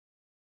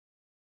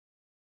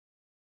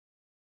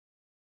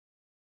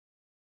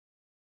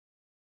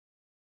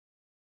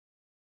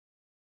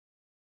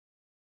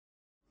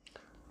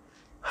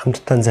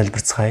Хамтдаа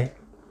залбирцгаая.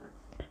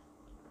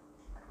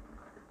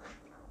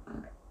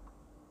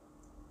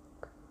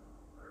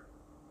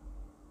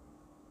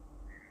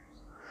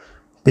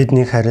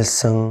 Бидний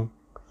харилсан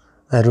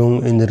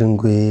ариун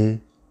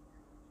энэрэнгүй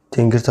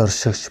тэнгэрт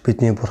оршигч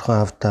бидний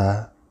бурхан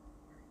авдаа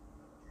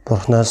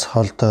Бурханаас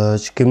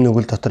холдож гэм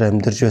нүгэл дотор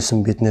амьдарч байсан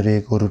бид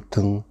нарыг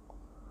өрөвдөн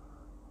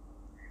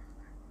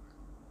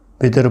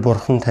бид нар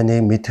бурхан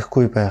таныг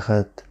мэдэхгүй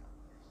байхад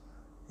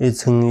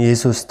эзэн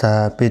Есүс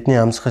та бидний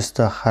амсах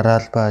ёстой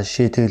хараал ба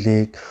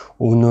шийтгэлийг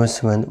өгнөөс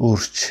мань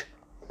үрч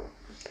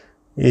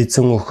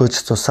эзэн өгөж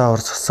цусаа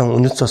урсгасан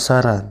үнэт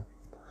цусаараа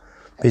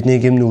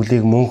бидний гэм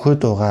нүглийг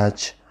мөнхөд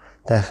угааж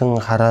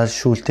дахин хараал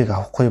шүүлтийг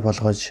авахгүй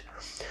болгож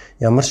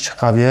ямар ч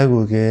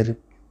гавьяагүйгээр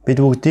бид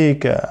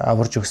бүгдийг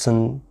аварж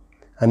өгсөн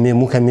амийн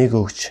мөнх амийг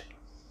өгч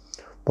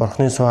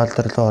Бурханы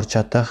суалдар руу орж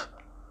чадах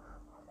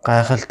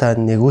гайхалтай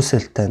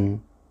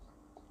нэгүсэлтэн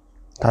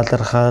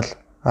талархал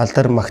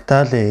алдар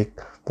магтаалыг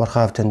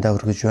Бурхан автандаа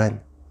өргөж байна.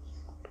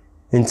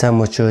 Энэ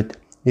цам өчөөд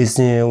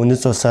эзний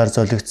үнэт цусаар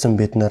золигдсон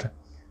бид нар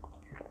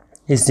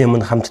эзний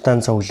өмнө хамтдаа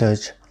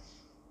цуглаж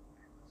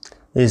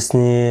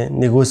эзний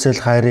нэгүсэл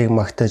хайрыг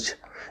магтаж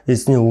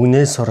эзний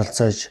үгнээс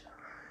суралцаж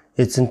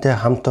эзэнтэй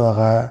хамт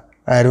байгаа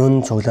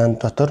ариун цуглаан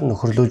дотор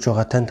нөхөрлөж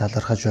байгаа тань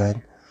талархаж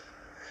байна.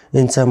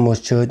 Энэ цам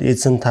өчөөд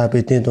эзэн та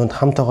бидний дунд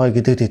хамт байгаа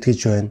гэдэгт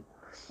итгэж байна.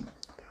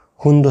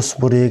 Хүн тус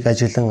бүрийг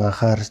ажиглан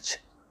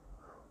анхаарч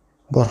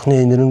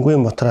Бурханы энэрэнгүй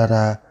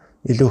мотраараа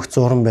илүү их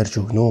зуран барьж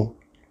өгнө.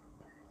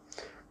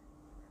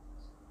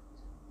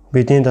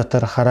 Бидний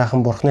дотор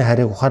хараахан Бурханы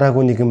хайрыг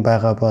ухаараагүй нэгэн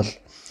байгаа бол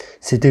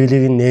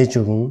сэтгэлийг нээж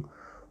өгөн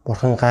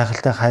Бурхан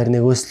гайхалтай хайр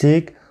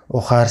нэгүслийг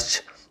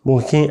ухаарч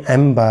мөнхийн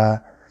ам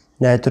ба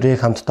найдварыг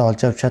хамтдаа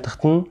олж авч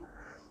чадахт нь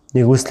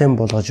нэгүслэн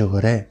болгож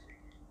өгөөрэй.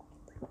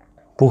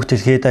 Бүх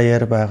дэлхий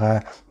даяар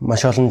байгаа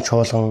маш олон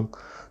чуулган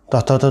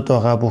дотоодод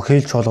байгаа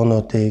бүхий л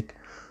чуулгануудыг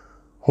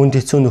хүнд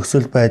хэцүү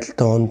нөхцөл байдал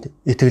донд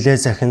итгэлээ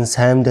захин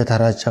саймдаа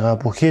тарааж байгаа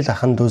бүхий л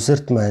ахан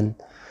дүүсэрт маань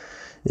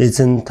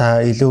эзэн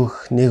та илүү их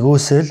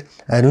нэгүсэл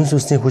ариун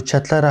сүнсний хүч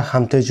чадлаараа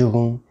хамтаж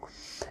өгөн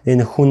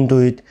энэ хүнд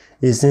үед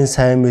эзний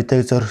сайн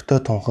мэдээг зөрөгтэй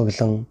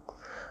тунхаглан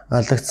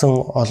алдагдсан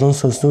олон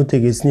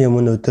сүнснүүдийг эзний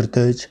өмнө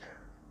өдөрдөж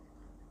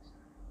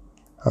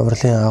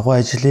авралын агуу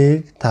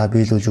ажлыг та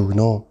биелүүлж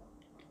өгнө.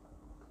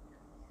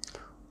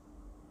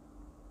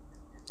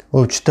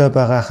 Өвчтөй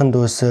байгаа ахан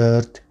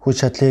дүүсэрт хүч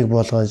чадлыг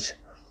болгож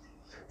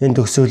энэ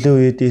төгсгөлийн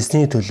үед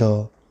эзний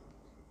төлөө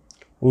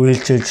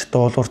үйлчилж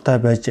дуулууртай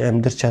байж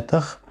амьдарч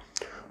чадах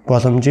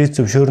боломжийг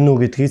зөвшөөрнө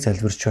гэдгийг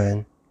залбирч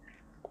байна.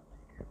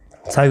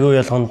 Цаг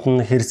үе болгонд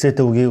нь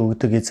хэрэгцээтэй үгийг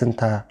өгдөг эзэн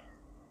та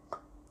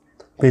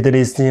бид нар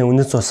эзний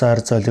үнэт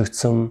цусаар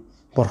золигдсон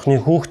Бурханы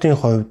хүүхдийн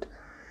хувьд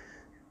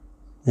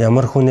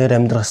ямар хүнээр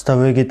амьдрах ёстой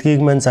вэ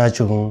гэдгийг мань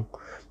зааж өгөн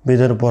бид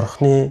нар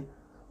Бурханы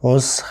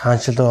улс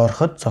хаанчлал руу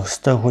ороход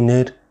зохистой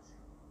хүнээр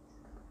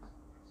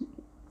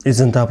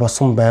эзэн та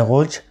босгон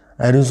байгуулж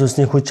ариун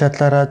сүнсний хүч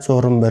чадлаараа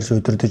зуран барьж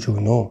өдөрдөж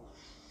өгнө.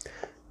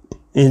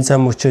 Энэ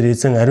зам өчөөд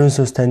эзэн ариун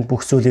сүнс танд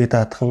бүх зүйлийг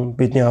даатхан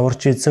бидний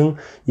аварч эзэн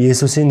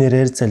Есүсийн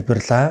нэрээр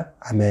залбирлаа.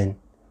 Амен.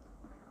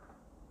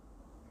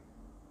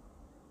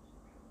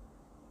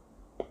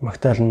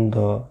 Магтааланд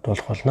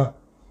дуулах болно.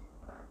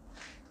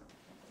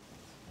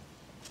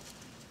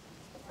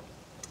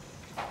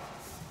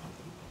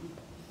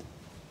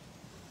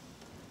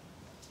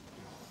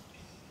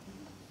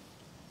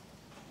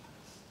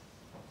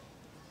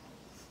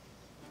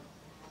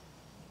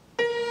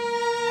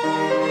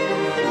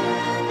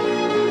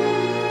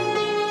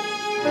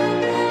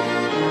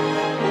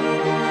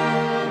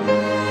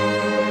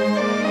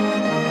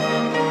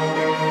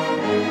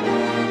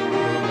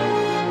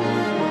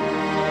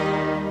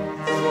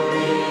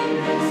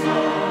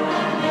 So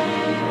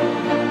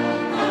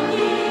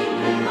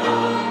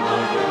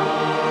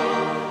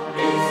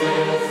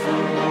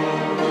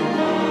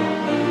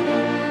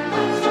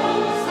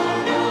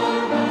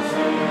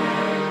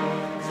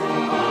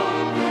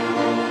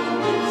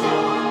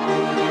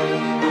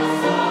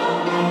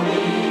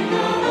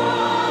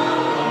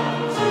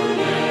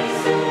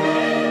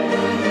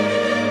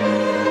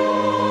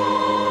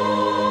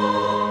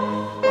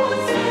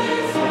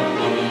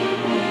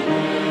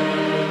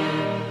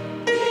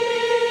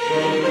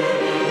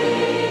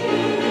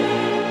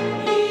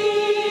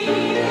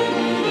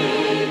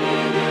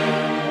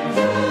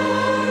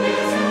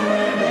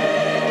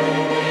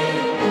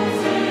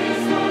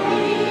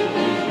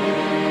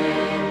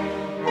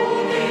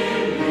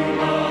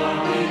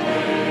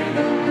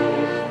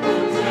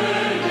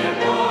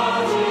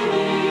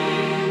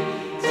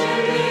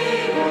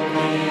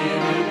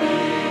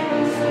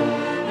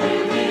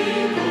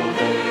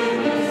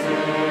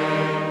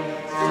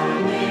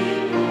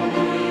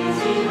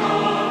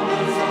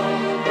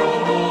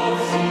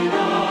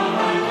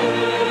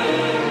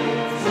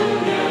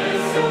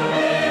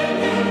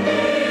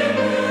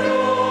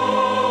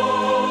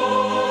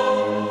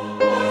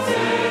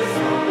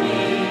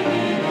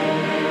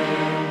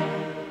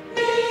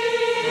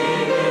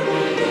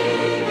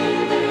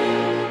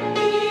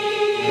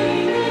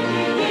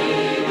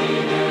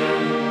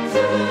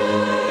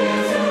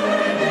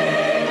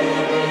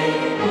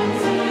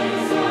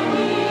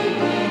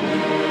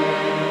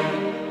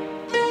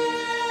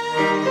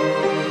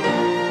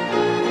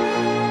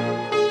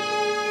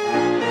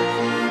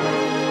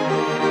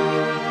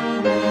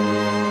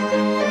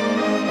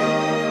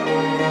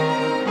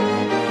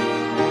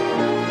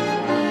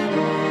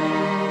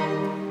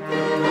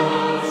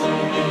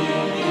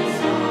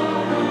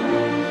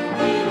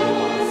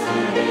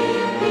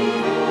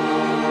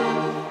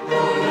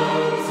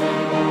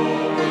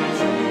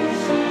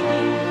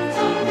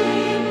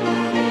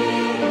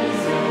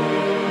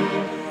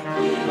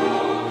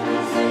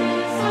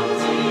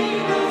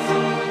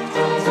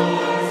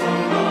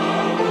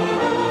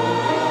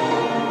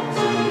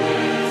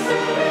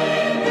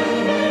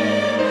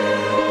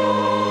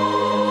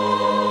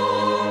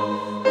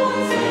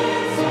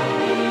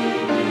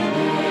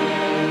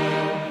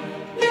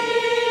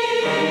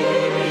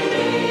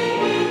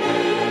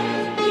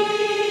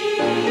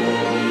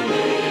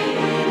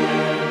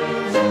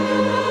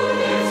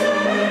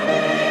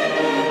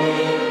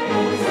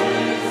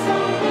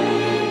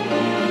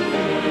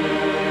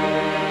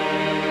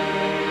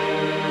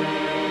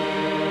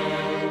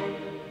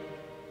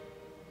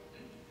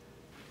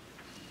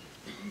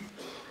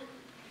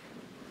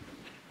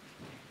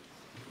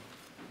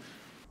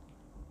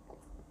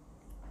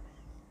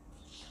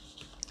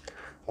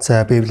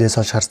За Библиэс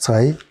олж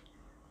харцгаая.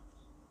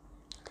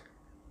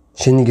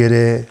 Шинэ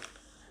гэрээ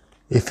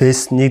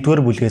Эфес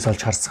 1-р бүлгээс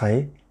олж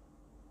харцгаая.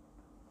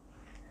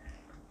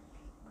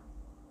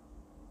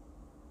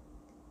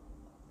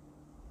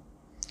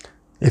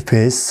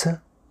 Эфес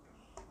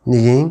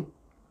 1-ийн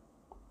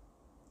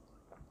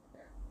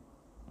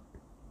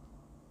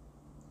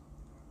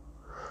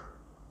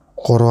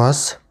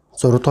 3-аас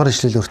 6 дугаар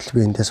ишлэл хүртэл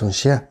би эндээс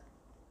уншия.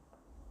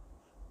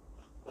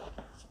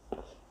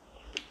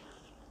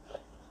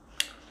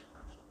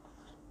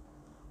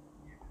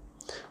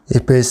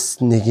 Эфес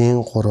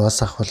 1-ийн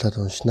 3-аас ахвалаад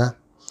уншина.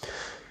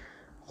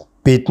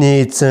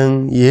 Бидний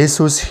эзэн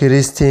Есүс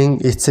Христийн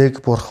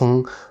эцэг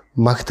бурхан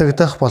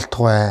магтагдах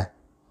болтугай.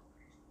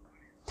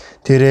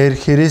 Тэрээр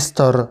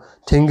Христор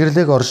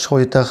Тэнгэрлэг орших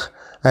уйдах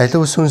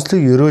аливаа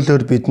сүнслэг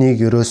өрөөлөөр биднийг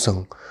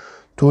өрөөсөн.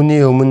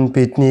 Түүний өмнө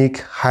биднийг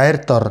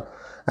хайр дор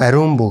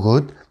ариун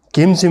бөгөөд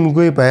гим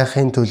зэмгүй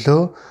байхын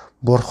төлөө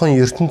бурхан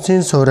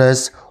ертөнцийн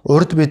суураас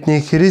урд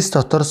бидний Христ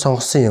дотор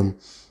сонгосон юм.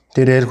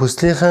 Тэрээр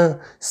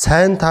хүслийнхэн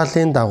сайн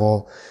тааллын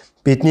дагуу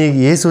биднийг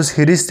Есүс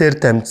Христээр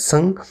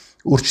дамжсан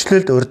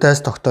үрчлэлд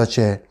урдаас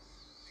тогтоожээ.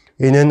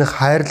 Энэ нь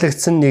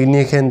хайрлагдсан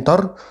нэгнийхэн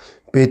дор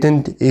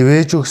бидэнд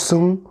ивэж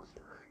өгсөн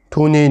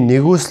түүний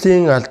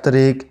нэгүслийн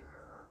алдрыг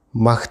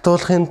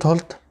магтуулахын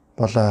тулд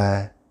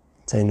болоо.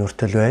 За энэ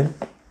үртэл байна.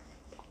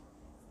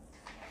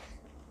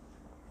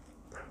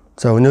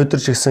 За өнөөдөр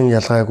ч гэсэн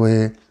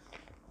ялгаагүй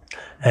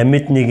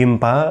амьд нэгэн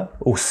ба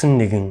үхсэн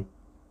нэгэн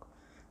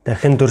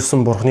дахин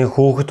төрсөн бурхны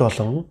хөөхд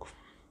болон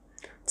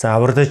за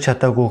аврагдаж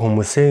чадаагүй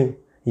хүмүүсийн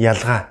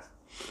ялгаа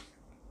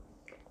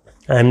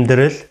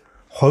амьдрал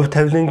хувь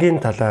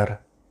тавилангийн талаар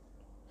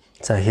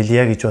за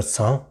хэлье гэж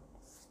бодсон.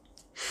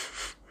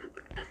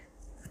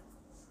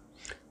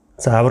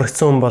 За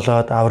аврагдсан хүн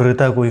болоод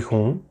аврагдаагүй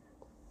хүн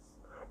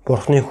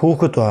бурхны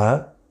хөөхд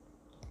ба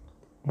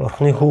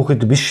бурхны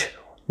хөөхд биш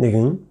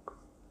нэгэн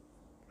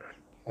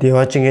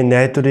Дэважингийн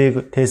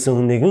найдварыг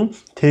тээсэн нэгэн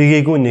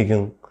тэгээгүй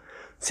нэгэн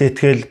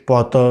сэтгэл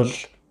бодол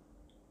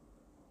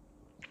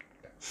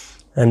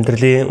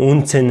амьдралын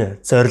үн цэн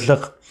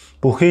зориг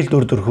бүхий л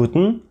дүр төрхүүд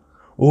нь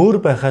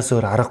өөр байхаас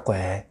өөр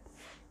аргагүй.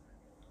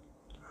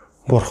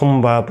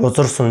 Бурхан ба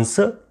бузар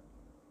сүнс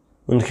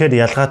үнэхээр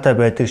ялгаатай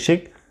байдаг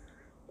шиг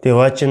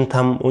Дэважин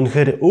там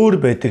үнэхээр өөр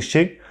байдаг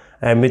шиг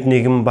амьд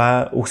нэгэн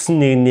ба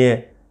үхсэн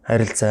нэгний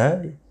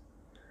харилцаа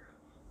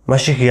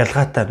маш их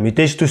ялгаатай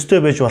мэдээж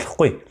төстэй байж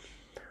болохгүй.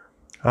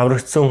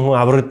 Аврагдсан хүн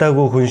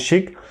аврагдаагүй хүн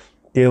шиг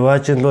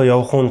Дэважин руу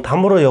явах хүн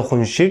там руу явах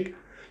хүн шиг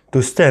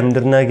төстэй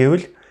амьдрнаа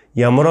гэвэл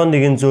ямар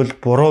нэгэн зүйл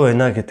буруу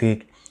байна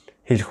гэдгийг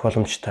хэлэх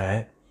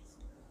боломжтой.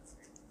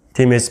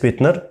 Тиймээс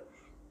бид нар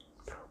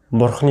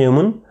бурхны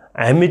өмнө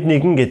амьд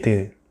нэгэн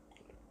гэдэг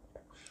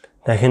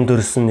дахин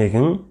төрсөн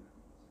нэгэн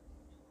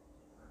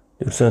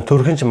ерөөсөө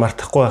төрхөнч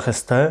мартахгүй байх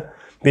ёстой.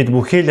 Бид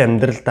бүхий л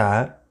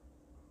амьдралдаа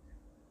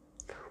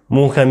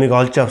мөнх амийг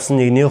олж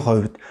авсан нэгний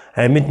хувьд,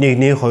 амьд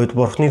нэгний хувьд,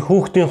 бурхны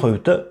хүүхдийн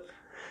хувьд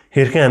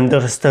хэрхэн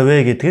амьдрах ёстой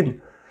вэ гэдг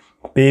нь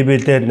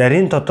Библиэлд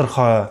нарийн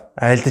тодорхой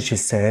айлдаж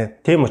хэлсэн.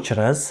 Тийм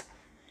учраас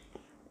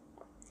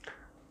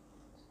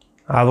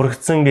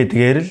аврагдсан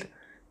гэдгээр л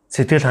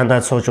сэтгэл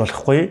хандаад сууж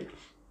болохгүй.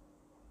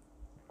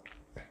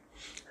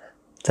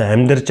 За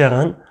амьдарж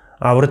байгаа нь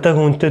аврагдаг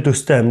хүнтэй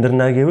төстэй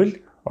амьдрнаа гэвэл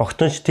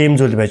огтонч тийм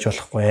зүйл байж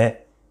болохгүй.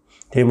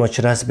 Тийм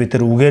учраас бид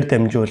нар үгээр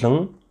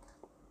дамжуулан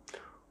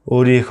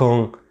өөрийнхөө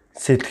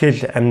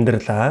сэтгэл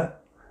амьдралаа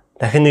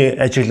дахин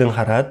ажиглан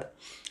хараад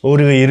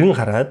өөрийгөө эргэн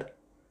хараад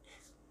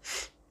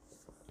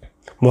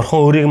бурхан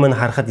өөрийг мань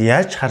харахад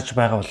яаж харж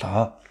байгаа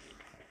болоо.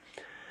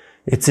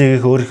 Эцэг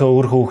их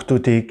өөрийнхөө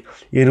хүүхдүүдийг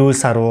эрүүл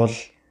сарвал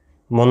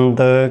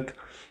мундаг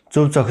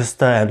зөв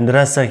зохистой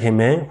амьдраасаа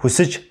хэмээн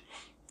хүсэж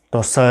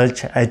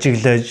тусалж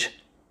ажиглаж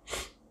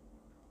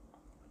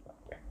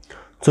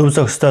зөв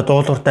зохистой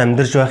дуулууртай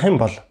амьдарч байх юм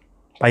бол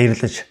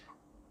баярлаж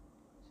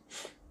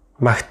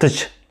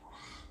магтаж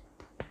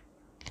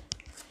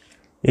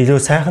илүү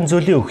сайхан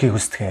зүйлийг өгөхийг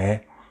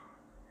хүсдэг.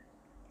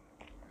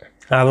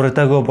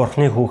 Аврагдаагүй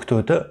бурхны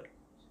хүүхдүүд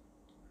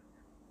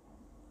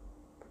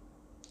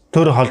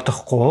төр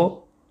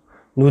холдохгүй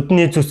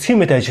нүдний зүсхийн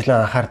мэт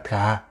ажиглан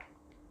анхаардаг.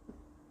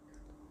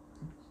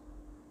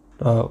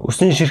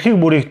 Үсний ширхэг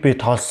бүрийг би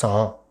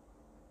тоолсон.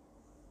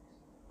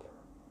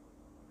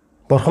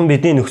 Бурхан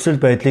бидний нөхцөл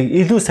байдлыг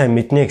илүү сайн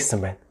мэднэ гэсэн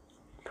байна.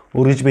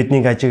 Үргэлж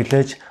биднийг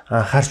ажиглаж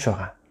анхаарч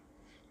байгаа.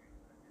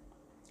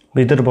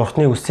 Бид нар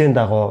бурхны үсгийн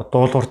дагуу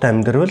дуулууртай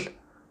амьдрал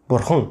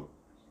бурхан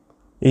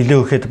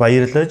илүү ихэд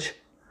баярлаж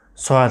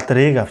суу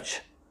алдрыг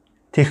авч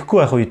тэхгүй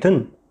байх үед нь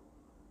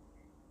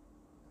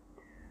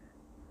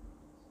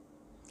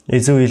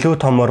эзэв илүү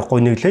томор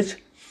гуниглаж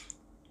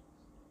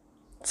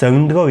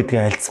зовиндгоо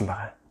гэдгийг айлдсан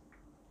байна.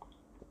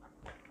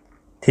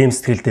 Тийм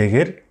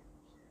сэтгэлтэйгээр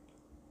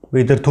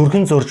бид нар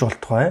төрхөн зурж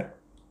болтугай.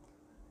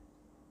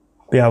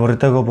 Би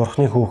аврагдаагүй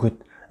бурхны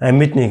хүүхэд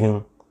амьд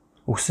нэгэн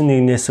үхсэн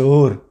нэгнээс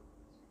өөр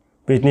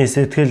бидний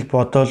сэтгэл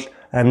бодол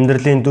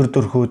амьдралын дүр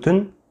төрхүүд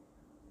нь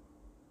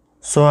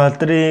суу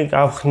алдрыг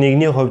авах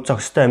нэгний хувь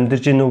зохистой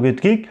амьдарч гинүү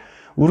гэдгийг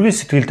үргэлж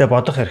сэтгэлдээ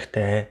бодох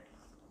хэрэгтэй.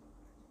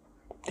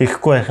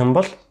 Тэгэхгүй байх юм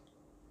бол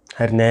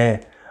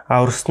харин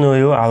аврагсан уу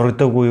юу,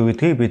 аврагдаагүй юу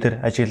гэдгийг бид нар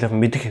ажиглах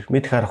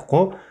мэдэх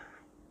аргагүй.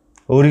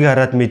 Өөрийгөө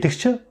хараад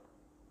мэдгч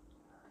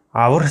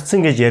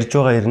аврагдсан гэж ярьж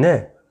байгаа ирнэ.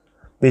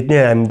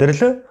 Бидний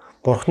амьдрал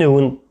Бурхны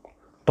үгэнд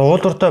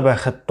дуулууртай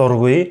байхад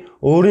дургүй,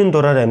 өөрийн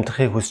дураар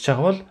амьдрахыг хүсэж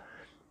байгаа бол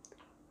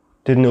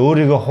тэр нь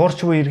өөрийгөө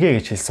хуурч буй эргээ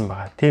гэж хэлсэн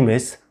байгаа.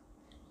 Тиймээс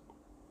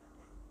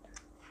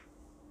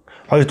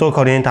 2 дугаар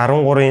Коринт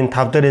 13-ийн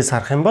 5 дээрээс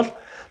харах юм бол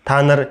та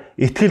нар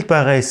итгэл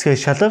байгаа эсгээ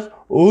шалга,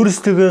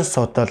 өөрсдөө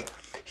судал,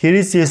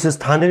 Христ Есүс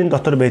та нарын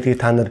дотор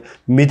байдгийг та нар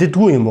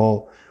мэддэггүй юм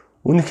уу?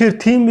 Үнэхээр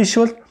тийм биш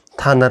бол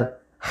та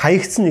нар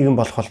хаягдсан нэгэн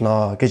болох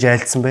болно гэж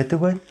айлдсан байдаг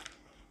байна.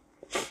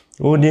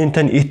 Өөрийн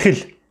тань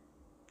итгэл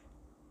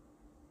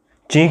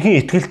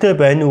жинхэнэ итгэлтэй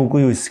байна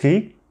уугүй юу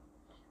эсгийг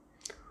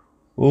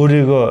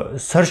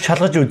өөрийгөө сорж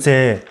шалгаж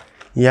үзээ.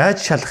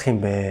 Яаж шалгах юм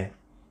бэ?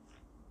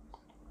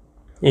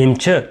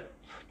 Эмч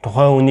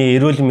тухайн хүний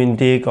эрүүл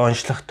мэндийг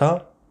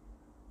онцлохдоо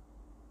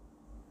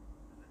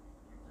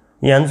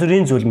янз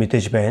бүрийн зүйл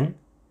мэдээж байна.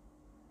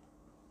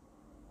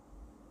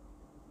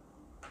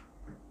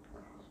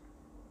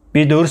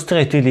 Бид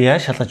өөрсдөө итгэлийг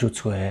яаж шалгаж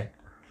үзэх вэ?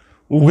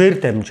 Үгээр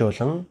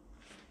дамжуулан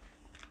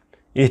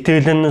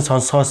итгэл нь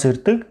сонсохоос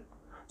ирдэг,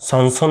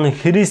 сонсох нь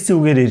Христийн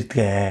үгээр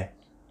ирдэг.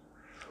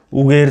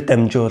 Үгээр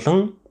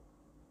дамжуулан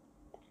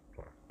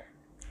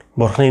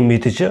Бурхныг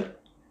мэдж,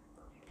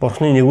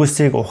 Бурхны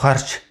нэгүсийг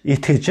ухаарч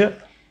итгэж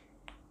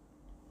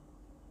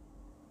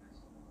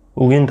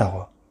үгийн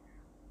дагуу.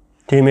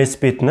 Тиймээс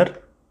бид нар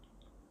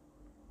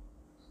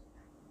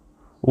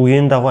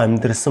үгийн дагуу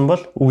амьдрсан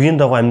бол үгийн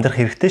дагуу амьдрах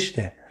хэрэгтэй шүү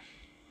дээ.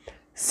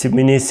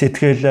 Миний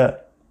сэтгэл,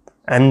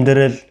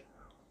 амьдрал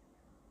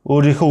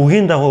өөрийнхөө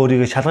үгийн дагуу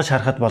өөрийгөө шалгаж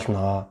харахад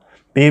болно.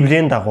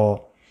 Библийн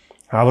дагуу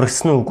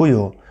аврагдсан үгүй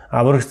юу?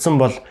 Аврагдсан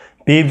бол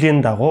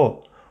Библийн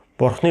дагуу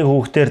Бурхны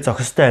хүүхдээр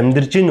зохистой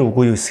амьдарж гин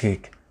үгүй юу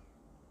эсгийг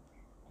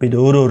бид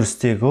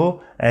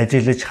өөрсдийгөө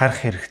ажиглаж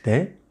харах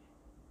хэрэгтэй.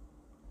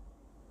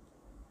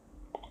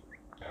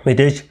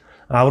 Мэдээж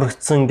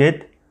аврагдсан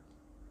гэд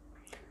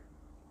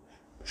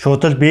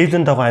шууд л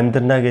Библийн дагуу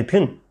амьдрна гэдэг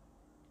нь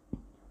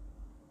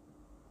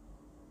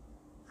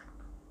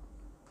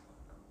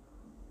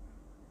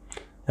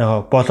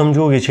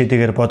боломжгүй гэж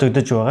хэдийгээр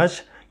бодогдож байгаач,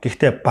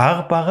 гэхдээ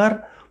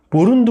багаар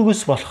бүрэн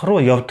дүгс болох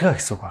руу явдгаа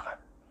гэсэн үг байна.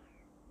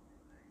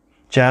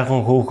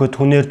 Жаахан хөөхөд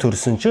хүнээр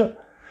төрсөн ч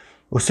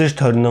өсөж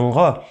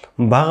торнингоо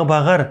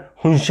багаар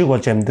хүн шиг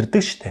болж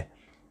амьдэрдэг штэ.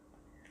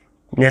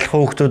 Нялх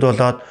хөөхтүүд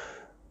болоод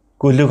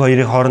гөлөг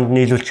хоёрыг хооронд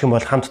нийлүүлчих юм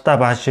бол хамтдаа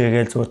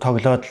баашаагээл зүгээр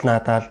тоглоод л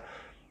наадаад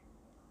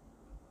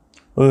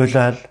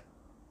уйлал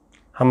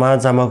хамаа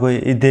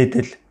замаагүй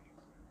идээдэл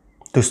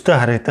төстэй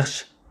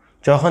харагдахш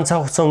жоохон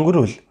цаг хугацаа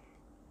өнгөрвөл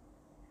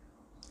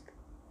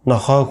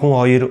нохой хүн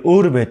хоёр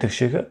өөр байдаг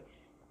шиг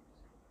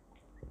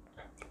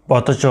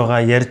бодож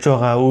байгаа, ярьж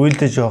байгаа,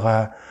 үйлдэж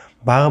байгаа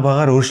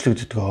багаар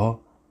өөрчлөгддөг.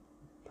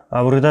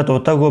 Аврагдаад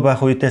удаагүй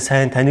байх үедээ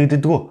сайн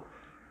танигддаггүй.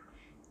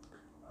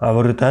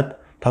 Аврагдаад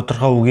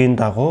тодорхой үгийн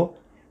дагуу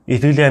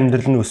итгэлийн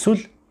амьдрал нь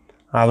өсвөл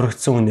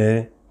аврагдсан хүнээ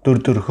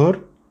дөрхөөр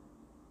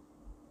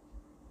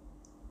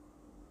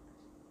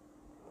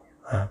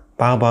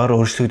багаар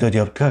өөрчлөгдөд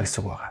явдгаа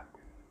гэсэн үг байна.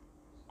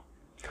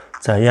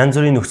 За янз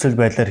бүрийн нөхцөл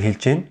байдлаар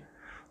хэлж байна.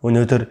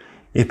 Өнөөдөр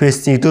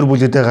Эфесийн 1-р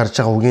бүлэгдээ гарч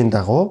байгаа үгийн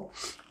дагуу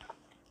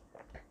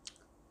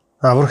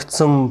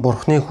аврагдсан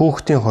Бурхны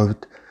хүүхдийн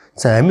хувьд,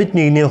 за амьд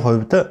нэгний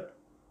хувьд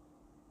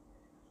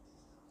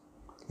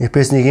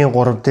Эфес 1-ийн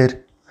 3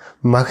 дээр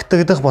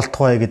магтагдах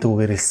болтугай гэдэг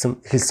үгээр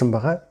хэлсэн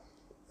байгаа.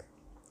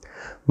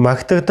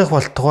 Магтагдах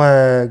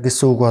болтугай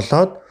гэсэн үг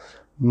болоод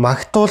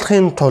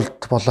магтуулахын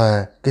тулд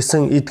болоо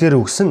гэсэн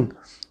эдгээр үгс нь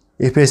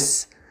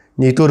Эфес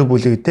 1-р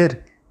бүлэг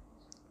дээр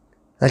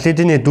аль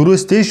хэдийн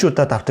 4-өөс дээш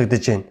удаа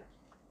давтагдаж байна.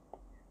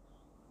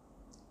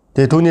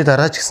 Тэгээ түүний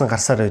дараа ч гэсэн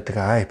гарсаар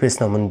байдаг. Эфес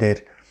номон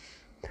дээр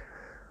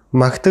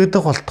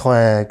магтагдах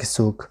болтугай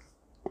гэсэн үг.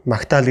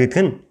 Магтаал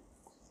гэдэг нь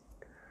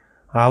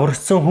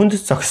аврагдсан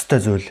хүнд зохистой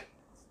зүйл.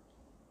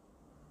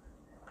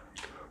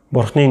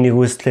 Бурхны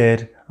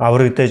нэгүслэр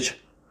аврагдаж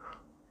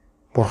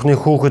Бурхны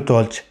хүүхэд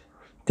болж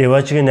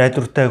Деважгийн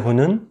найдвартай хүн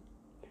нь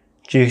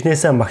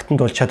жихнээсээ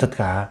магтанд болж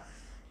чаддаг.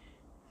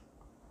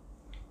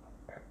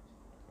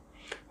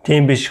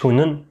 Тийм биш хүн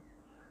нь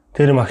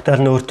тэр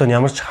магтаал нь өөртөө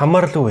ямар ч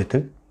хамаарлуу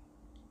байдаг.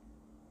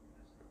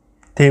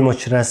 Тийм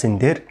учраас энэ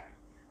дээр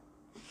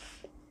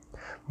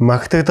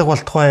магтагдах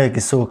болтугай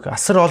гэсэн үг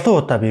асар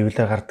олон удаа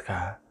Библиэр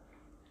гардаг.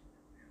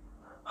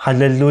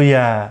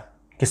 Халелуя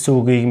гэсэн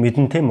үгийг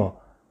мэдэн тийм үү?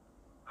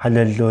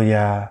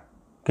 Халелуя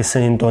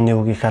гэсэн энэ дууны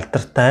үг их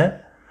алдартай.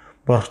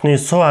 Бурхны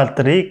суу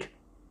алдрыг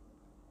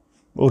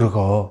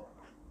өргөө.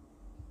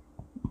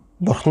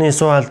 Бурхны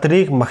суу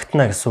алдрыг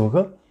магтана гэсэн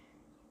үг.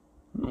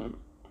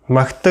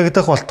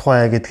 Магтагдах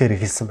болтугай гэдгээр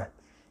хэлсэн байна.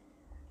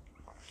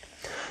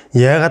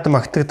 Яагаад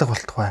магтагдах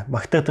болтугай?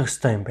 Магтагдах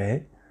ёстой юм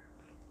бэ?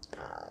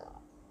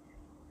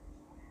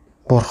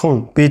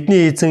 Бурхан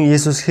бидний эзэн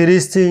Есүс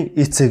Христийн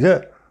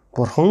эцэг,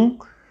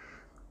 Бурхан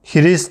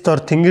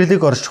Христээр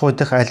Тэнгэрлэг орших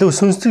үдих аливаа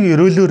сүнслэг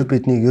өрөөлөөр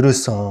биднийг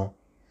өрөөсөн.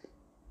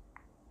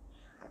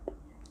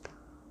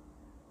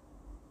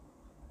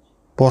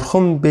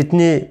 Бурхан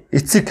бидний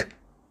эцэг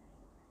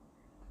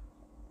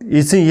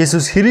эзэн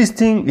Есүс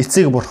Христийн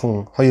эцэг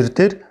Бурхан хоёр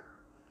дээр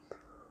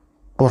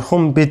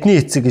Бурхан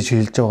бидний эцэг гэж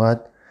хэлж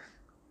байгаад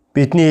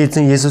бидний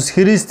эзэн Есүс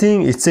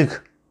Христийн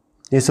эцэг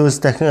Есүс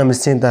дахин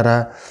амьсны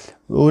дараа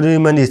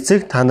өөрийн маань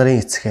эцэг та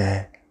нарын эцэг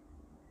ээ.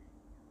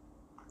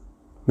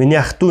 Миний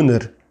ах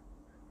дүүнэр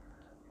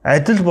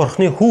адил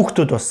Бурханы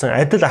хүүхдүүд болсон,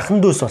 адил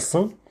ахан дүүс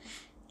болсон.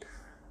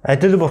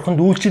 Адил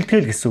Бурханд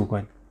үйлчлдэг л гэсэн үг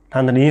байна.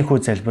 Та нар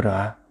ийхүү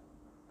залбираа.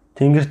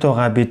 Тэнгэрт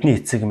байгаа бидний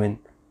эцэг минь.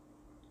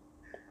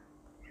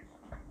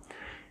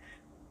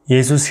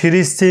 Есүс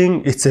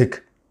Христийн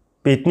эцэг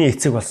бидний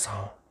эцэг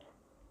болсон.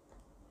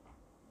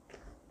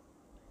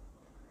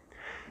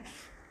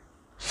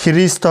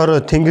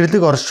 Христээр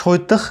Тэнгэрлэг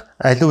оршихуйдах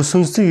аливаа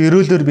сүнслэг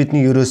өрөөлөөр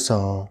бидний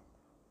өрөөсөн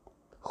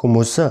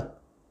хүмүүс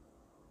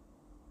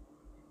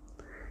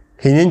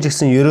хинэн ч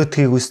гэсэн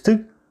өрөөдгийг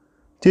хүсдэг.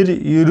 Тэр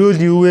өрөөл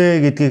юу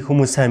вэ гэдгийг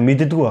хүмүүс сайн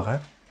мэддэггүй байгаа.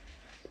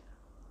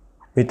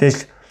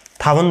 Мэдээж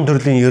 5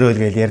 төрлийн өрөөл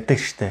гэж ярьдаг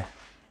штэ.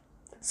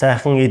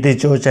 Сайхан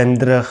идэж ууж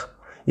амьдрах,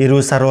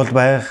 эрүүл сарвал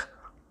байх,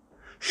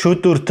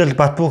 шүд үртэл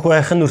бат бөх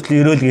байх нь үртэл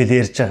өрөөл гэж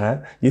ярьж байгаа.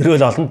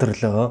 Өрөөл олон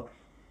төрлөө.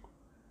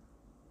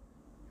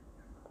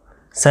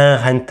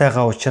 Сайн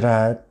хантайгаа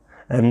уулзраад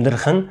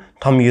амьдрах нь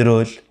том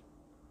өрөөл.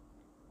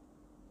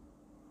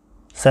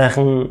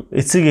 Сайхан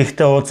эцэг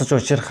ихтэй уулзаж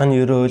уулзрах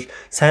нь өрөөл,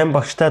 сайн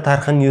багштай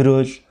тарах нь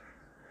өрөөл.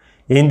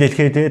 Энэ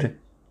дэлхий дээр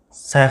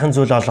сайхан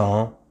зүйл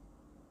олон.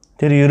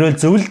 Тэр өрөөл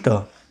зөв л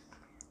дөө.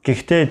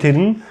 Гэхдээ тэр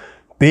нь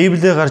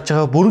Библиэд гарч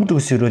байгаа бүрэн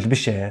төгс өрөөл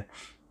биш ээ.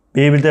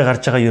 Библиэд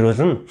гарч байгаа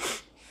өрөөл нь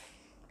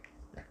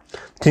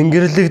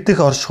Тэнгэрлэг дэх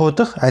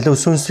оршихуйдах аливаа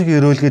сүнслэг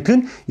өрөөл гэдэг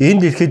нь энэ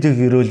дэлхийд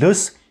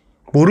өрөөлөөс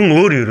бүрэн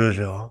өөр өрөөл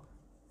ёо.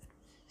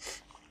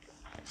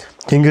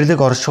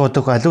 Тэнгэрлэг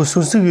оршихуйдах аливаа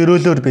сүнслэг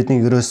өрөөлөөр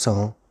бидний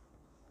өрөөсөн.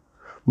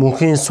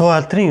 Мөнхийн суу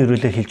алдрын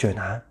өрөөлөө хэлж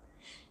байна.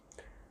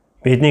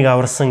 Биднийг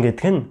аварсан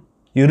гэдэг нь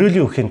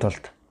өрөөлийн үхийн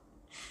тулд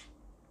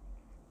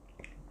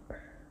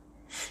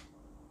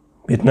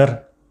бид нар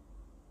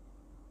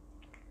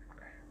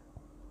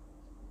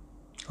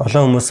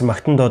олон хүмүүс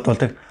магтан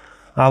дуудулдаг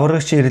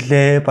аврагч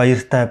ирлээ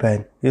баяртай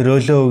байна.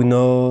 Өрөөлөө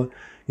өгнөө,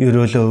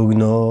 өрөөлөө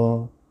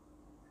өгнөө.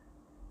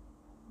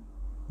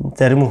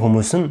 Зарим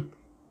хүмүүс нь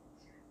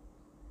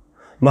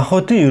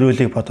махуудын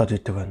өрөөлийг бодоод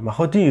идэг байна.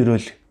 Махуудын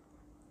өрөөл.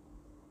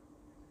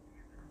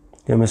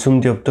 Тиймээс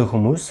сүмд явдаг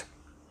хүмүүс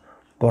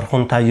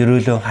Бурхан та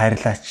өрөөлөө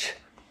хайрлаач.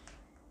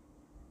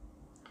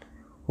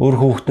 Өөр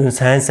хүүхдэн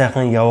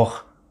сайхан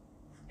явах,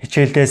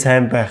 хичээлдээ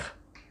сайн байх,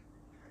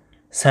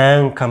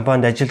 сайн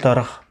компанид ажилд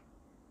орох,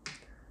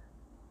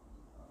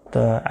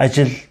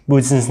 ажил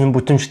бизнес нь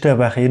бүтэмжтэй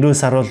байх, эрүүл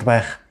сарвал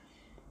байх.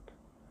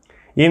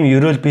 Ийм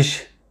өрөөл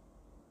биш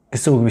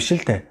гэсэн үг биш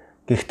л дээ.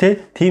 Гэхдээ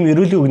тийм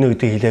өрөөлийн өгнө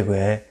гэдэг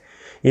хэлээгүй.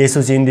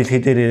 Есүс энэ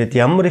дэлхий дээр ирээд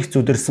ямар их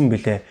зүдэрсэн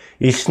бэлээ.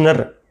 Иш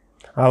нар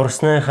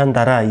аврасныхаа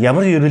дараа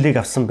ямар өрөөлийг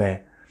авсан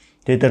бэ?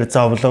 Тэдэр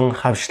зовлон,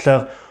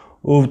 хавшлага,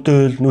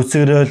 өвдөл,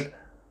 нүцгэрэл,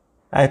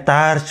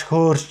 даарч,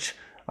 хөөрч,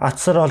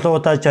 атсар олон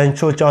удаа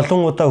жанчуулж,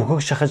 олон удаа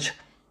өөхөг шахаж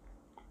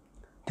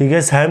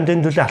тэгээ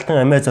саймдын төлөө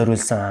алтан амиа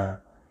зориулсан.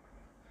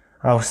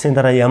 Аврасны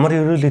дараа ямар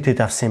өрөөлийг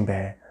тэд авсан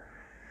бэ?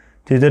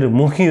 Тэдэр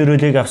мөнхийн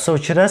өрөөлийг авсан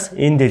учраас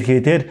энэ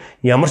дэлхий дээр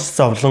ямар ч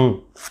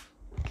зовлон,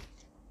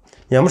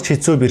 ямар ч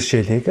хэцүү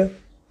бэрхшээлийг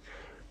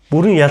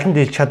бүрэн ялан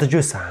дийлж чадаж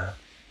байсан.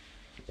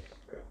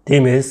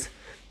 Тиймээс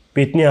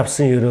бидний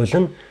авсан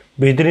өрөөл нь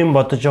бидний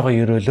бодож байгаа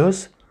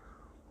өрөөлөөс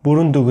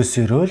бүрэн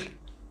төгс өрөөл,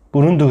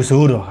 бүрэн төгс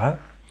өөр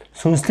байгаа.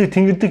 Сүнслэг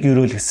Тэнгэрлэг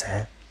өрөөл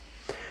гэсэн.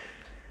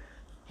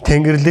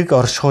 Тэнгэрлэг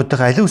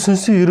оршихуйдах аливаа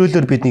сүнслэг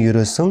өрөөлөөр бидний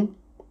өрөөсөн.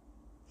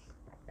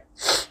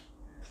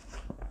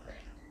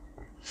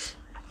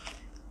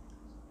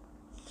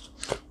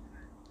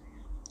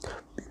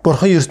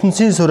 Бурхан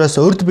ертөнцийн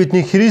сураас урд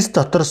бидний Христ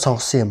дотор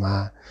сонгосон юм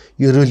аа.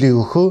 Өрөөлийн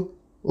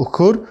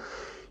өгөхөөр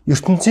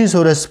ертөнцийн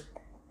сураас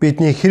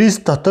бидний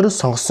Христ дотор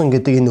сонгосон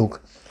гэдэг энэ үг.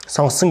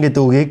 Сонгосон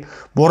гэдэг үгийг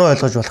буруу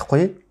ойлгож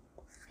болохгүй.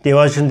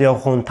 Деважинд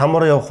явах хүн,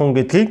 тамар явах хүн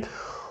гэдгийг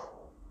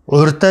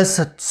урдаас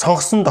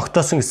сонгосон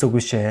тогтоосон гэсэн үг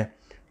биш ээ.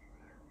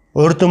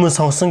 Урд өмнө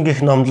сонгосон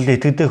гэх номлол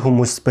итгэдэг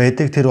хүмүүс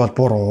байдаг, тэр бол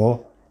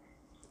буруу.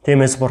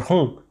 Тиймээс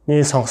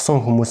Бурханы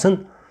сонгосон хүмүүс нь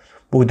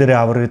бүгдээрээ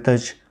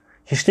аврагдаж,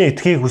 хичнээн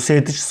итгэхийг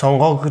хүсэдэж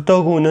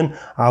сонгогдоогүй нь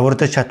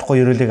аврагдаж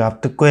чадахгүй өрөөлийг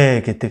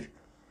авдаггүй гэдэг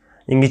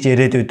ингэж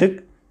яриад байдаг.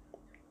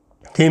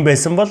 Тийм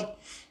байсан бол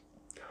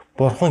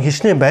Бурхан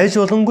хичнээн байж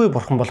боломгүй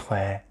Бурхан болох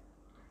бай.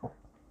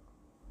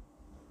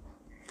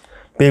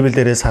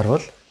 Библиэрээс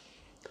харвал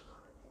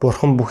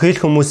Бурхан бүхий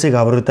л хүмүүсийг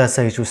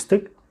аврагдаасаа гэж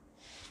хүсдэг.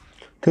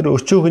 Тэр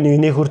өчөөх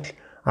нэгний хүртэл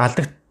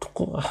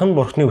алдагдах нь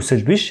Бурханы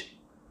хүсэл биш.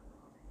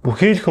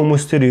 Бүхий л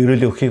хүмүүс тэр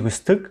өрөөлөө өгөхийг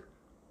хүсдэг.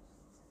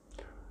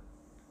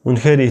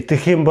 Үнэхээр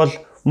итгэх юм бол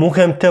мөнх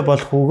амьтаа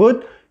болох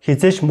өгөөд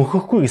хизээч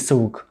мөхөхгүй гэсэн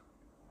үг.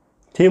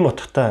 Тийм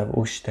утгатай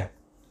үг шүү дээ.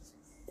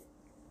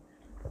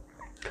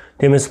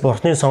 Тиймээс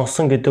Бурханы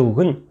сонгосон гэдэг үг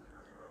нь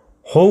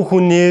хувь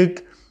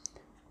хүнийг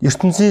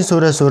ертөнцийн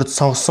сураас урд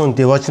сонгосон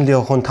деважинд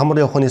явах хүн, тамар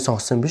явах хүний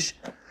сонгосон биш.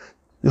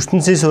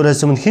 ертөнцийн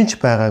сураас өмнө хинч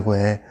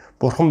байгаагүй.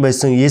 Бурхан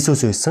байсан,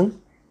 Есүс байсан.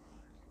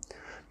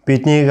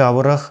 биднийг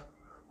аврах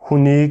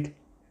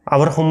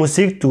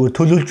хүмүүсийг зүгээр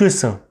төлөвлөж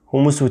байсан.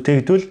 Хүмүүс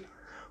үтээгдвэл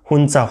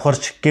хүн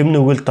завхарч гэм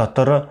нүгэл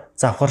дотор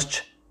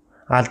завхарч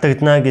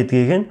алдагдана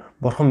гэдгийг нь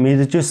Бурхан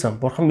мэдэж байсан.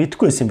 Бурхан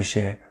мэдэхгүй байсан биш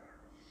ээ.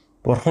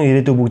 Бурхан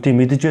ирээдүйг бүгдийг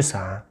мэдэж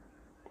байсан.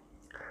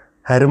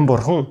 Харин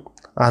Бурхан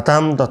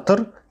Адам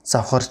дотор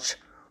завхарч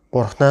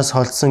Бурханаас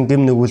холдсон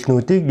гэм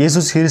нүгэлнүүдийг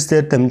Есүс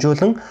Христээр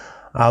дамжуулан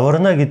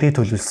аварна гэдгийг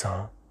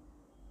төлөвлөсөн.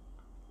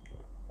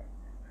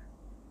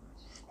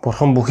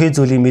 Бурхан бүхий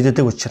зүйлийг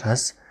мэддэг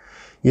учраас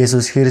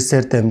Есүс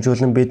Христээр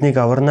дамжуулан биднийг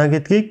аварна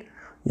гэдгийг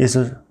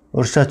Есүс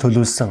өөртөө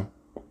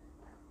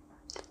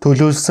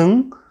төлөвлөсөн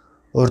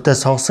өөртөө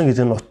сонгосон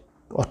гэдэг нь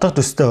утга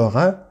төстэй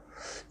байгаа.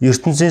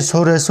 ертөнцийн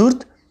суураас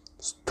үрд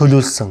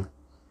төлөвлөсөн.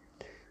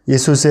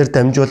 Есүсээр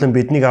дамжуулан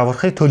биднийг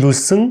аврахыг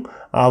төлөвлөсөн,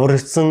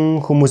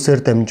 аврагдсан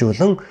хүмүүсээр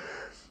дамжуулан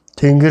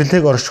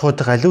Тэнгэрлэг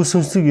оршихуйдах аливаа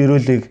сүнслэг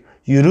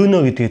ерөөнө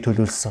гэдгийг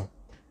төлөвлөсөн.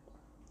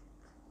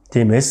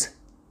 Тиймээс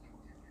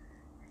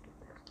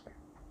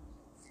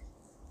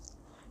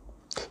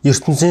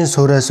ертөнцийн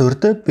суураас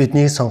үрд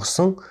биднийг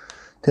сонгосон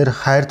тэр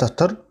хайр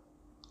дотор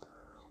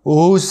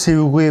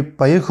өөсөвгүй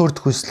баяр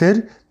хөөрт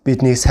хүслээр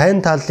бидний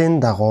сайн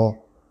талын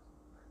дагуу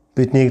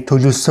биднийг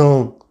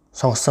төлөвлөсөн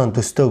сонгосон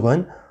төстөөг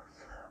байна.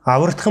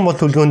 Аврагдах юм бол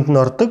төлгөөнд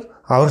нь ордог,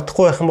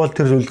 аврагдахгүй байх юм бол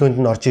тэр төлгөөнд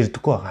нь орж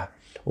ирдэггүй байгаа.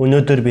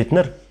 Өнөөдөр бид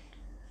нар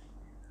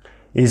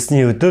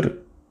эзний өдөр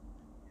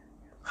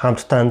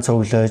хамтдаа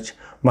цуглаж,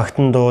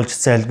 магтан дуулж,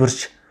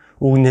 залбирч,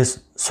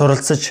 үгнээс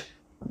суралцаж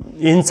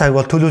энэ цаг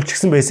бол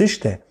төлөвлөжсөн байсан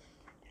шүү дээ.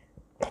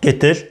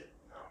 Гэтэл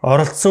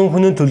оролцсон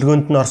хүн нь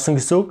төлгөөнд нь орсон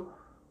гэсэн үг.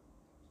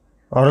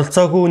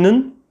 Оролцоогүй хүн нь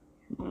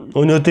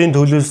өнөөдрийн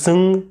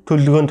төлөвлөсөн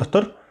төлөвлөгөөн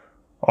дотор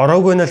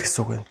ороогүй нэ л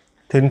гэсэн үг байна.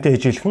 Тэрнтэй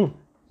ижилхэн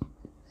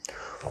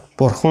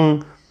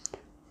Бурхан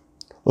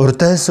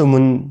урдаас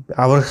өмнө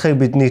аврахыг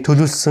биднийг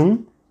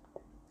төлөвлөсөн,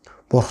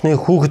 Бурханы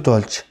хүүхэд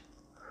болж,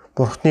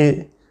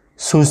 Бурханы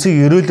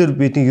сүнсийг өрөөлөөр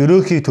бидний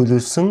өрөөхийг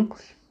төлөвлөсөн,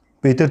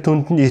 бид нар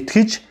түнд нь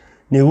итгэж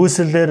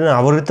нэгүслээр нь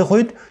аврагдах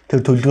үед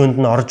тэр төлөвлөгөөнд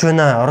нь орж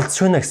байна,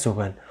 оролцож байна гэсэн үг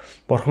байна.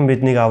 Бурхан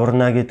биднийг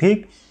аварна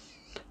гэдгийг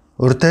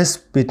урдаас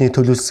бидний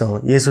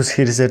төлөвлөсөн. Есүс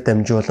Христээр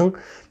дамжуулан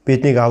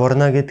биднийг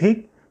аварна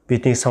гэдгийг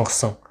бидний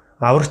сонгосон.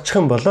 Аварчих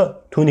юм бол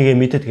түүнийгээ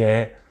мэддэг.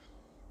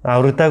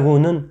 Аврагдаагүй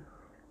нь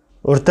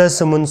урдаас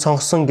өмнө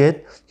сонгосон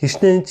гэд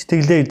хичнээн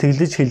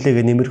тэглэж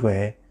хэллээгээ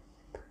нэмэргүй.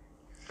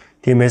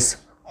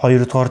 Тиймээс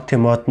 2 дугаар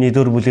Тимот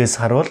 1-р бүлгээс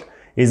харуул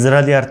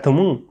Израилийн ард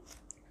түмэн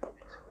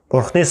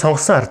Бурханы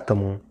сонгосон ард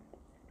түмэн.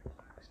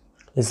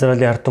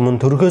 Израилийн ард түмэн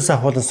төрхөөс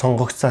ахуулан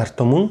сонгогдсон ард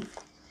түмэн.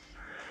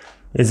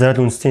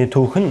 Израиль үндэстний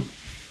түүх нь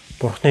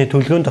Бурханы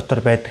төлгөөн дотор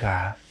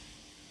байдаг.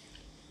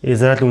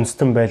 Израиль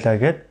үндэстэн байлаа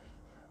гэд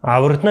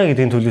аврагдана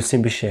гэдгийг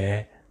төлөвлөсөн биш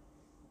ээ.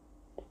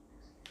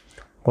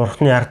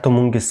 Бурханы ард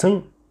түмэн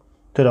гэсэн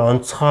тэр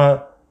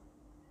онцгой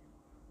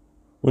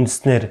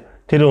үндэстнэр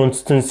тэр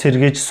үндэстэн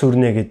сэргээж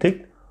сүрнэ гэдэг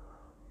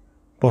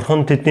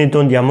Бурхан тэдний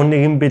дунд ямар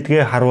нэгэн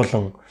бидгээ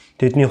харуулan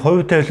тэдний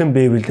хувь тавилан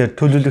бэвлэлээр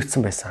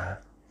төлөвлөгдсөн байсан.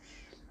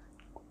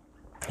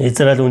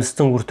 Израиль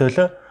үндэстэн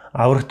хүртэл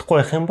аврагдахгүй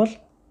байх юм бол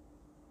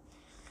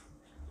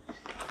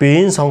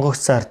биеийн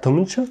сонгогдсон ард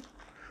түмэн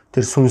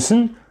тэр сүнс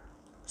нь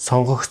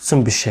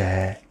сонгогдсон биш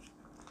ээ.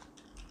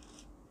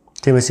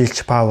 Тиймээс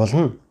Илч Паул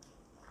нь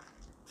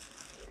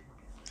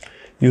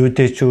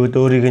юудэчүүд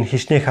өөрийг нь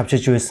хичнээн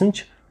авчиж байсан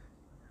ч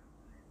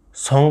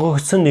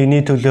сонгогдсон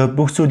нэгний төлөө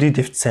бүх зүйлийг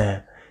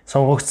дэвтсэн.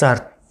 Сонгогдсон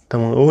ард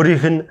түмэн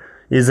өөрийнх нь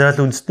Израиль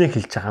үндэстнийг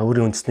хэлж байгаа,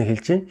 өөрийн үндэстнийг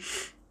хэлж байна.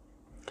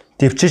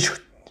 Дэвчиж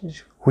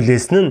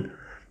хүлээсэн нь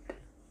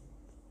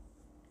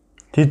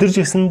тэдэрч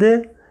гисэндээ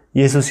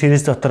Есүс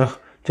Христ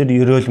доторх тэр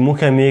ерөөл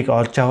мөнх амийг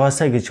олж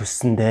аваасаа гэж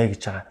хүссэндээ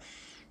гэж байгаа.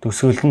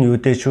 Төгсгөл нь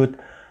юудэчүүд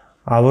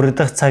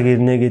аврагдах цаг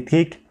ирнэ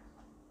гэдгийг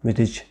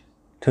мэдэж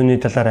түүний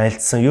талаар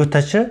айлдсан.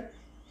 Юутаач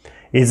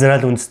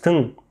Израиль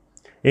үндэстэн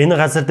энэ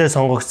газар дээр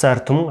сонгогдсон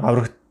ард түмэн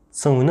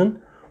аврагдсан хүн нь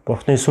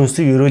Бурханы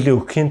сүнсийг ерөөлөө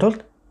өгөхийн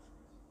тулд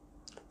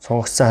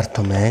сонгогдсон ард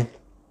түмэн.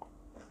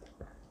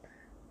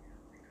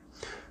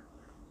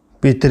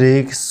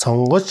 Бидрийг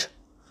сонгож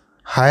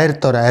хайр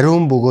дор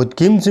ариун бөгөөд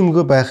гим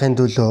зэмгүй байхын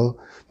төлөө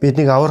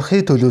биднийг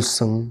аврахыг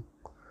төлөвлөсөн.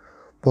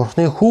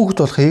 Бурханы хүүхэд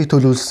болохыг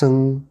төлөвлөсөн.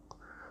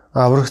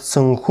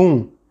 Аврагдсан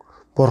хүн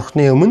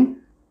Бурханы өмнө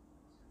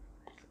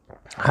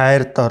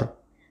хайр дор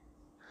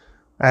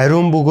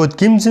ариун бөгөөд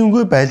гим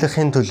зэмгүй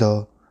байлгахын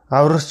төлөө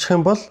аврагчих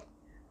юм бол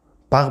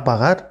баг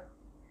багаар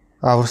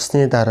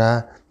аварсны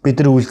дараа бид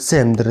нар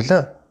үлдсэн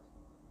амьдрал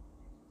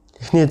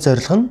эхний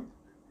зорилго нь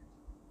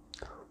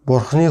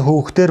Бурханы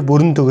хүүхдээр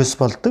бүрэн төгс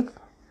болдог.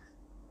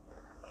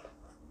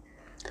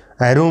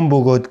 Ариун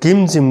бөгөөд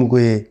гим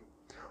зэмгүй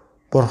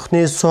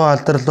Бурханы суу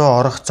алдар руу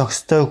орох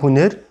зохистой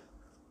хүнээр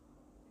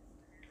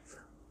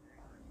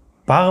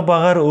баг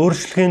багаар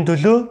өөрчлөхийн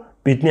төлөө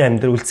бидний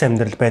үлдсэн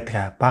амьдрал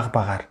байдаг. Баг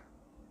багаар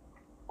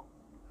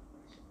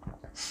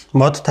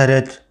мод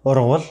тариад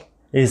ургавал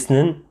эзэн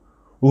нь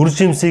үр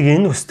жимсийг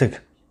энэ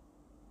хүсдэг.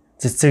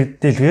 Цэцэг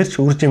дэлгэрч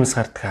үр жимс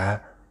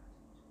гардаг.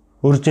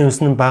 Үр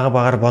жимс нь бага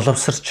багаар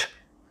боловсрч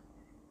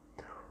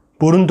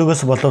бүрэн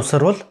төгс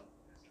боловсрвал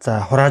за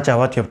хурааж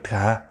аваад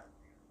явдаг.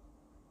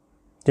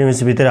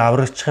 Тиймээс бид нэр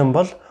аврагдчих юм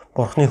бол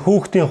Бурхны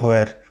хүүхдийн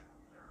хуваар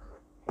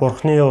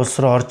Бурхны улс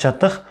руу орж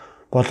чадах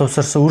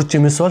боловсрсан үр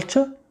жимс болж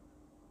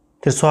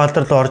тэр суу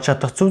алдар руу орж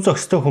чадах зөв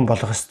зохистой хүн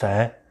болох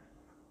ёстой.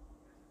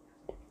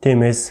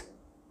 Тиймээс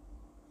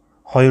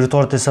 2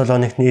 дугаар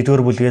Тесалоникт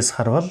 1-р бүлгээс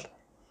харвал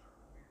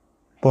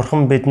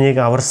Бурхан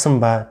биднийг аварсан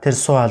ба тэр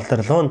суу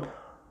алдар руу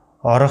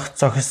орох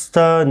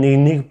зохистой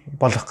нэг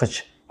болох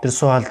гэж тэр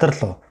суу алдар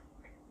руу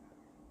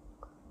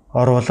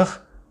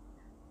оруулах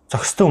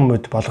зохистой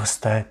хүмүүд болох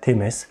ёстой.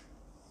 Тиймээс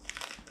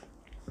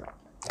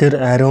тэр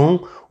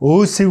ариун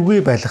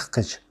өөсөвгүй байх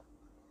гэж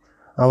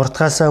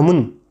аврагдахаас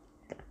өмнө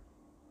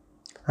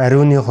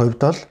ариуны хувьд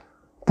бол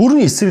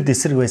бүрэн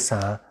эсрэг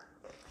байсан.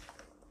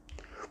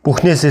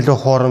 Бүхнээс илүү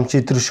хуурамч,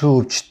 идэршгүй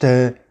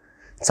өвчтэй,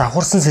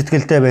 завхарсан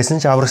сэтгэлтэй байсан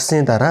ч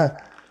аврагсны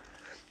дараа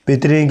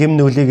бидний гэм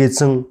нүглийг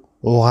эзэн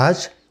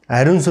угааж,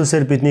 ариун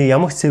сүнсээр бидний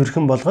ямагт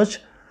цэвэрхэн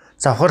болгож,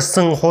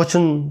 завхарсан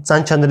хуучин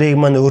зан чанарыг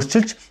мань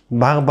өөрчилж,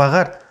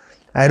 багаар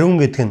ариун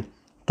гэдэг нь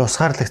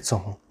тусгаарлагдсан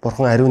хүн.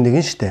 Бурхан ариун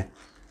нэгэн штэ.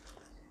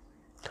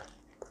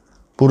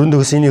 Бүрэн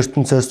төгс энэ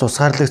ертөнцөөс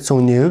тусгаарлагдсан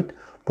хүний хувьд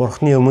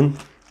Бурханы өмнө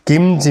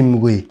гэм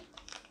зэмгүй.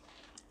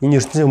 Энэ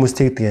ертөнцийн хүмүүс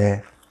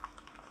тэгдэг.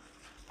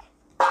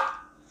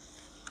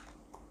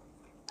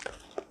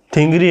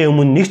 Тэнгэрийн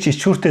өмнө нэг ч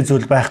ичүүртэй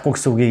зүйл байхгүй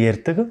гэсэн үгийг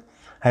ярьдаг.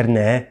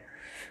 Харин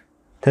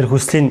тэр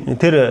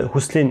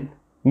хүслийн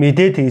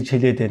мэдээ тэгж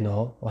хэлээд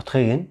байна.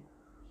 Утгыг нь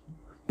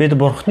бид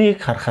Бурхныг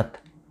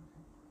харахад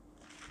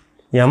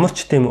ямар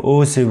ч тийм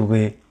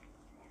өөсөвгүй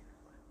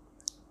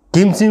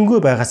гимзэмгүй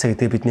байгаасаа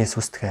гэдэг биднээс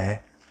хүсдэг.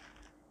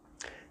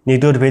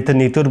 1-р Петр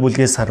 1-р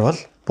бүлгээс харвал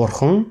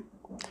Бурхан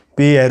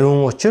би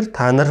ариун учир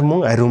та нар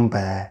мөн ариун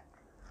бай.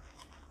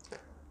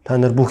 Та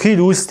нар бүхий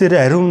л үйлсээр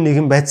ариун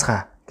нэгэн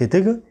байцгаа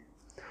гэдэг.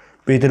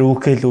 Бид нар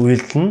үхэл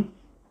үйлдэл нь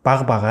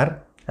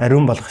багаар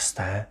ариун болох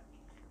ёстой.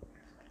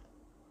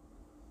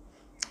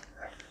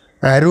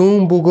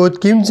 Ариун бөгөөд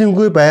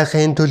гимзэмгүй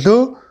байхын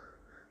төлөө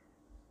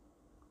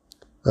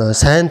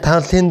сайн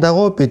тааллын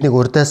дагуу биднийг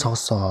урдаа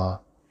сонгосон.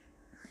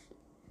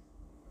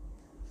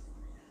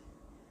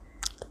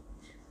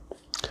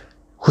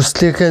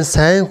 Хүслийнхэн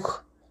сайн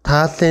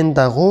тааллын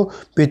дагуу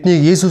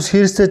биднийг Есүс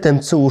Христээр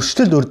дамжсан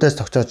өршөлт урдаас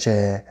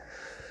тогтоожээ.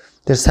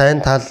 Тэр сайн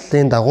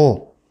тааллын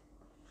дагуу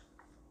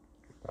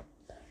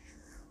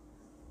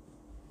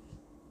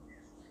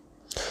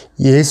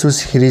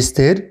Есүс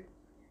Христээр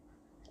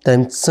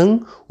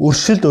дамжсан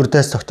өршөлт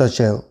урдаас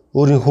тогтоожээ.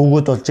 Өөрийн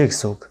хөвгүүд болжээ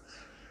гэсэн үг.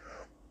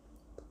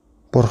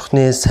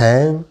 Бурхны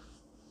сайн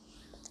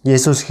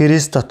Есүс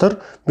Христ дотор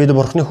бид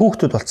Бурхны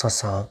хүүхдүүд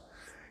болцгоосон.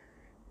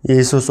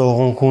 Есүс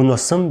ууган хүн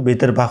болсон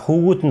бид нар баг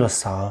хүүгүүд нь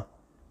болсон.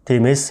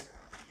 Тиймээс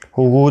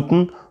хүүгүүд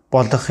нь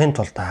болохын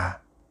тулд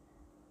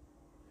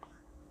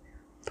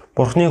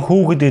Бурхны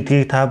хүүгэд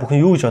гэдгийг та бүхэн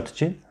юу гэж бодож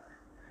байна?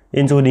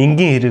 Энэ зөвхөн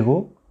энгийн хэрэг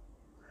үү?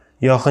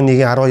 И Иохан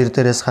 1:12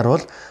 дээрээс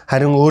харвал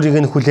харин өөрийг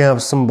нь хүлээн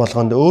авсан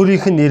болгонд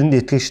өөрийнх нь нэрэнд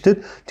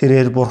итгэгчдэд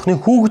тэрээр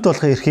Бурхны хүүхэд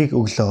болох эрхийг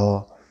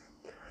өглөө.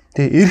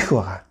 Тэг эрх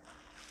байгаа.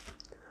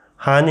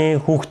 Хааны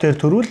хүүхдээр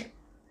төрвөл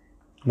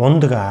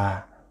мундаг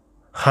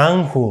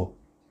хаан хүү.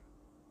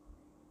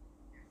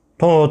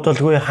 Тун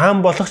удалгүй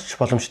хаан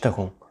болохч боломжтой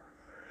хүн.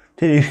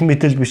 Тэр эрх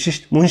мэдэл биш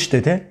шүү дээ. Мөн шүү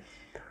дээ, тэ.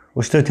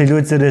 Өчтөр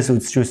телевизээрээс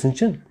үзэж байсан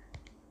чинь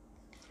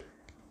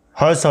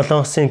Хойд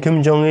Солонгосын Ким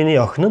Жон Ыны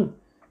охин нь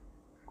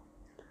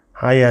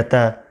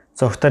хаяада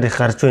зөвхтөр их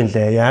гарч байна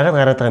лээ. Яагаад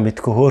гараад байгаа юм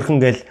битггүй хөөхөн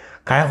гээл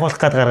гайхуулах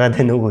гад гаргаад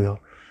байна үгүй юу.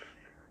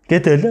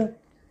 Гэтэл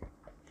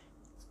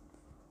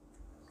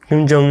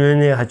Ким Жон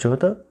Ыны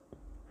хажууд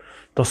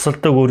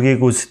тусалдаг үргийг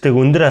үүсдэг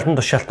өндөр алтан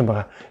тушаалтан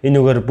байгаа. Энэ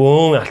үгээр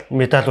бөөн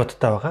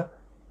медалуудтай байгаа.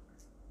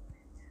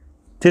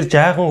 Тэр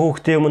жаахан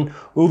хүүхдээ өмнө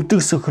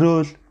өвдөг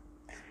сөхрөөл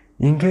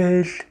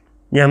ингээл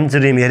янз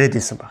бүр юм яриад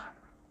байсан баг.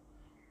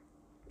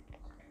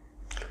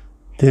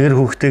 Тэгэр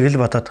хүүхдийг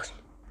л бодоод байна.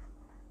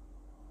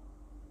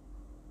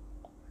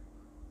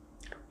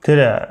 Тэр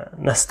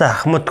настай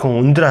ахмад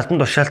хүн өндөр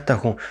алтан тушаалтай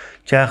хүн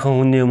жаахан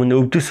хүний өмнө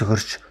өвдөг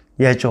сөхөрч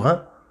яаж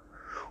байгаа?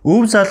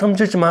 Өв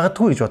залгамжилж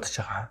магадгүй гэж бодож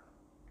байгаа.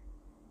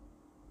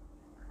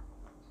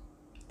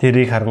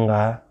 Тэрийг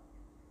харангаа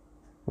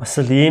бас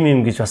л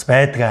ийм гэж бас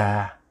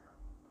байдгаа.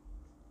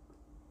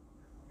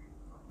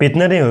 Бид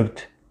нарын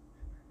хувьд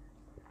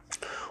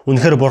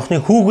үнэхээр Бурхны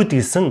хүүхэд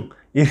гэсэн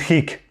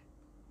эрхийг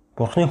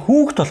Бурхны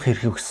хүүхэд болох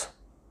эрхийг өгсөн.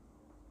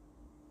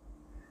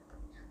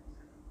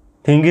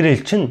 Тэнгэр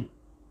эл чинь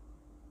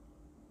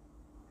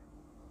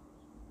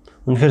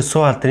үнэхээр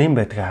суу алдар юм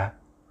байдаг.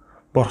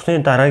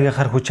 Бурхны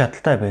дараагийнхаар хүч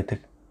чадалтай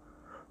байдаг.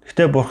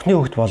 Гэхдээ Бурхны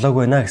хүүхэд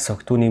болоогүй наа гэсэн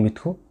үг түүний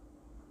мэдхүү.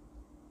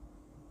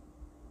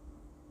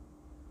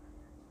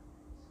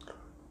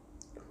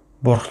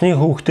 Бурхны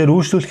хүүхдээр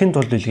үйлчлүүлэхийн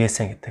тулд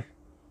илгээсэн гэдэг.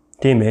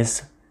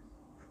 Тиймээс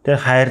тэр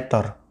хайр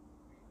дор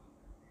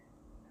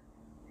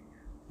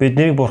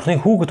биднийг Бурхны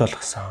хүүхэд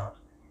болгосон.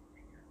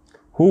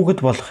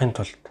 Хүүхэд болохын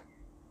тулд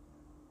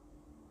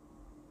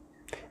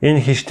энэ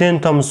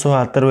хичнээн том суу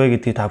алдар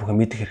вэ гэдгийг та бүхэн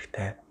мэдэх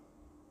хэрэгтэй.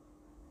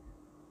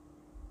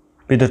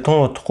 Бид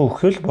тун удахгүй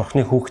өгөхөл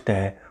Бурхны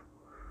хүүхдээ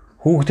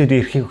хүүхдэд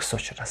эрхийг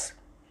өгсөн учраас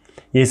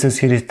Есүс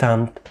Христтэй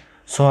хамт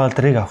суу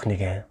алдрыг авах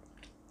нэгэн.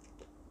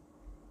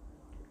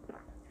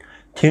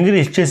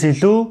 Тэнгэр элчээс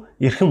илүү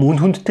эрхэм үн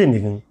хүндтэй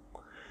нэгэн.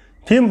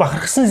 Тийм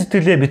бахархсан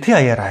сэтгэлээ битгий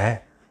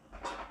аяараа.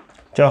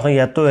 Жохон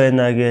ядуу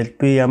байна гээл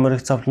би ямар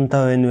их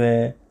зовлонтой байна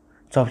вэ?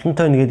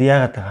 Зовлонтой нэгэд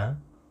яагаад байгаа?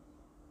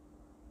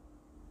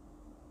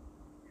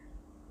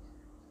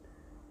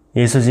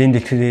 Есүс энэ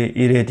дэлхийд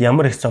ирээд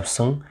ямар их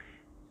зовсон,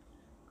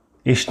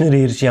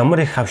 ишнэр ирж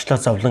ямар их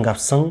хавчлах зовлон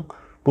авсан,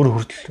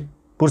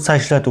 бүр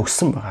цаашлаад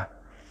үхсэн байгаа.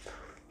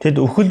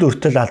 Тэд үхэл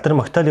өртөл алдар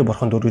магтаалыг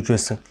бурханд өргөж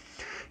байсан.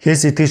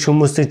 Хээс итгэж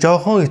хүмүүсийг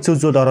жоохон хэцүү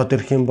зүйл ороод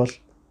ирэх юм бол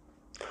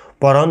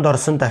бороонд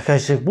орсон дахиа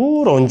шиг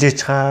бүр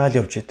унжичгаал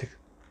явж идэг.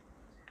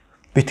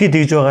 Битгий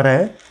дэгж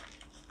байгаарай.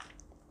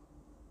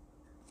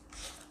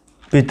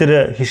 Бид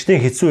нар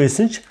хичнээн хэцүү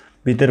байсан ч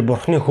бид нар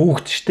бурхны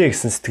хөөгдчтэй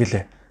гэсэн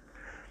сэтгэлээ.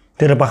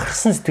 Тэр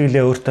бахархсан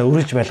сэтгэлээ өөртөө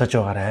үргэлж байлгаж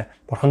байгаарай.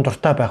 Бурхан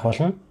дуртай байх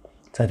болно.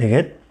 За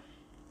тэгээд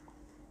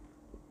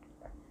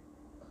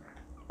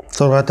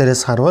 6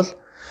 дээрээс харвал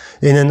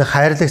энэ нь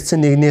хайрлагдсан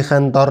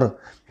нэгнийхэн дор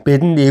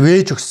бидэнд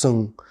ивэж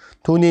өгсөн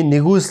түүний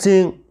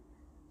нэгүүлсийн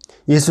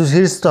Есүс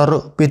Христ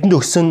дор бидэнд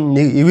өгсөн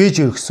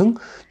ивэж өгсөн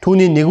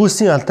түүний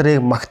нэгүүлсийн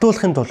алдрыг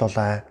магтуулахын тулд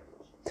болоо.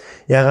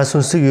 Яагаад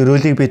сүнсэг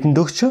өрөөлийг бидэнд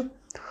өгч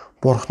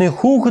Бурхны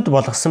хүүхэд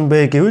болгосон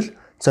бэ гэвэл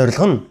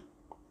зорилго нь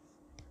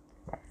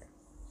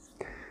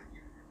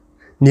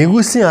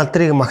нэгүүлсийн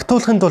алдрыг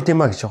магтуулахын тулд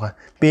юм а гэж байгаа.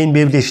 Би энэ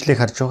Библийн ишлэгийг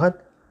харж байгаад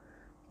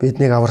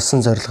биднийг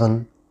аварсан зорилго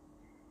нь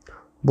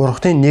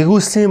Бурхны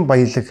нэгүүлсийн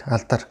баялаг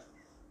алдар.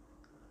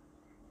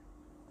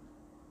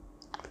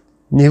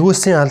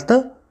 Нэгүүлсийн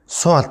алдар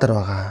суу алдар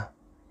байгаа.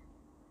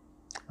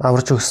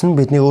 Аварч өгсөн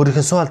бидний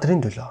өөрийнхөө суу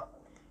алдрын төлөө.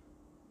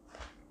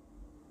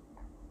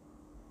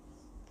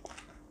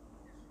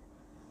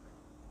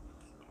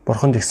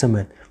 Бурханд гэсэн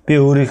байна. Би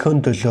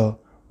өөрийнхөө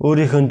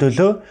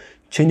төлөө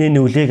чиний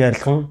нүглийг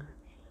арилган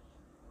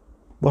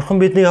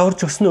Бурхан биднийг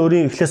аварч өгсөн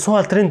өөрийн эхлээ суу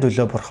алдрын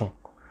төлөө Бурхан.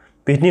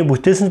 Бидний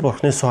бүтээсэн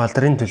Бурхны суу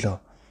алдрын төлөө.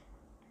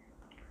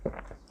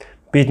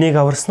 Биднийг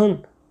аварсан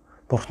нь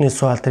Бурхны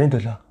суу алдрын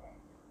төлөө.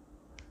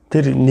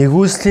 Тэр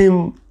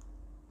нэгүүлслийн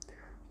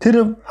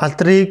тэр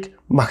алдрыг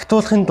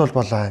магтуулахын тулд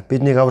болоо.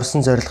 Биднийг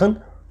аварсан зорилго нь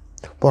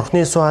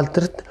Бурхны суу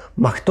алдарт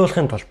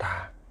магтуулахын тулд.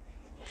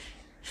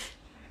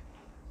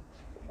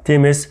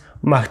 Тиймээс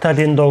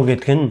магтаалын дуу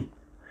гэдэг нь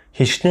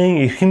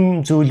хичнээн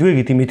эрхэм зүйлвэ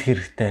гэдэг мэдэх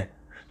хэрэгтэй.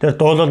 Тэр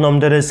дуулал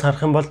ном дээрээс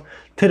харах юм бол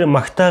тэр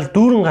магтаал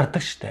дүүрэн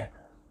гардаг штэ.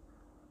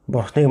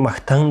 Бурхныг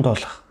магтаан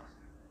дуулах.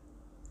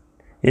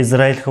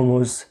 Израиль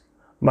хүмүүс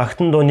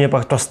магтан дууны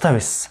баг тустай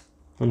байсан.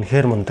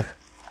 Үнэхээр мундаг.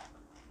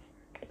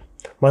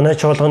 Манай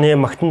чуулганы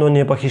магтан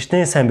дууны баг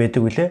хичнээн сайн байдаг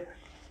үлээ.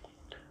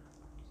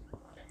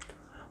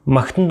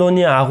 Магтан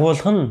дууны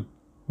агуулга нь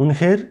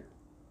үнэхээр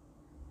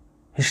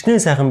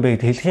хичнээн сайхан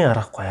бэ гэдгийг хэлхийн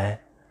аргагүй.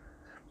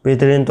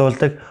 Бидний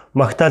дуулдаг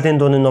магтаалын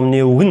дууны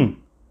номны үг нь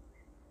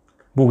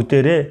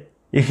бүгдээрээ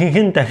ихэнх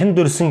нь дахин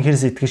дүрсэн хэр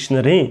сэтгэгч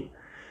нарын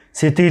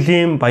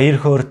сэтгэлийн баяр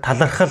хөөр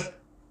талархал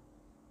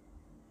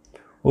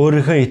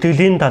өөрийнхөө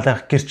итгэлийн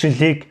талаарх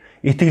гэрчлэлийг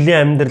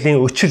итгэлийн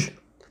амьдралын өчил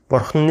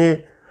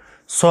Бурхны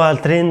суу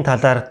алдрын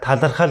талаар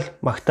талархал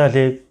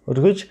магтаалыг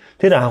өргөж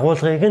тэр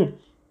агуулгыг нь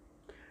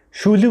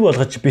шүлэг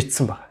болгож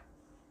бичсэн байна.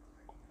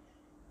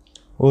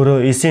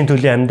 Өөрөө эсийн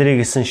төлөв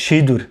амьдрыг гэсэн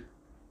шийдвэр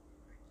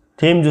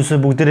тийм зүйлс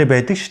бүгдээрээ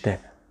байдаг штэ.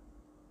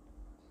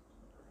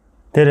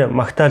 Тэр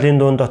магтаалын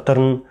дуун дотор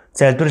нь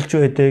залбирлж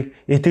байдаг,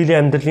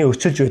 итгэлийн амьдралын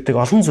өчилж байдаг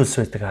олон зүйлс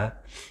байдаг.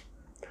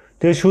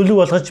 Тэгээ шүлэг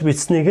болгож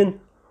бичснийг нь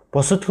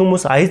бусад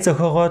хүмүүс ая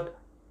зохиогоод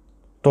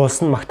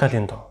дуулсан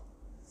магтаалын дуу.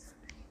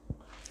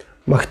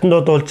 Магтан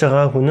дуу дуулж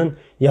байгаа хүн нь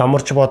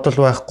ямар ч бодол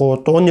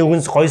байхгүй, дууны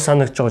үгнс гоё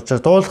санагдж байгаа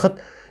учраас дуулахад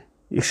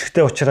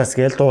ишгтэй учраас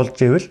гээл дуулж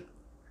ивэл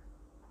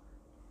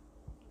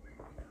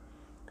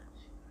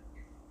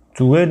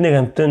зүгээр нэг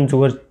амтан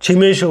зүгээр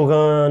чимээ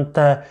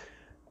шугантай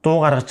дуу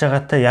гаргаж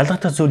байгаатай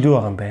ялгах зүйл юу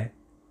байгаа юм бэ?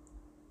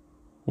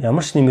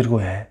 Ямар ч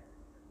нэмэргүй ээ.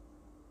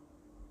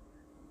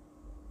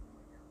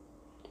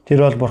 Тэр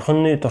бол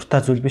Бурханы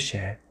дуртай зүйл биш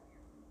ээ.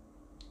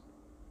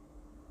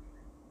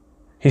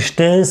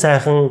 Хичнээн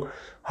сайхан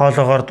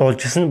хоолоогоор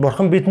дуулжсэн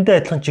Бурхан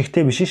бидэнтэй адилхан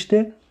чихтэй биш шүү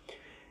дээ.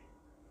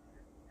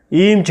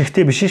 Ийм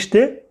чихтэй биш шүү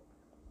дээ.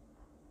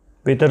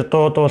 Бид нар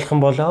дуу дуулах юм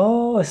бол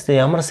өстэй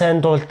ямар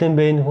сайн дуулд юм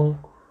бэ энэ хүн?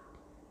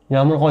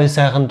 Ямар гоё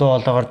сайхан дуу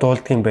олоогоор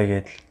дуулдаг юм бэ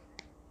гэдэл.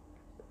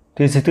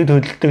 Тэгээ сэтгэл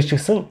хөдлөлтөг ч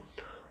гэсэн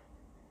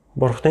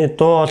Бурхны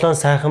дуу олон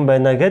сайхан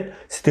байна гэд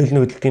сэтгэл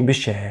нь хөдлөдөг юм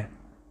биш ээ.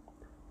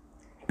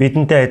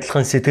 Бидэнтэй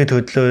адилхан сэтгэл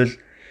хөдлөөл,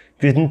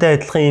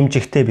 бидэнтэй адилхан юм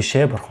жигтэй биш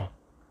ээ Бурхан.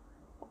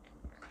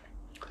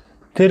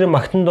 Тэр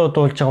магтан дуу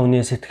дуулж байгаа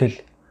хүний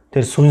сэтгэл,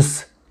 тэр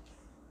сүнс,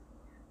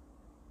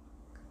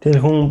 тэр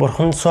хүн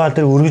Бурханд суу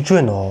алдрыг өргөж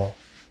байна оо.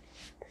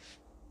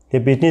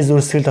 Тэгээ бидний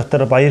зүрх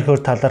дотор баяр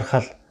хөөр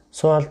талархал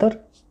суу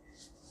алдар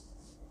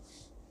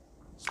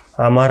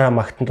амаараа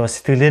магтан дуу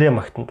сэтгэлээрээ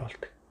магтан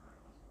дуулдаг.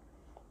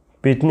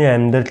 Бидний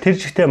амьдрал тэр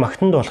жигтэй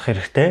магтан дуулах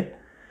хэрэгтэй.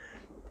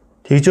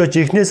 Тэгж өж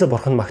ихнээсээ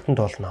Бурхан магтан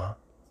дуулнаа.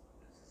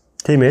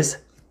 Тиймээс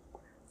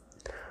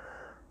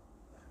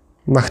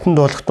магтан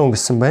дуулах тун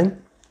гэсэн байна.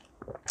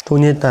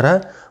 Түүний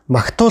дараа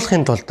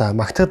магтуулахын тулд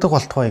магтагдах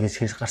болтугай гэж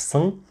хэлж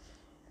гарсан.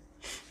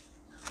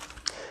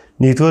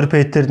 1-р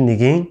Петр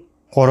 1-ийн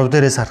 3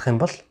 дээрээс харах юм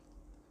бол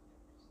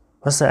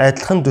бас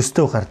адилхан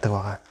төстөө гардаг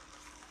байгаа.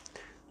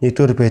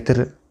 1-р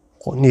Петр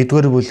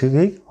 1-р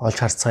бүлгийг олж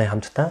харцгаая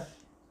хамтдаа.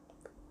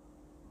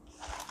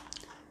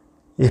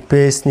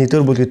 Эпес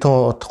 1-р бүлгийг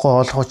тун удахгүй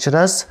олох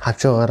учраас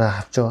хавчуулаад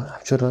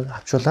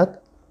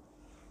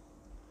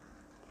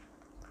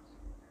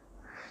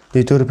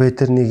 1-р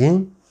Петр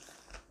 1-ийн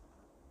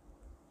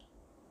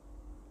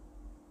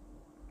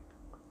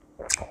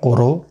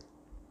 3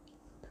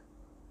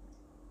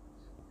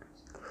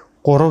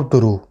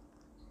 4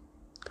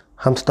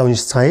 хамтдаа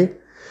уншицгаая.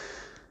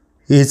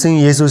 Эзэн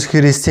Есүс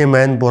Христийн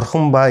маань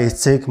Бурхан ба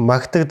эцэг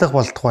магтагдах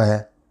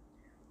болтугай.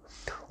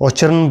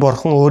 Учир нь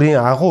Бурхан өөрийн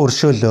агуу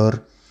өршөөлөөр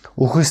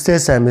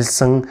үхэгсдээс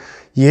амилсан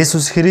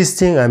Есүс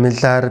Христийн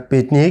амьлаар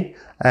биднийг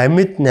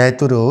амьд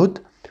найдвар өгд,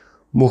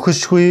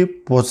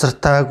 мөхөшгүй,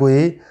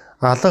 бузартаагүй,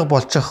 алга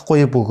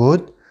болчихгүй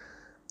бөгөөд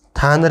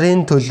та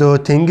нарын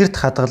төлөө тэнгэрт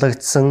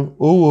хадгалагдсан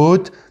өв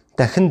өөд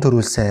дахин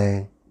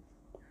төрүүлсэн.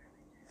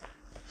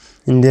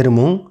 Энэ дээр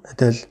мөн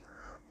адил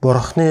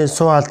Бурханы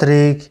суу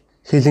алдрыг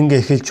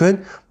хилэнгэ эхэлж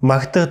байна,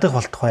 магтагдах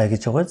болтугай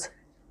гэж байгааз.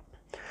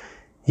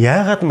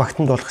 Яагаад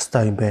магтанд болох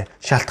ёстой юм бэ?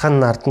 Шалтгаан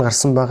нь ард нь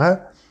гарсан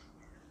байгаа.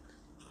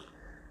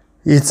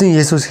 Эзэн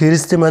Есүс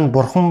Христийн маань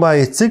Бурхан ба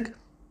эцэг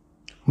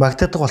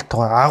магтагдах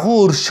болтугай.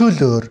 Агуу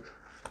өршөөлөөр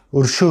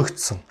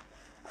өршөөгдсөн.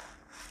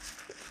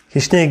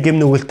 Хичнээн гэм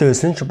нүгэлтэй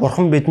байсан ч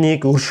Бурхан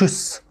биднийг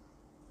өршөөсөн.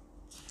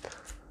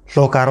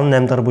 Луг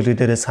 18 дахь бүлэг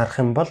дээрээс харах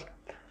юм бол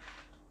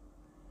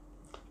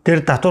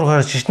тэр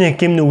татваргаар хичнээн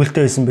гэм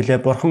нүгэлтэй байсан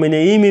билээ. Бурхан минь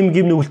ийм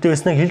гэм нүгэлтэй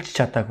байснаа хэлж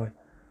чадаагүй.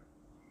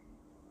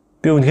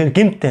 Би үнэхээр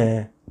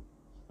гэмтэй.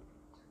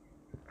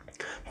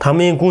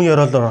 Тамийн гүн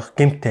ёроол орох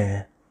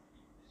гэмтэй.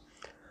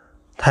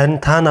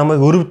 Харин та намайг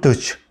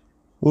өрөвдөөч.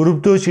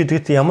 Өрөвдөөч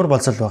гэдэгт ямар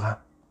болцол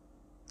байгаа.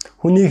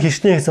 Хүний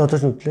хичнээн гэсэн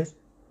одож нүдлээ.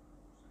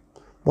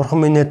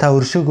 Бурхан минь та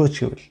өршөөгөөч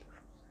гэвэл.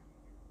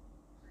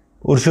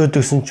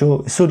 Өршөөдөгсөн ч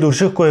үү, эсвэл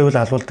өршөөхгүй байвал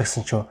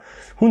алуулдагсан ч үү.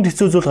 Хүнд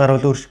хэцүү зүйл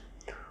гарвал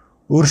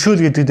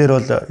өршөөл гэдэг дээр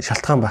бол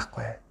шалтгаан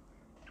байхгүй.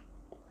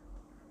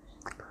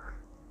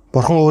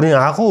 Бурхан өөрийн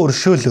агуу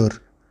өршөөлөөр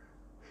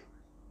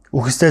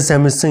үхсдээс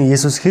амилсан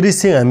Есүс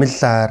Христийн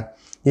амьлаар,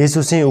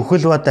 Есүсийн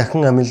үхэл ба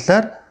дахин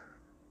амьлаар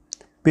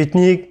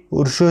биднийг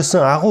өршөөсөн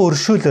агуу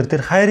өршөөлөөр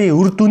тэр хайрын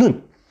үр дүн нь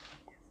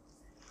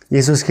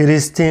Есүс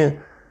Христийн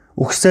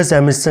үхсдээс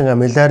амилсан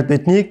амьлаар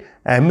биднийг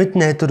амьд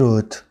найдвар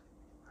өгд.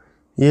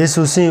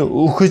 Есүсийн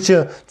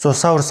үхэж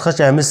цусаа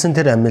урсгаж амилсан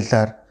тэр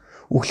амьлаар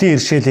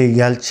үхлийн иршээлийг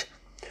ялж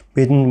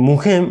бидэнд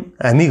мөнхийн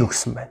амийг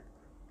өгсөн байна.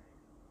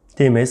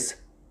 Тиймээс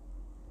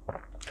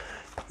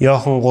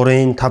Иохан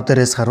 3-ын 5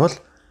 дээрээс харвал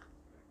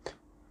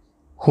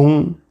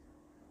хүн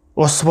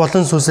ус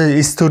болон сүнсээс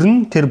эс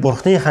төрн тэр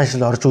Бурханы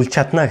хааншил орж үл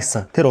чадна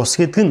гэсэн. Тэр ус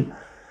гэдэг нь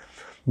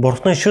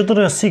Бурханы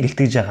шудраг ёсыг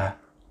илтгэж байгаа.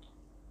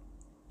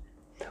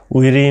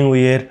 Үерийн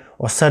үеэр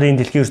усарын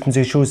дэлхийн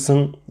ертөнцийг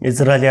шүүсэн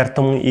Израиль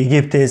ардам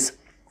Египтээс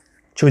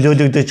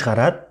чөлөөлөгдөж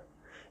гараад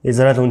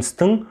Израиль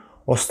үндэстэн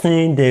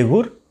усны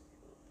дээгүүр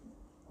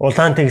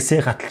Улаан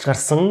тэнгисийг гаталж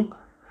гарсан.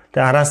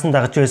 Тэгээ араас нь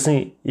дагж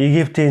байсан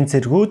Египтийн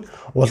цэргүүд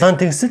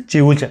Улаан тэнгисд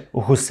живүүлж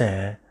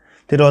өхүүлсэн.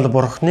 Тэр бол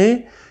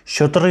Бурханы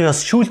шудраг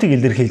ёс шүүлтийг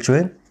илэрхийлж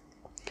байна.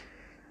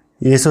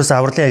 Есүс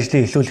авралын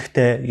ажлыг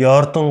эхлүүлэхдээ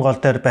Йордан гол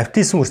дээр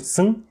баптизм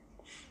өртсөн.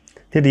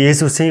 Тэр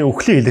Есүсийн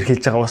үхлийг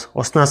илэрхийлж байгаа.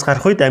 Уснаас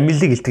гарах үед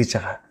амьлыг илтгэж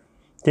байгаа.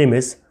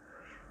 Тиймээс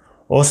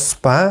ус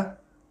ба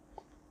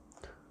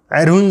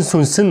ариун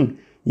сүнс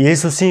нь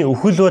Есүсийн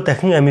үхэл ба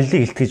дахин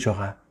амьлыг илтгэж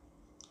байгаа.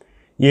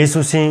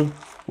 Есүсийн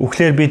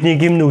үхлээр бидний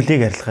гэм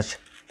нүглийг арилгаж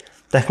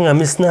дахин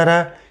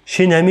амьснараа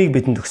шинэ амийг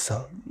бидэнд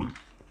өгсөн.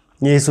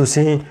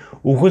 Есүсийн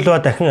үхэл ба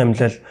дахин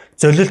амьлал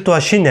золилт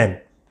ба шинэ ам.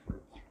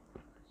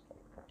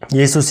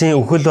 Есүсийн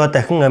үхэл ба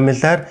дахин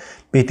амьлаар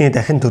бидний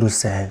дахин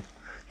төрүүлсэн.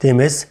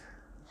 Тиймээс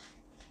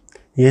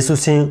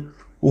Есүсийн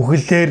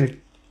үхэлээр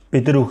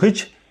бид нар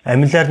үхэж,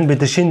 амьлаар нь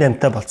бид нар шинэ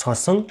амьтаа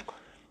болцгоосон.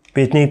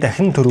 Бидний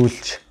дахин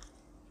төрүүлж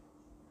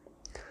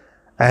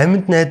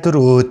амьд найдвар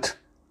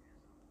өгд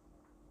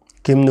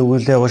гэм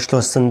нүгэлээ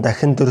уучлуулсан,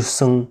 дахин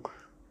төрсөн,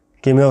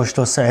 гэмээ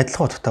уучлуулсан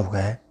адилхан утгатай үг.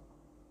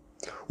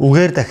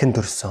 Үгээр дахин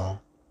төрсөн.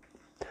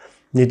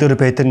 1-р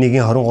Петр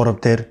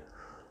 1:23 дээр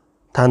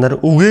та нар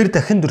үгээр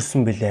дахин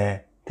төрсөн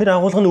билээ. Тэр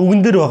агуулга нь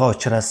үгэн дээр байгаа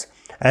учраас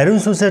ариун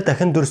сүнсээр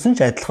дахин төрсөн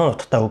ч адилхан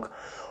утгатай үг.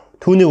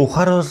 Түүнийг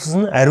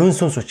ухааруулсан нь ариун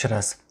сүнс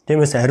учраас.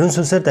 Тиймээс ариун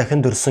сүнсээр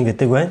дахин төрсөн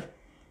гэдэг байна.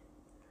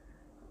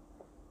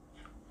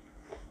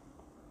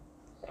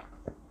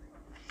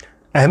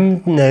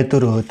 Амьд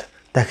найдвар өгд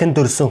дахин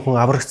төрсөн хүн,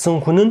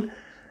 аврагдсан хүн нь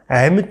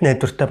амьд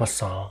найдвартай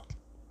болсон.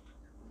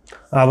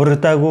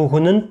 Аврагдаагүй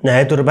хүн нь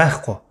найдвар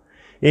байхгүй.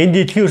 Энэ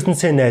дэлхийн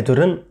ертөнцийн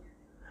найдвар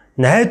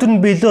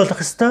нь биелэл болох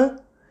ёстой.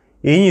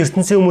 Энэ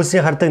ертөнцийн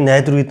хүмүүсийн хардаг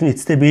найдвар гэдэг нь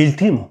эцэстээ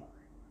биелдэг юм уу?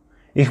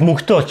 Их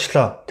мөнгөтэй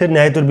олчлоо. Тэр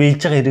найдвар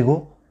биелж байгаа хэрэг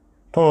үү?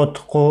 Тун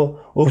удахгүй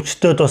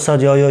өвчтөд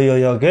тусаад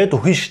ёо гэд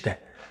үхэн штэ.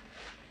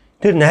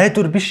 Тэр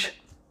найдвар биш.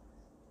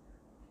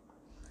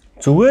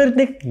 Зүгээр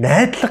нэг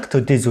найдлага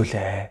төдий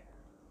зүйлээ.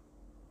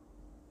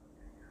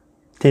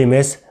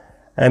 Тиймээс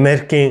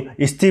Америкийн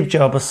Стив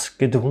Джобс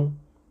гэдэг хүн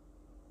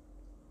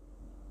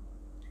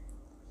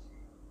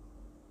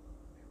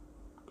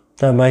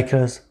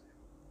Microsoft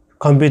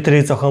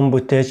компьютерийг зохион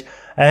бүтээж,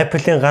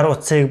 Apple-ийн гар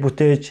утсыг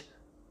бүтээж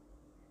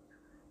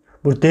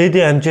бүр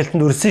дээдийн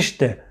амжилтанд хүрсэн шүү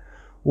дээ.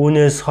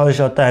 Үүнээс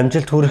хойш одоо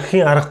амжилт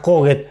хүрэхийн аргагүй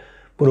гэд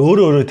бүр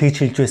өөрөө тэгж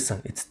хэлж байсан.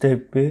 Эцтэй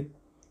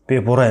би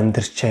буруу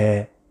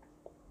амьдарчээ.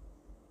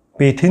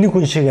 Би тэнэг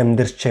хүн шиг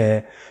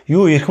амьдарчээ.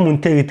 Юу эрхэм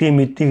үнэтэй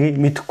гэдгийг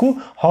мэдэхгүй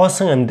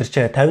хоосон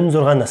амьдарчээ.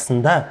 56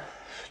 наснда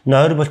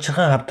нойр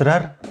булчирхан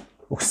хавдраар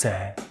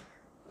үхсэн.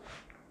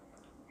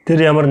 Тэр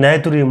ямар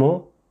найдвар юм уу?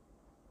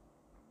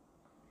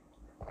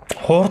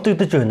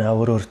 Хуурдагдаж байна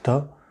өөртөө.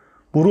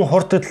 Бүрэн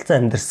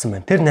хуурдагдсан амьдарсан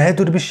байна. Тэр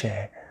найдвар биш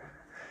ээ.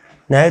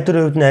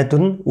 Найдварын хувьд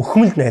найдвар нь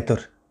үхмэл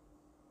найдвар.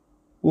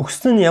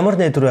 Үхсэн нь ямар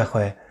найдвар байх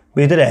вэ?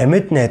 Бид нар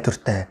амьд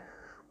найдвартай.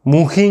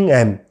 Мөнхийн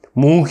ам,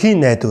 мөнхийн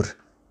найдвар.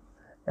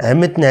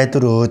 Амьд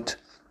найдвар өөд.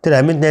 Тэр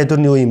амьд найдвар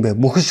нь юу юм бэ?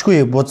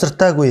 Мөхөшгүй,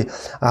 бузартаагүй,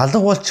 алга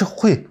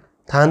болчихгүй.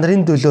 Та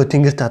нарын төлөө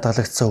тэнгэрт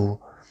хадгалагдсан өв.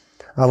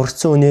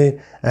 Аврагцсан үний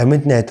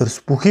амьд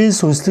найдварс бүхий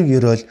сүнслэг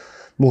ёроол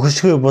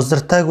мөхөшгүй,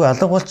 бузартаагүй,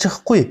 алга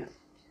болчихгүй.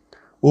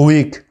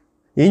 Өвийг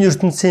энэ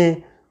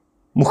ертөнцийн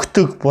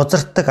мөхтөг,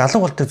 бузартдаг, алга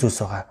болдог зүйлс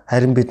байгаа.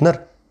 Харин бид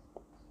нар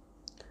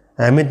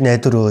амьд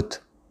найдвар өөд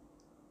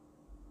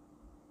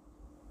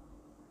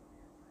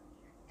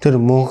тэр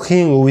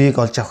мөнхийн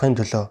өвийг олж авахын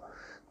төлөө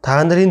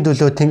та нарын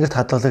төлөө тэнгэрт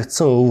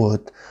хадгалагдсан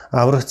өвөд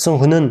аврагдсан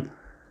хүн нь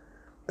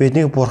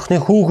биднийг Бурхны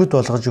хүүхэд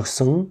болгож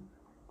өгсөн.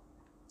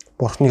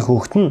 Бурхны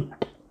хүүхэд нь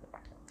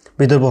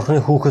бид нар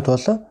Бурхны хүүхэд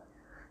болоо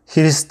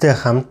Христтэй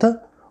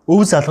хамт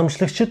өв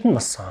залгамжлагчид нь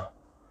болсон.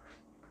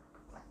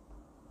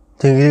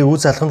 Тэнгэрийн өв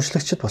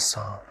залгамжлагчид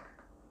болсон.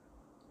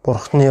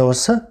 Бурхны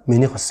ус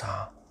минийх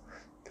болсон.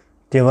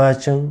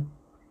 Дэважин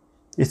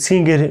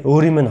эцгийн гэр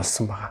өөрийн минь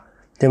болсон байгаа.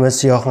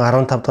 Тиймээс Иохан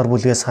 15 дахь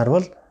бүлгээс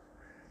харвал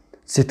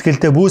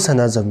сэтгэлдээ бүү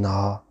санаа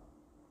зовноо.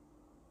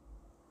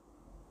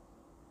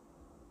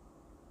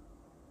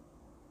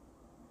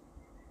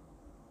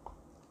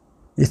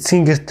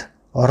 Эцгийн гэрт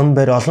орон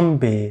байр олон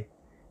бэ.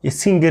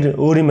 Эцгийн гэр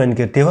өөрийн минь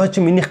гэр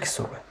дэважин минийх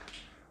гэсэн үг байна.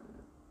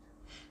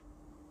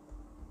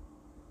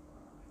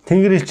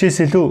 Тэнгэр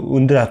элчээс илүү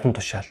өндөр атан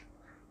тушаал.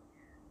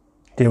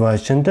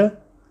 Дэважинд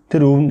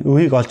тэр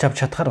өвийг олж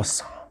авч чадхаар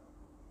болсон.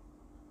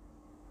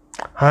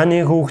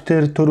 Хааны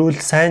хүүхдэр төрүүл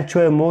сайн ч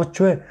вэ, муу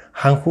ч вэ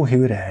ханхүү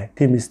хэвээрээ.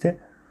 Тийм ээ.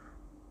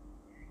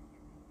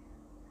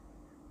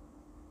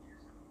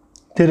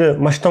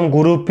 Тэр маш том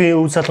группийн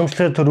өв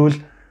залгамжлагчид төрүүл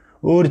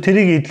өөр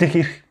тэрийг идэх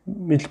эрх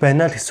мэдл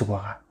байна л гэсэн үг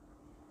байгаа.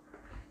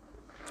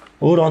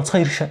 Өөр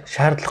онцгой эрх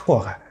шаардлагагүй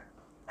байгаа.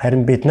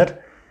 Харин бид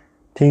нар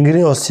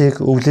Тэнгэрийн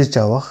улсыг өвлөж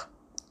авах,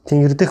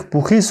 Тэнгэр дэх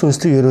бүхий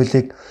сүнслэг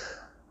ёроолыг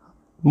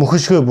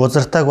мөхөшгөө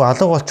бузартаагүй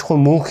алга болчихгүй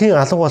мөнхийн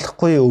алга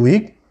болохгүй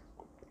өвийг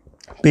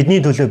бидний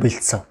төлөө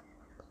бэлдсэн.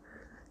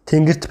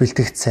 Тэнгэрт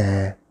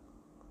бэлтгэгдсэн.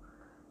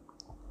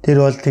 Тэр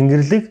бол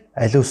Тэнгэрлэг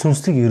аливаа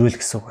сүнслэг ёроол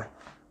гэсэн үг байна.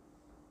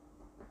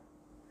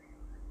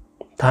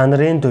 Та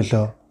нарын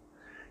төлөө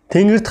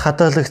Тэнгэрт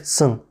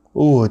хадгалагдсан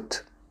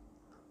өвөд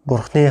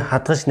Бурхны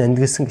хадгаж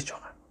нандгилсан гэж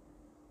байна.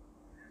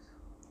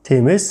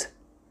 Тиймээс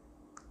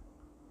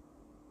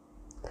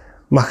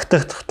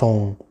магтагдах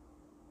тун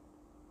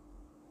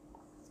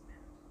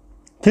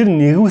тэр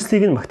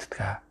нэгүслийг нь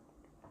магтдаг.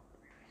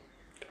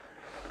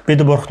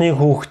 Бид Бурхны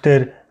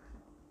хүүхдээр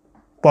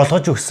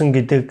болгож өгсөн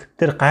гэдэг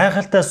тэр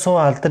гайхалтай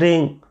суу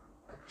алдрын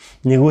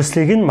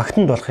нэгүслийг нь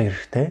магтанд болох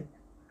хэрэгтэй.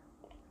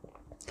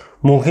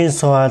 Мөнхийн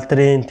суу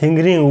алдрын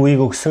Тэнгэрийн өвийг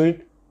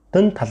өгсөйг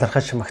дан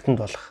талархаж магтанд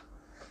болох.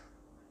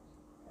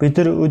 Бид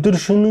нар өдөр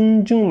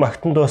шөнөжин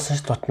магтанд дуусан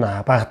ч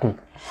тутнаа багтана.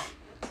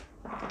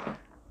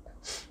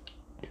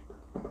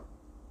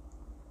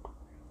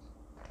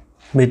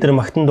 Бид нар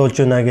магтанд дуулж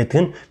байна гэдэг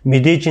нь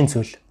мэдээжийн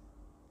зүйл.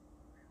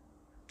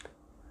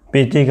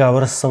 Бидийг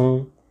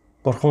аварсан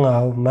Бурхан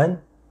аав маань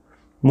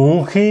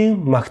мөнхийн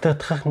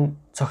магтагдах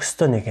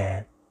зохистой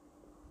нэгэн.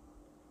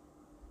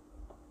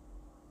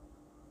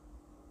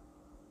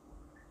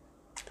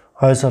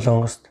 Хойд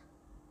Солонгост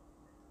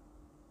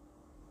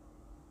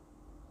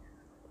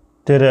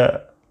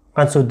тэр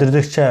ганц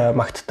өдөрлөгч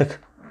магтдаг.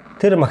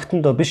 Тэр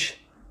магтанд биш.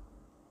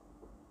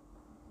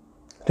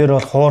 Тэр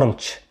бол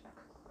хуурамч.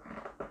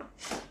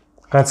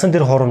 Ганцхан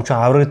тэр хуурамч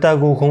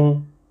аврагдаагүй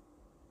хүн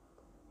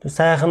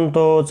сайхан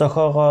дуу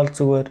зохиогоол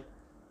зүгээр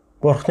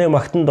Бурхны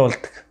магтанд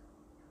дуулдаг.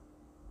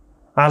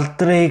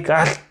 Алдрыг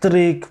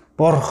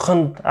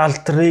Бурханд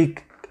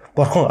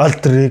Бурхан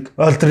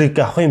алдрыг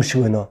авах юм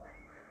шиг байна уу?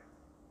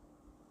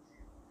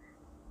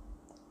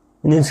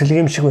 Энэ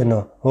сэлгэм шиг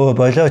байна уу?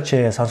 Болооч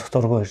сонсох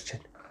дургүй ирж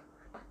байна.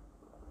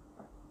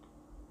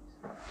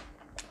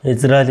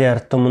 Израилийн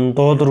ард түмэн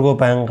дуулуургүй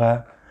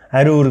байнга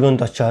ариун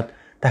өргөнд очиод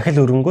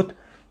дахил өргөнгөд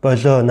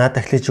болоо наад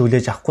дахлыг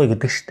хүлээж авахгүй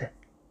гэдэг штэ.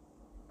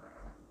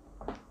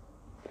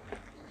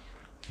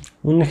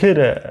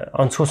 Үнэхээр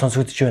онцгой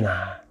сонсогдож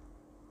байна.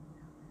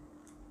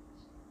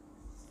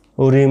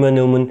 Өөрийн маань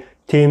өмнө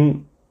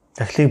тийм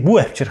дахлыг бүү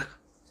авчрах.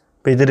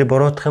 Бидний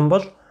буруутах юм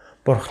бол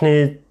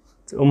Бурхны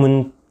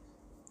өмнө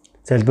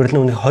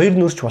залбирал нь хоёр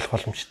нүрч болох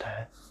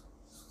боломжтой.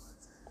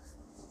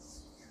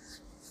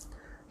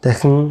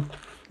 Дахин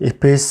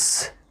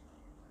Эфес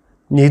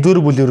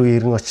 1-р бүлэг рүү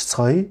иргэн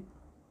очицгоё.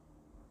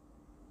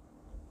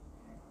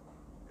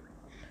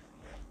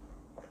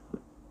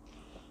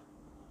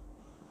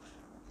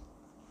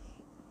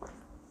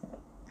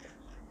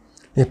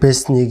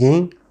 Эфес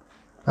 1-ийн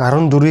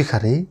 14-ийг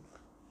харъя.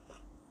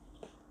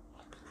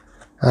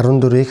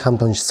 14-ийг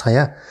хамт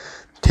уншицгаая.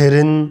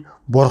 Тэр нь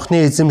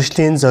Бурхны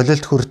эзэмшлийн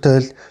золилт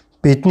хүртэл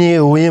бидний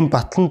өвийн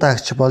батлан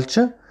даагч болж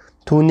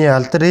түүний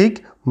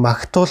алдрыг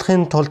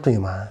магтуулахын тулд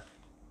юм аа.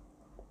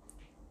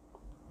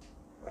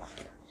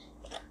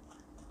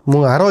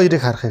 Мөн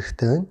 12-ыг харах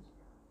хэрэгтэй байна.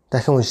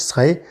 Дахин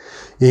уншицгаая.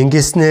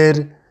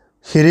 Ингэснээр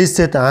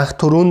Христэд анх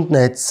түрүүнд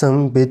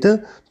найдсан бид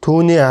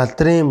түүний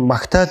алдрын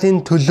магтаалын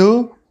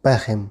төлөө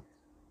байх юм.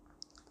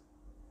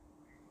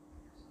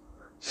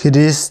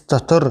 Христ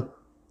дотор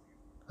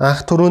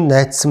анх түрүүнд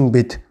найдсан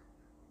бид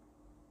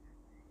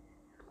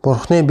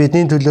Бурхны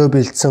бидний төлөө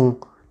бэлдсэн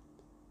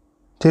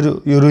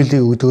тэр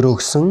ерөөлийг өдөрөө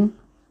өгсөн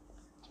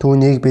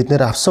түүнийг бид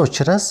нэр авсан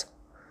учраас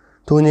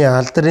түүний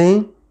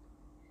алдрын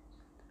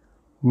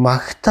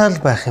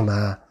магтаал байх юм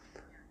аа.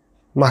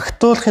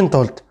 Магтуулахын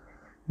тулд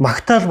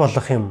магтаал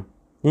болох юм.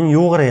 Энэ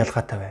юугаараа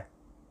ялгаатай вэ?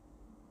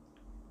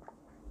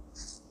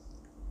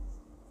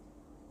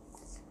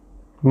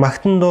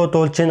 Магтан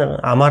дуулж ин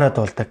амаараа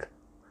дуулдаг.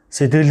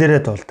 Сэтгэлээрээ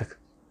дуулдаг.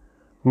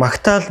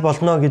 Магтаал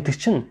болно гэдэг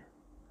чинь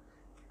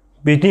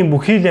бидний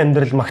бүхий л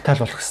амьдрал магтаал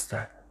болох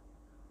ёстой.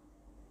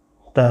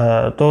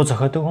 Дуу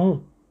зохиодог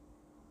хүн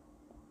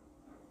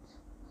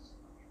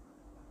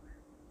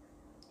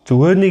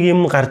зүгээр нэг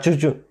юм гарч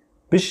иж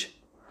биш.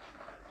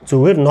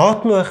 Зүгээр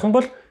нот нь байх юм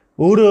бол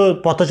өөрөө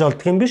бодож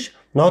олдох юм биш.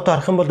 Нот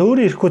арах юм бол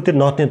өөрөө ирэхгүй тэр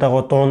нотны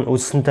дагуу дуун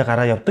үлсэнтэй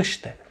гараа явдаг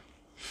штэ.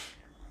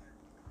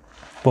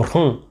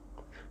 Бурхан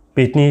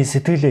бидний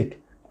сэтгэлийг,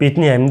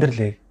 бидний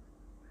амьдралыг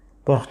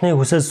Бурхны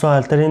хүсэл суу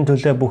алдрын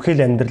төлөө бүхий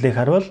л амьдралыг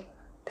харвал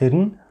тэр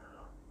нь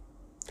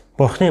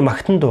Бурхны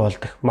магтан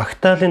дуулдаг,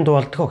 магтаалын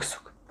дуулдаг гэсэн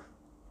үг.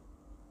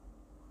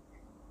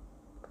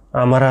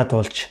 Амараа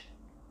дуулж,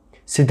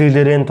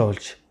 сэтгэлээрээ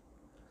дуулж,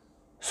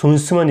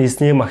 сүнс маань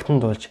эзнийг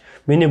магтан дуулж,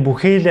 миний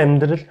бүхий л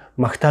амьдрал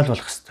магтаал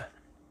болох ёстой.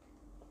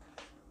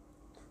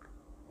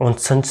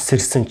 Унтсан ч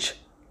сэрсэн ч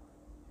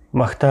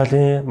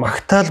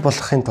магтаал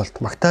болохын тулд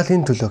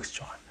магтаалын төлөө гэж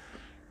байна.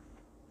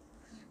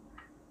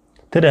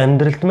 Тэр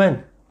амьдралд маань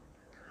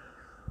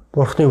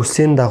Бурхны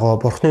үсгийн дагуу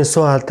Бурхны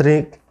суу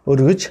алдрыг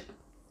өргөж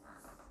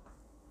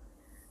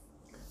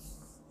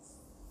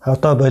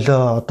одоо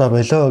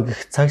болоо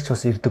гэх цагч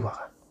бас ирдэг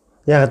байгаа.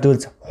 Яг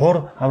гэвэл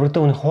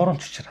аврагдаг хүний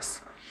хуурамч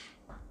учраас.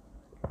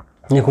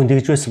 Нэг хүн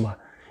тэгж байсан ба.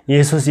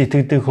 Есүс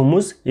итгэдэг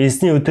хүмүүс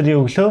эзний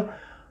өдрийн өглөө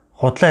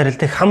худлаа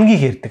ярилдаг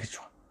хамгийн ярьдаг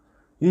гэж байна.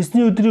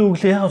 Эзний өдрийн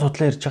өглөө яагаад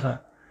худлаа ярьж байгаа?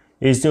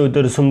 Эзний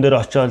өдөр сүмдэр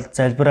очиод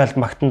залбираалд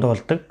магтан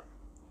дуулдаг.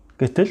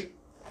 Гэтэл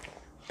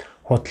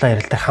худлаа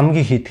ярилдаг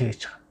хамгийн хийдэг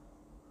гэж байгаа.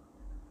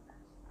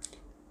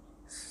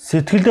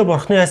 Сэтгэлдээ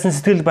Бурхны яасан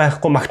сэтгэл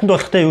байхгүй магтан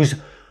дуулахдаа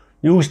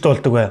юу гэж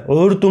дуулдаг вэ?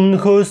 Урд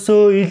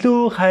өмнөхөөсөө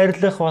илүү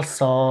хайрлах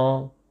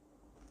болсон.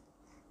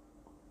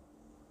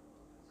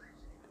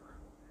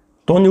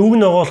 Дууны үг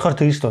нөгөө болохоор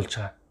тэгж дуулж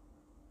байгаа.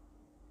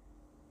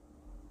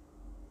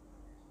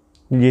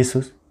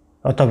 Есүс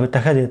одоо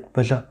дахиад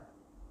болоо.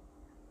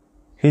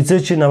 Хизээ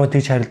чи намайг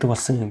тэгж хайрладаг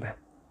болсон юм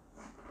байна.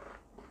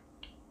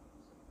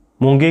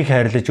 Мөнгийг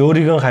хайрлаж,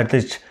 өөрийгөө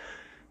хайрлаж,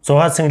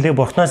 зугаа цэнгэлийг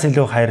Бурхнаас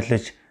илүү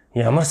хайрлаж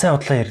ямар сайн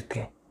худлаа ярьдаг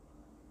юм.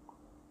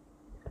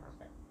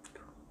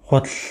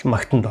 Худал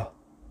магтан доо.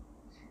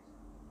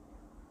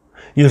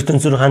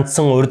 ертөнцөөр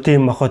хандсан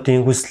урдын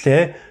мохотын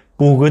хүслээ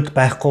бүгд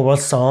байхгүй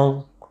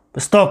болсон.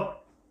 Стоп.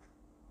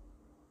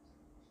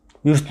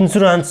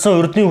 ертөнцөөр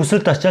хандсан урдын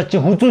хүсэлд очиад чи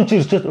хүзүүн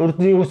чи ирчээд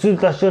урдын хүсэлд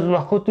очиад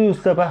мохотын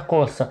хүслээ байхгүй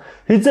болсон.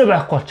 Хизээ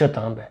байхгүй болчиход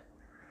байгаа юм бэ?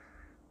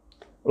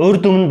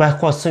 Урд өмнө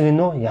байхгүй болсон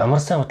гинөө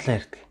ямар сайн худлаа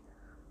ярьдаг.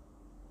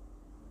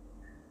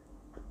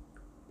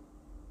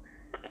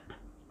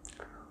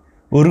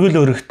 Өргөл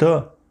өргөхдөө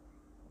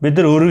бид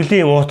нар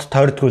өргөлийн уут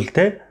тойрдгүй л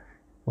те.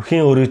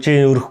 Өхийн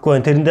өргөжээ өрөхгүй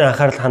байх. Тэрэн дээр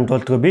анхаарал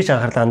хандуулдаг, би ч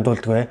анхаарал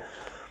хандуулдаг бай.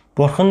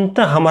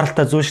 Бурхантай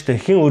хамааралтай зүйл шүү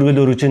дээ. Хэн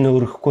өргөл өргөжээ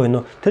өрөхгүй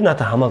нөө тэр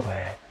надад хамаагүй.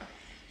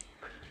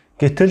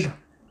 Гэтэл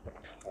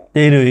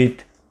дээр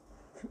үед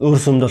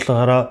өөрсөнд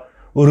болохоор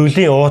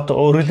өргөлийн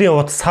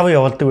уут сав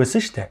явуулдаг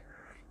байсан шүү дээ.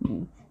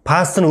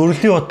 Пастор нь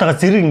өргөлийн уутаагаа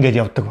зэрэг ингэж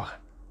явдаг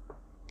баг.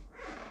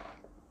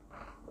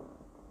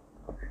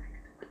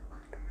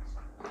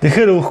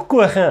 Тэгэхээр өгөхгүй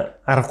байхын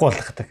аргагүй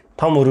болгодог.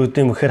 Том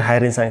өргөдөм өхээр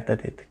хайрын санагдаад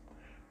байдаг.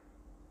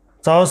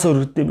 Зоос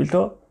өргөдөм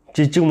билүү?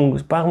 Жижиг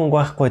мөнгө, бага мөнгө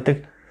байхгүй байдаг.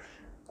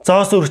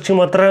 Зоос өргөчих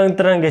юм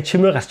дран гэж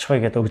чимээ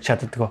гарчихваа гэдээ өгч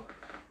чаддаг.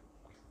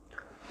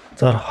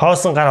 Зор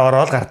хоосон гар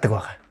ороод гардаг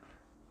байгаа.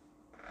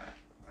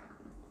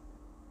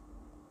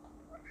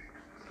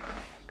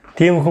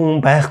 Тийм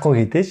хүн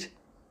байхгүй хэдэж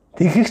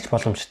тэгхэгч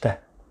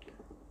боломжтой.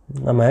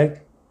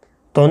 Намайг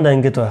дунд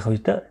ангид байх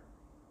үед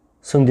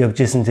сүмд явж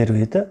исэн тэр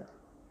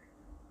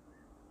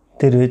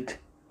үед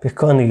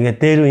беконыгээ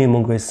дээр үе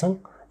мөнгө байсан.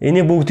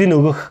 Энийг бүгдийг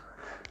нөгөх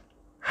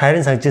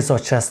хайрын санджсэн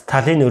учраас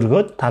талын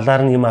өргөөд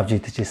талаар нь юм авч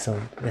идэж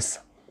исэн байсан.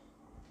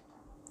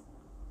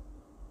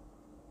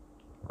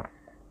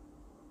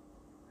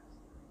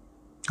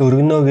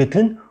 Өргөнө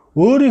гэдэг нь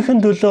өөрийнх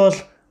нь төлөө бол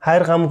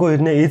хайр гамгүй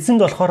ирнэ.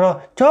 Эзэнд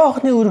болохоор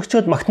жоохны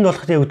өргөчөөд магтанд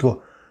болоход явдгүү.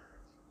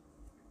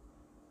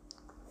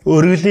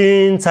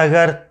 Өргөлийн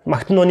цагаар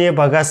магтан дууны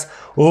багаас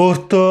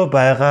өөртөө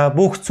байгаа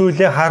бүх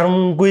зүйлээ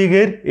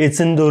харамгүйгээр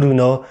эзэнд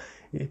өргөнө.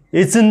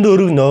 Эзэнд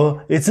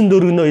өргөнө, эзэнд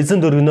өргөнө,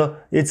 эзэнд өргөнө,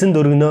 эзэнд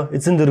өргөнө,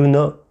 эзэнд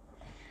өргөнө.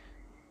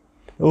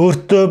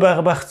 Өөртөө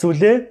байх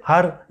зүйлээ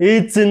хар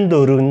эзэнд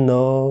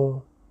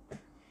өргөнө.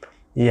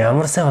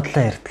 Ямар сайн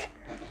бодлоо ярьдаг.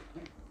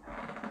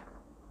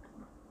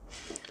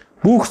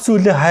 Бүх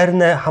зүйлээ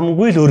хайрнаа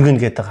хамгүй л өргөнө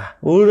гэдэг байгаа.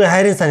 Өөрөө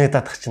хайрын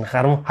санагдах чинь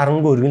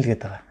харамгүй өргөнө л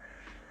гэдэг байгаа.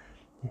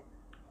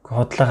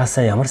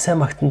 Хотлогаасаа ямар сайн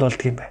магтанд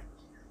болдго юм бэ?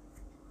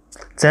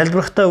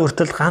 Залбирахтаа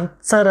үртэл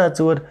ганцаараа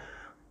зүгээр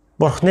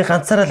Бурхныг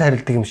ганцаараа л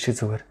харилдаг юм шиг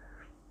зүгээр.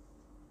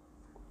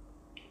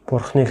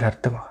 Бурхныг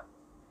хардаг баг.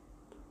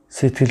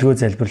 Сэтгэлгүй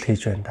залбирал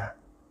хийж байна да.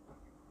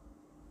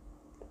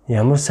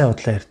 Ямар сайн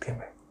удлаа ярьдаг юм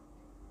бэ?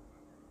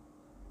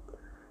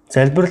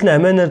 Залбирал нь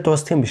амианаар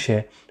дуустдаг юм биш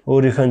ээ.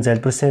 Өөрийнхөө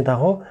залбирсны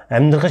дагуу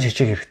амьдрахад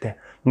хичээх хэрэгтэй.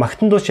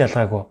 Магтандууч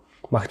ялгаагүй.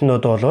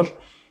 Магтандууд бол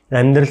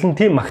амьдрал нь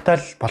тийм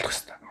магтаал болох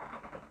ёстой.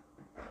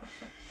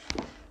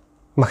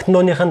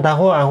 Магтандууныхаа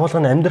дагуу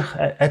агуулга нь амьдрах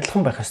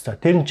адилхан байх ёстой.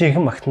 Тэр нь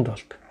жинхэнэ магтанд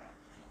болдог.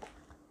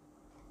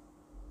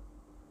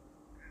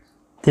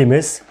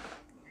 Тиймээс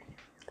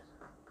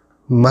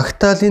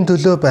магтаалын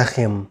төлөө байх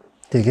юм.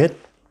 Тэгээд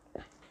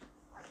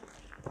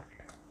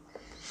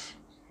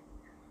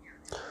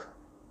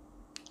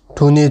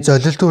түүний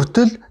золилт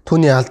хүртэл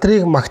түүний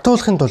алдрыг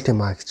магтуулахын тулд юм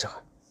аа гэж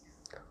байгаа.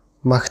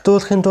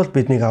 Магтуулахын тулд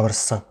биднийг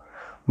аварсан.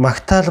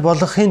 Магтаал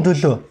болгохын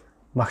төлөө.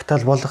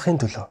 Магтаал болгохын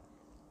төлөө.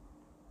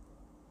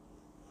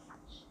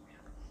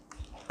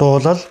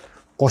 Дуулал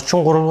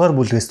 33 дугаар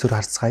бүлгээс төр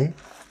харцгаая.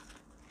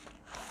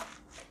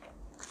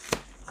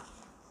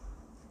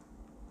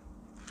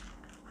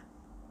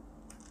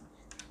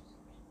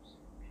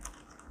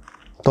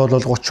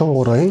 Дуулал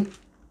 33-ийн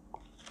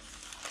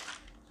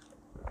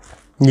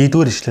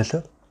 1-р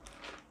ишлэл.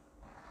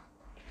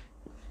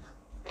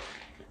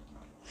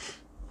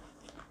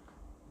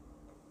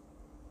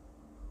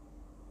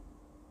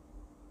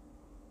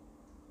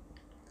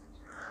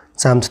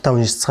 Замдтаа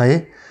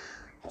уншицгаая.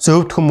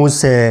 Зөвхт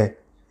хүмүүсээ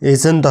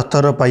эзэн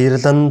дотор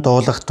баярлан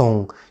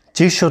дуулахтун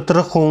жиг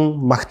шудрах хүн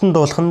магтан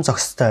дуулах нь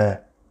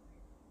зохистой.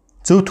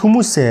 Зөвхт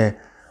хүмүүсээ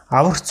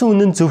аварцсан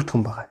үнэн зөвхт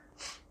хүн байгаа.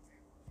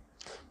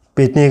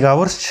 Биднийг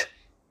аварч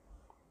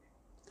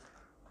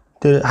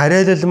тэр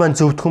харайлал маань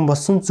зөвхт хүн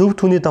болсон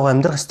зөвхт хүний дагуу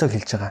амьдрах ёстойг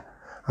хэлж байгаа.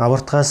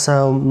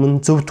 Авартгаасаа өмнө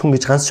зөвхт хүн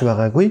гэж ганц ч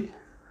байгаагүй.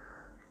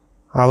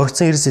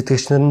 Аварцсан эрс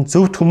итгэгч нар нь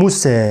зөвхт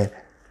хүмүүсээ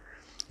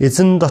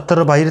эзэн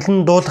дотор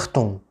баярлан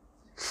дуулахтун.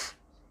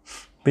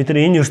 Бид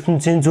нар энэ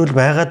ертөнцийн зүйл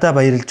байгаадаа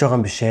баярлж байгаа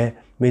юм биш ээ.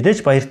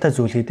 Мэдээж баяртай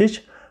зүйл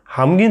хийдэж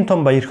хамгийн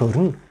том баяр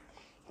хөөрн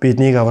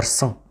биднийг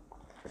аварсан.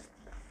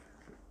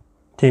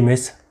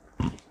 Тиймээс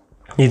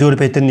 1-р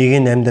Петр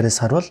 1:8 дээрээс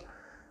харвал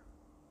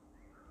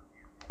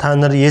та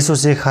нар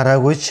Есүсийг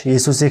хараагүйч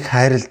Есүсийг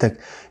хайрладаг.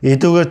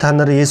 Эдүүгээр та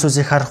нар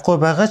Есүсийг харахгүй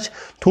байгаач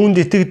түүнд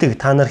итгэдэг.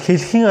 Та нар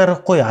хэлхийн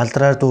аргагүй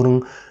алдраар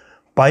дүүрэн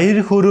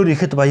баяр хөөрөөр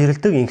ихэд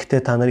баярладаг.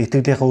 Ингэхдээ та нар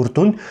итгэлийнхаа үр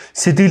дүнд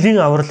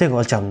сэтгэлийн авралыг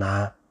олж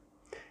авнаа.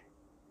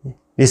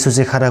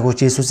 Есүсийг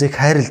хараагүйч Есүсийг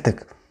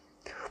хайрладаг.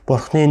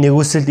 Бурхны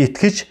нэгүсэлд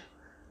итгэж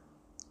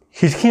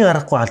хэлхийн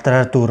аргагүй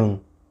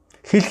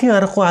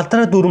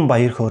алдраар дүүрэн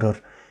баяр хөөрөөр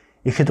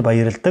ихэд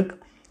баярладаг.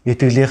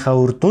 Итгэлийнхаа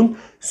үр дүнд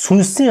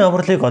сүнсийн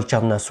авралыг олж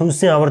авнаа.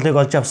 Сүнсийн авралыг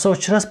олж авсан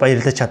учраас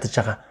баярлаж чадаж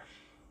байгаа.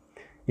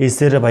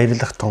 Эсээр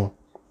баярлах тун.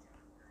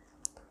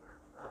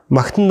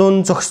 Магтан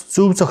дунд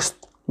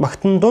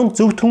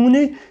зөв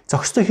түмний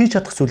зохистой хийж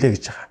чадах зүйлээ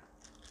гэж байгаа.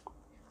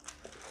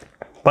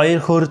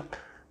 Баяр хөөр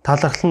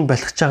талархал нь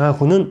балхиж байгаа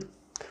хүн нь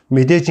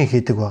мэдээж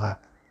хийдэг байгаа.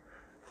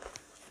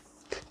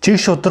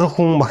 Чиг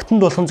шудрах хүн магтанд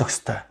болгон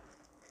зохистой.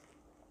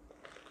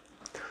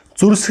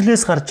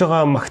 Зүрсгэлээс гарч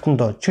байгаа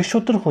магтанд чиг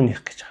шудрах хүн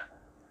их гэж байгаа.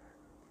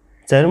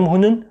 Зарим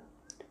хүн нь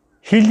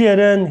хэл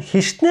яриа нь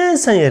хичнээн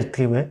сайн ярьдаг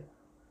юм бэ.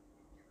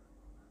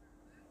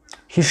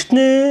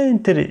 Хичнээн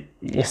тэр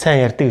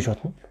сайн ярьдаг гэж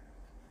бодно.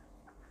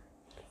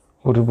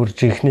 Бүр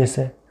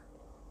жихнээсээ.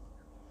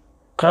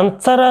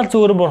 Ганцаараа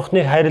зүгээр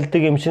Бурхныг хайрладаг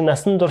юм шиг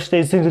насан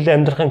туршдаа эзэн төлөө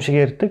амьдрах юм шиг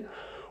ярьдаг.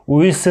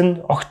 Үеэс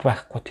нь огт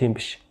байхгүй тийм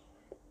биш.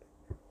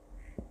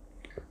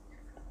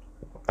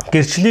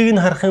 Гэрчлэлийг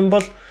нь харах юм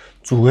бол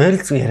зүгээр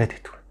л яриад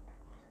байдаг.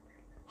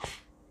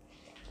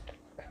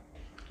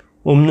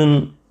 Өмнө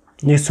нь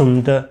нэг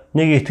сүмд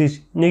нэг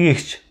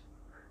ихч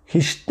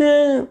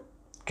хичнээн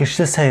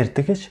гэрчлэл сайн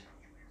ярьдаг гэж.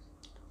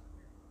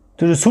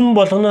 Тэр сүм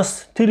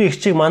болгоноос тэр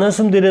ихчийг манай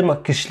сүм дээрээ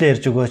гэрчлэл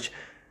ярьж өгөөч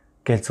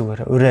гэж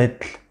зүгээр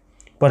урайд л.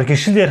 Бар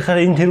гэрчлэл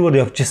ярихаар энэ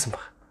тэргээр явж исэн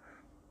баг.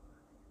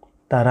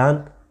 Дараа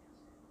нь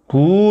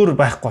бүр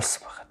байхгүй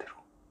болсон байгаа тэр.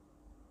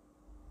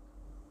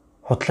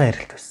 Худлаа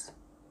ярилт байсан.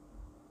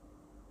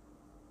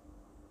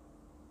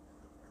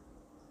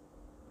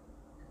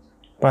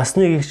 Бас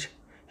нэг ихч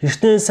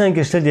Христэн сайн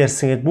гэрчлэл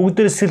ярьсан гэд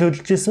бүгдээр сэтгэл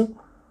хөдлөж ийсэн.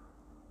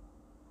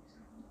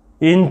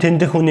 Энэ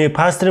тэндэх хүний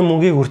пастрын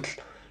мөнгийг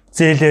хүртэл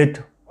зээлээд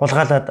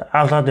хулгайлаад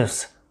авлаад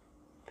явсан.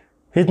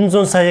 Хэдэн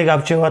зуун саяыг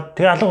авч яваад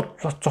тэгээ алга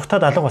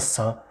зүхтаад алга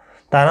болсон.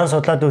 Дараа нь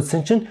судлаад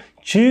үзсэн чинь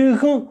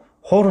жинхэнэ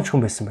хуурамч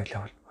хүн байсан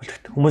байлаа.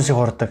 Хүмүүсийг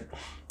хордог.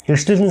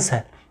 Гэрчлэл нь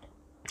сайн.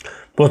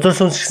 Бузар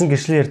сүнс гэсэн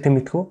гэрчлэл ярьдаг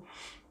мэдгүй.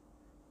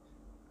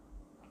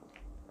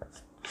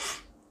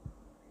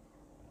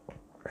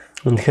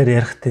 Үнэхээр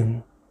ярих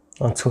тийм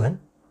онцгүй байна.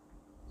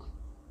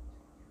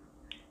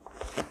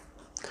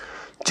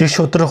 Жиг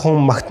шудрах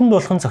хүн магтанд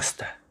болох нь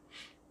зохистой.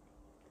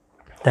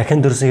 Дахин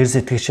дөрсөн хэр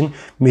сэтгэгч нь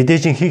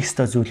мэдээж хийх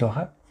ёстой зүйл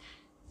байгаа.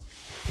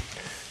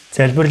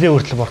 Залбирлын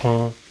хүртэл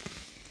бурхан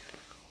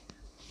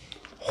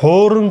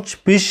хуурамч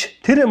биш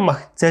тэр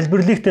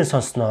залбирлыгтэй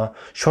сонсноо.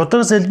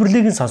 Шудраг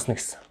залбирлыг нь сонсно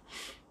гэсэн.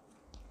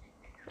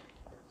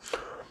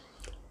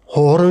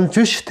 Хуурамч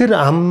биш тэр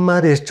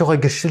аммаар ярьж байгаа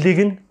гэрчлэлийг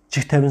нь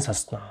жиг тавин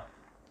сонсноо.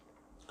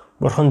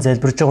 Бурхан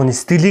залбирж байгаа хүний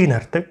сэтгэлийг нь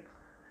хардаг.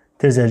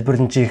 Тэр залбир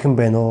нь жинхэнэ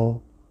байна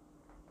уу?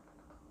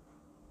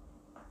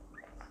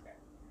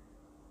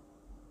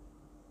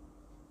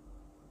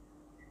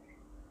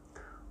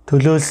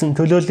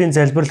 Төлөөллийн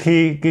залбирал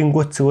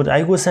хийгэнгүүт зүгээр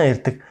айгуу сайн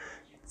ирдэг.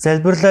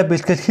 Залбирлаа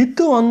бэлтгэл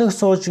хэдэн хоног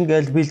сууж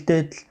ингээл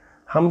бэлдээд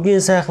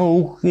хамгийн сайхан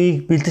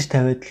үгийг бэлдэж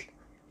тавиад л.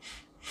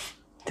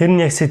 Тэр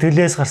нь яг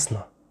сэтгэлээс гарсан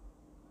уу?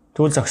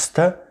 Тэгвэл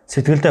зохистой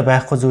сэтгэлдээ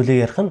байхгүй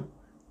зүйлийг ярих нь.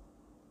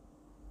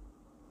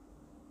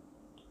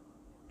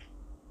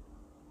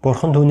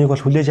 Бурхан түүнийг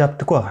бол хүлээж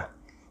авдаггүй байгаа.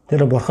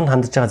 Тэр бурханд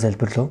хандж байгаа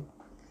залбирлуу.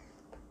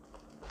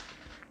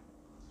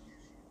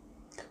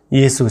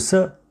 Есүс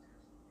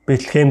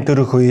Бэтлехэм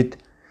төрөх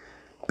үед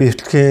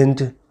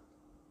Бэтлехэмд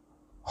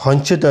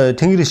хончид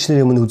тэнгэр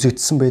ичнэр юм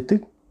үзэгдсэн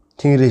байдаг.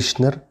 Тэнгэр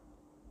ичнэр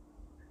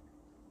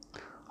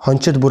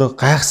хончид бүр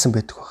гайхсан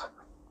байдаг байна.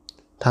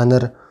 Та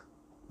нар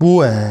бүү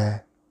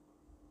ээ.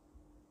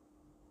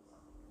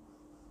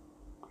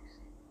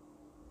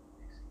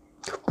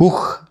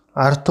 Бүх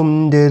ард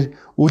түмэн дээр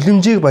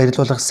үлэмжийг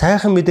баярлуулах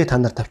сайхан мэдээг та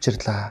нарт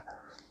авчирлаа.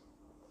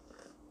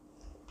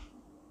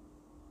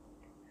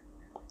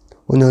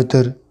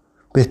 Өнөөдөр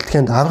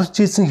Бэтлехэмд аврагч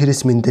ийсэн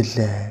Христ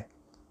мэндэллээ.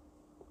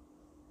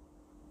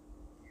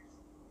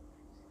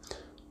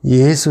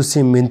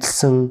 Есүсийн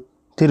мэндэлсэн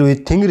тэр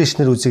үед тэнгэр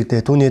ичнэр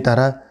үзэгдээ. Түүний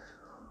дараа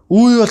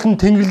үе болон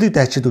тэнгэрлэг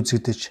дайчид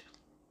үзэгдэж.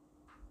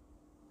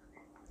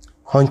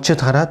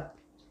 Хончид хараад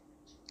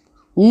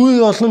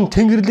үе болон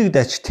тэнгэрлэг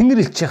дайч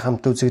тэнгэр элчийн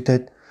хамт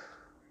үзэгдээд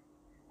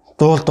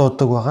дуул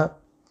дуудаг байгаа.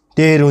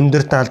 Дээр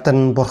өндөр талдар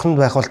нь бурханд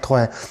байх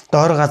болтугай.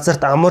 Доор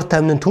газарт амар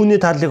тайван түүний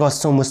талыг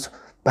олсон хүмүүс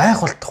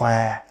байх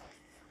болтугай.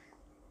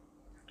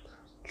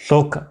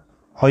 Лук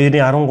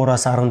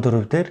 2:13-аас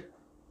 14 дээр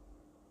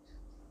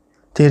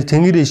тэр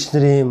тэнгэр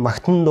ичнэрийн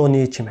магтан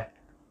дууны чимээ.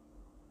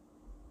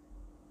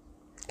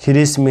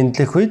 Христ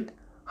мэдлэх үед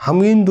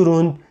хамгийн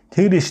дөрөнд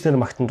тэнгэр ичнэр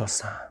магтанд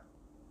болсон.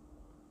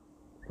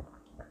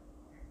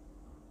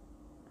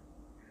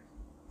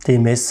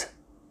 Тиймээс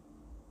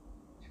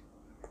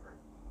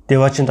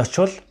Девачинд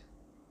очивол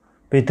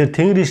бид тэр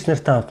тэнгэр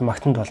ичнэртэй хамт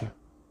магтанд болно.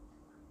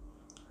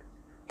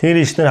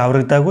 Тэнгэр ичнэр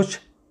аврагдаагүйч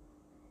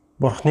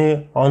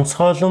Бурхны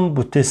онцгойлон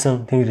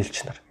бүтээсэн тэнгэр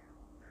ичнэр.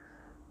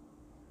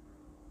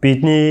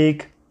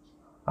 Биднийг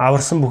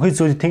аварсан бүхий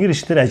зүйлийг тэнгэр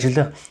ичнэр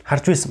ажиллах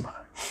харж байсан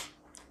байна.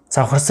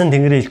 Завхарсан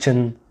тэнгэр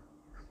элчин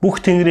бүх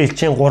тэнгэр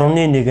элчийн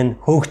 3-1 нь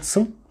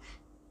хөөгдсөн.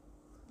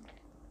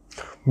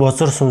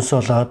 Бузар сүнс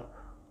болоод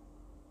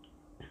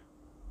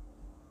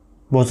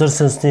бузар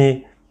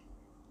сүнсний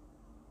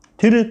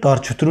тэр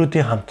дор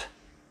чөтрүүдийн хамт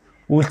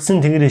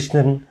үлдсэн тэнгэр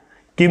ичнэр нь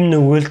гим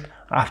нүгэлд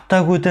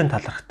автаагүйдэн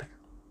талархдаг.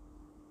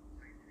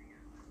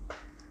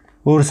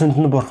 Өөрсөнд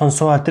нь бурхан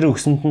суу адрыг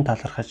өгсөнд нь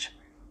талархаж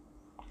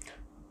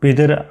бид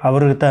нар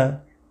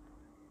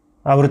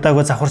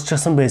аврагдаагүй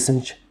завхарчихсан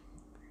байсан ч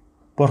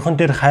бурхан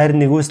тэр хайр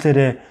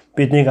нэгүслээрээ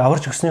биднийг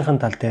аварч өгснийхэн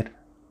тал дээр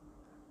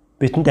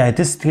бидэнд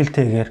адил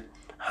сэтгэлтэйгээр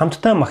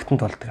хамтдаа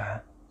магтанд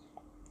болдог.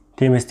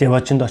 Тиймээс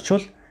Девачинд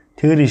очивол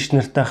тэр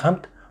ичнэртэй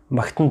хамт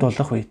магтанд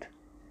болох үед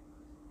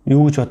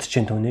юу гэж бодож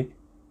чинь түүнийг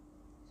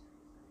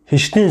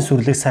хичнээн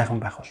сүрлэг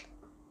сайхан байх бол.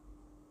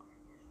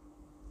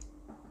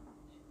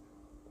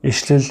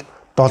 Ишлэл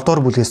 7 дугаар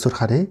бүлгээс зүр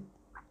харъя.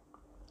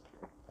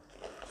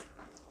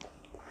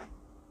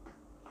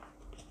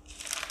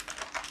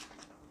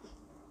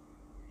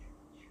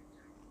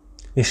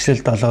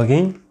 Ишлэл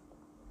 7-гийн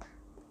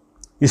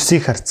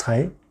 9-ийг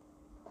харцгаая.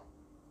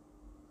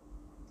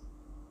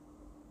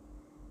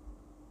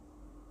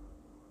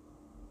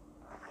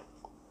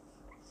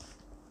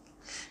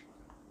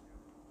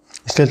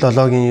 Ишлэл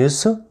 7-гийн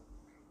 9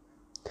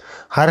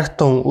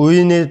 харагтун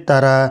үений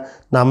дараа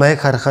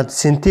намайг харахад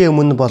сэнтийн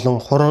өмнө болон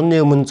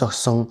хурганы өмнө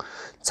зогсон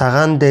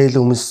цагаан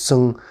дээл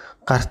өмссөн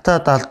гартаа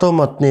далдуу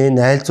модны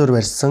найлзуур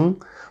барьсан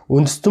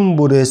үндэстэн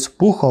бүрээс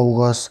бүх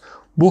овгоос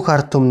бүх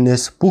ард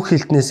түмнээс бүх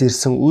хилтнээс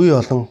ирсэн үе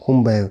олон хүн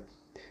байв.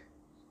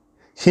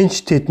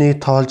 Хинч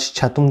тэднийг тоолж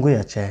чадамгүй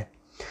ажээ.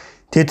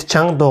 Тэд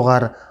чанга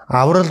дуугаар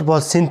аврал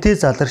бол сэнтээ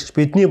заларч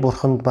бидний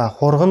бурханд ба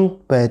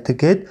хурганд байдаг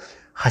гэд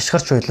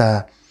хашгирч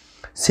байлаа.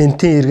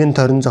 Сентийн эргэн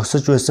тойрон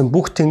зогсож байсан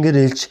бүх тэнгэр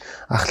элч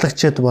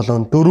ахлагчид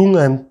болон 4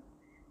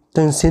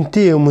 амьтан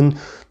сентийн өмнө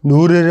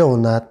нүрээрээ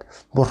унаад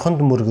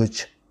бурханд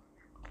мөргөж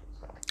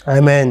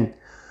амен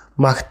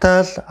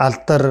магтаал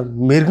алдар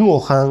мэрэгэн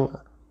ухаан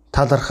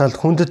талархал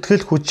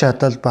хүндэтгэл хүч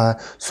чадал ба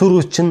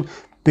сүр хүч нь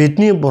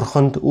бидний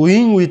бурханд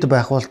үеийн үед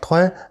байх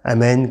болтугай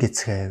амен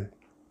гэцгээв.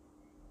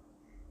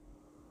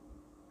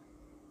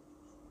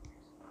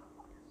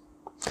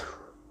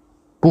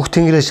 Бүх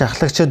тэнгэрээ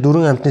шахлагчаа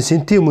 4 амьтны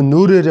сентийн өмнө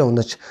нүрээрээ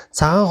унаж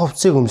цагаан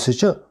хувцсыг өмсөж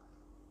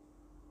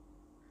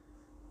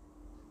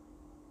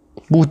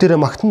бүгдээрээ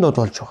магтан дууд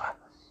болж байгаа.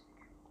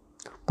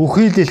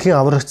 Бүхий л дэлхийн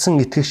аврагдсан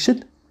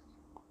итгэгчид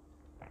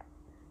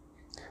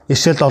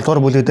Ишэл 7 дугаар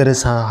бүлэг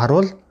дээрээс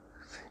харуул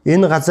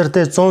энэ газар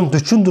дээр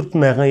 144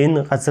 мянган энэ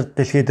газар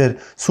дэлхий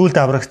дээр сүлд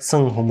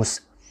аврагдсан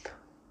хүмүүс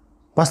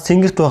бас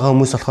тэнгэрт байгаа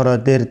хүмүүс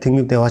болохоор дээр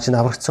тэнгэр деваач нь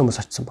аврагдсан хүмүүс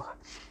очсон байна.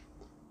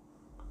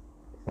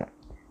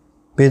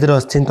 Бид нар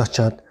бас тэнд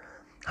очиод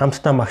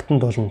хамтдаа магтан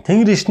дуулна.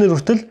 Тэнгэр ишнэр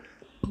хүртэл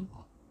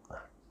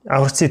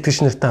аврагдсан итгэгч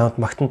нартай хамт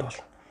магтан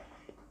дуулна.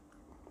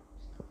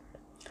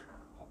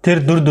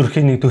 Тэр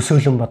дүрхийн нэг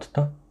төсөөлөн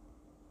боддоо.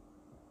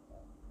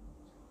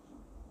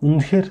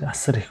 Үнэхээр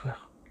асар их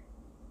байх.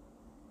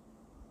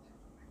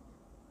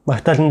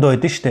 Магтаалын дуу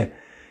байдаг штэ.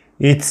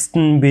 Эцэст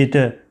нь бид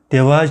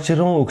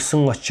деваажран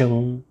үхсэн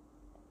очин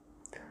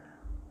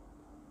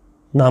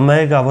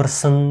намайг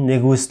аварсан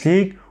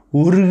нэгүслийг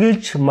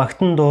үргэлж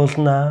магтан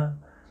дуулнаа.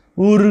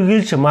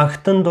 Үргэлж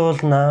магтан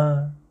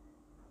дуулнаа.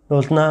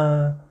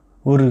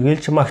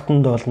 Үргэлж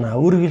магтан дуулнаа.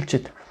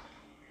 Үргэлж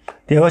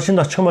деваачнд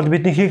очих юм бол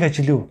бидний хийх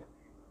ажил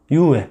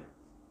юу вэ?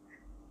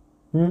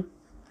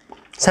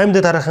 Сайн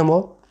мэдээ дарах юм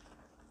уу?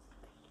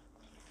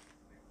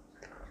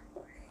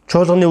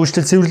 Чуулганы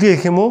үйлчлэл цэвэрлэгээ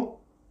хийх юм уу?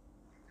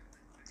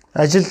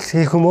 Ажил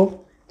хийх юм уу?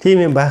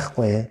 Тийм юм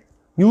байхгүй.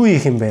 Юу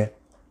хийх юм бэ?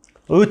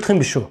 Уйдах юм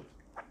биш үү?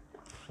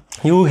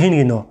 Юу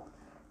хийн гинөө?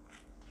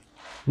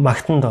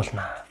 Магтан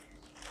дуулнаа.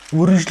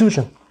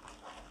 Үргэлжлүүлэн.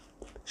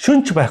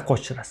 Шүнч байхгүй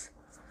учраас.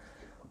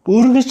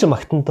 Үргэлж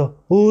магтан дуу.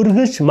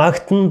 Үргэлж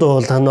магтан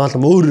дуулна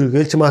бол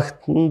үргэлж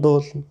магтан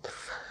дуулна.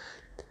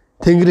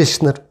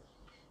 Тэнгэрч нар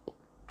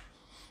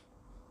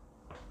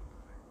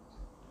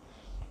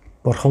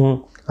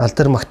Бурхан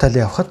алдар магтаал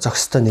явахад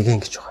зогстой нэгэн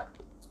гэж байгаа.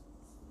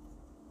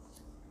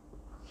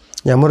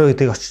 Ямар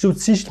үедээ очиж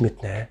үзсэн шүү дээ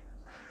мэднэ.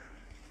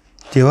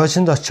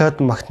 Деваачнд очиод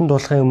магтан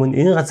дуулахын өмнө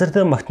энэ газар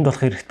дээр магтан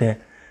дуулах хэрэгтэй.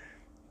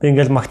 Би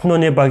ингээл магтан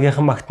дууны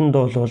багийнхан магтан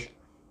дуулвал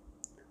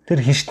тэр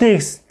хичнээн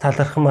их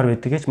талархмаар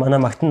байдаг гэж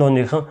манай магтан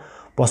дууныхан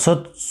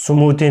босоод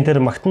сүмүүдийн тэр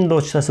магтан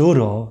дуучраас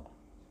өөрөө.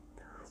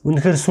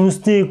 Үнэхээр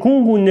сүнсний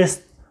гүн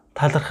гүнээс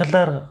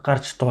талархлаар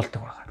гарч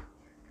дуулдаг байна.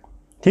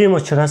 Тийм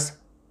учраас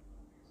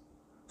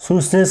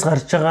сүнснээс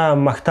гарч байгаа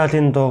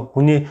магтаалын дуу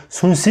хүний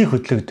сүнсийг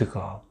хөдлөгдөг.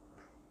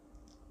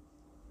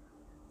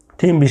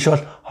 Тийм биш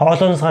бол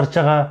хоолоноос гарч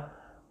байгаа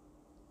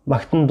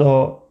магтан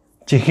дуу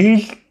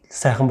чихийг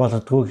сайхан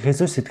болгодгүй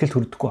гэхээс сэтгэл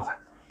хүрдэггүй байна.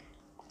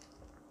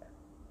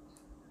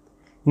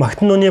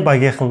 Магтан дууны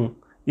багийнхан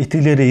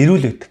итгэлээрээ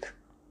ирүүлэгдэг.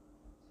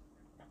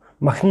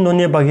 Магтан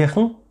дууны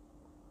багийнхан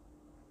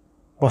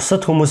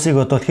бусад хүмүүсийг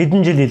одоо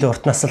хэдэн жил илүү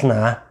урт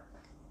наслнаа.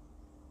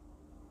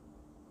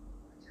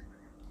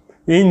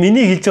 Энэ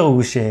миний хэлж байгаа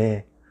үг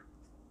шээ.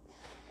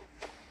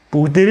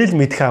 Бүгдээрээ л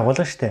мэдэх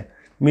агуулга штэ.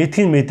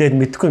 Мэдхийн мэдээд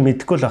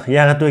мэдхгүй л ах.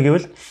 Яагаад вэ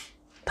гэвэл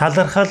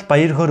талархал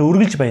баяр хөөр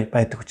үргэлж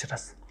байдаг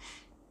учраас.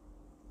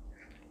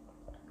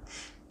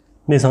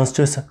 Нэг сонсч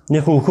байсан.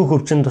 Нэг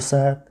өөхөх өвчин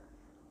тусаад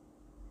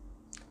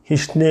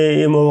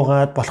хичнээн юм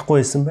уугаад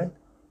болохгүй байсан байна.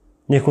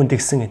 Нэг хүн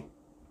тэгсэн гин.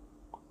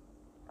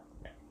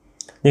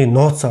 Нэг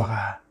нууц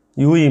байгаа.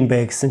 Юу юм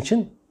бэ гэсэн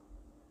чинь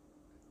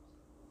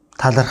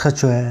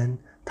талархаж байна.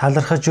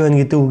 Талархаж байна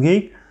гэдэг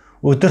үгийг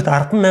өдөрт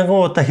 10,000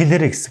 удаа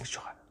хэлээрэй гэсэн гэж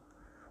байгаа.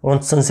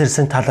 Унтсан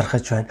сэрсэн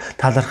талархаж байна.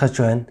 Талархаж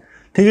байна.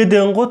 Тэгээд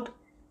янгууд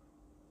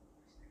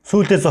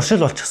сүүлдээ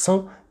зуршил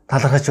болчихсон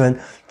талархаж байна.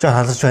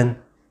 Талархаж байна.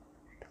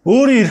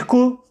 Өөрөө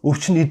ирэхгүй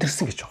өвчин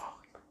идэрсэн гэж байгаа.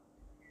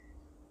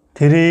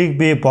 Тэрийг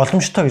би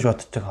боломжтой гэж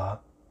бодож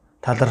байгаа.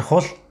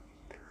 Талархвал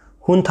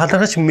хүн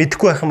талархаж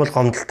мэдгүй байх юм бол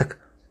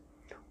гомдолдог.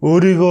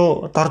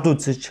 Өөрийгөө дорд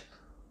үзэж,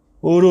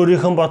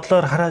 өөрийнхөө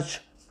бодлоор харааж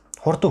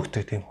хурд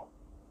өгдөг тийм үү.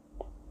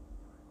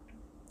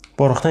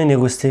 Бурхны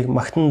нэгүслийг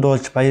магтан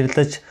дуулж,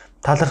 баярлаж,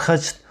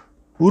 талархаж,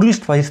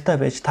 үргэлж баяртай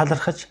байж,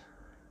 талархаж,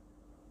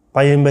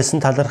 баян байсан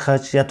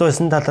талархаж, ядуу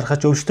байсан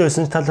талархаж, өвчтөй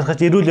байсан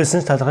талархаж, эрүүл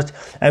байсан талархаж,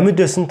 амьд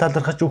байсан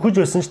талархаж,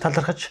 үхэж байсан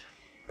талархаж.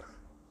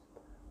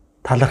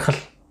 Талархал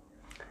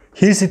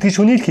хэл сэтгэж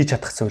хүнийг хийж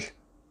чадах зүйл.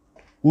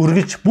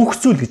 Үргэлж бүх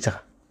зүйл гэж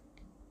байгаа.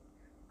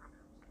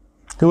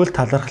 Тэгвэл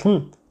талархал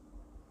нь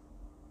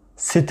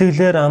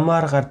сэтгэлээр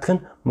амаар гардаг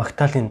нь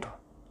магтаалын дуу.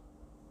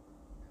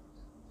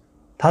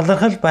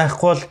 Талархал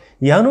байхгүй бол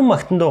ямар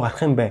магтан дуу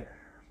гарах юм бэ?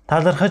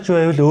 Талархаж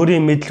байвал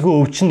өөрийн мэдлгүй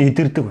өвчин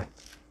идэрдэг байна.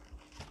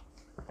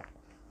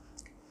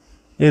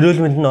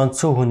 Эрүүл мэндийн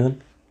онцгой хүн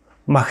нь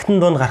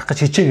магтан дуу гарах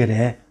гэж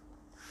хичээгээрэй.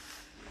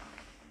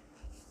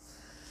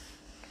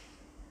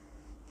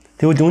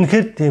 Тэгвэл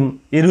үнэхээр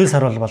тийм эрүүл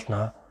сарвал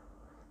болно.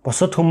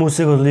 Бусад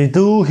хүмүүсийг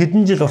бол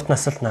хэдэн жил урт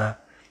наслнаа.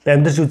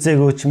 амьдарч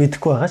үзээгүй ч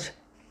мэдэхгүй байгаач.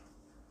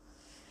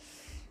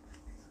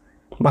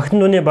 Магтан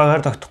дууны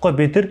багаар тогтохгүй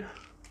бид нар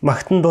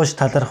магтан дууж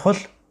талархвал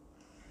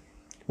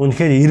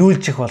үнэхээр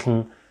ирүүлжих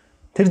болно.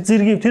 Тэр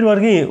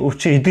баргийн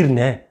өвчин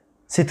эдгэрнэ.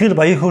 Сэтгэл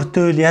баяр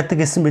хөөртэй үйл яадаг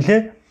гэсэн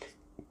бэлээ?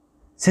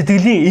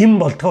 Сэтгэлийн эм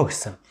болдгоо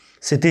гэсэн.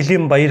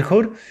 Сэтгэлийн баяр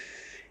хөөр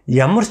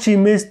ямар ч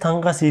имээс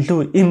тангаас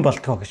илүү эм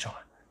болдгоо гэж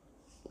байгаа.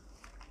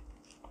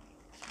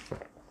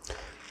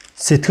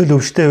 Сэтгэл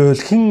өвчтэй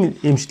байвал хэн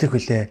эмчлэх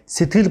вүлээ?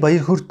 Сэтгэл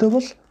баяр хөөртэй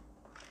бол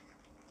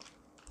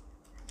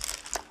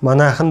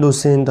манай ахын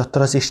дүүсийн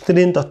дотроос, эгч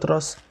нарын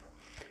дотроос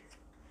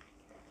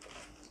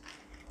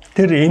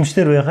тэр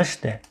эмчлэр байгаа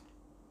штэ.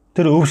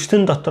 Тэр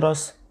өвчтөн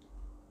дотроос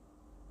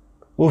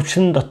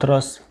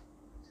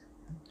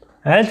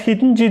аль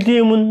хэдэн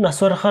жилийн өмнө нас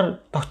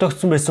барахаар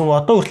тогтоогдсон байсан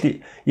одоо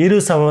хүртэл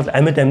 90 сав бол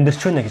амьд амьдарч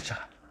байна гэж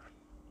байгаа.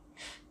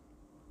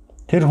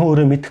 Тэр хүн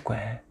өөрөө мэдэхгүй.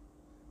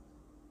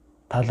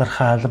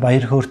 Талархаал,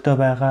 баяр хөөртэй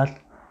байгаал,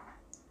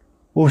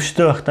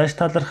 өвчтөй байхдаач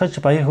талархаж,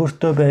 баяр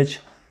хөөртэй байж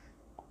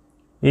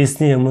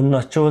эсний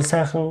өмнө очивол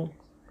сайхан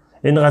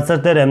энэ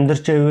газар дээр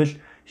амьдарч байвал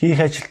хийх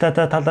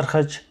ажилтаадаа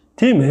талархаж,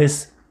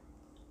 тиймээс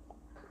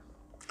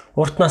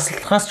урт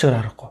наслахаас ч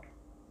аргагүй.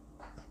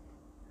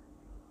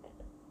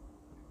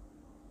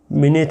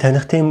 Миний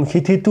таних тийм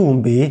хэд хэдэн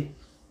хүн бий.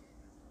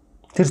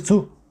 Тэр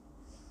зүг.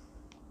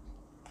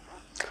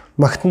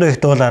 Магтан дуу их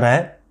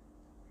дуулаарай.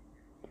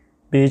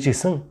 Би ч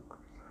гэсэн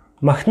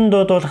магтан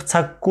дуу дуулах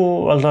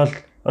цаггүй болол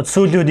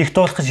сүүлийн үед их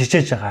дуулах гэж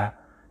хичээж байгаа.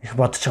 Их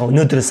бодож байгаа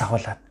өнөөдрөөс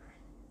ахуулаад.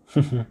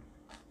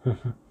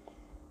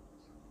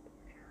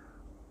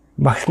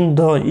 Магтан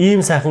дуу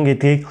ийм сайхан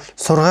гэдгийг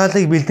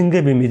сургаалыг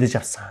бэлдэнгээ би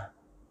мэдэж авсан.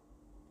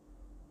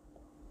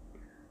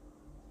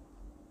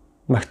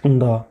 Магтан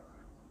дуу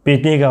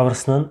биднийг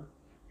аварсан нь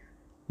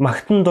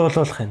магтан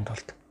дуулуулахын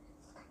тулд,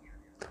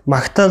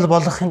 магтаал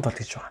болгохын тулд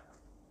гэж байна.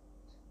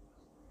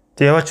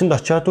 Яваачнд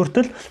очиод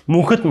үртэл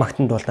мөнхөд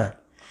магтан дуулаа.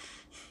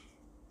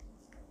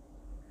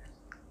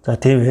 За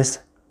тиймээс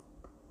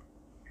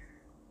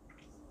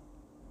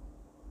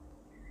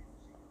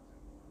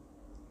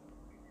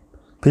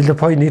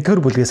Филиппой 1-р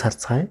бүлгээс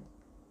харцгаая.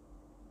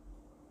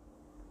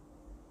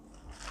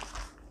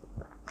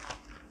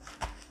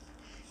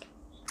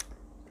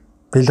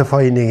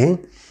 Филиппой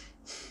 1-ийн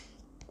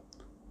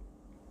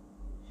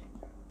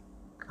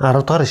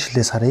 10 дахь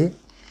ишлэлээс харъя.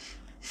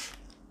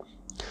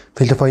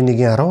 Филиппой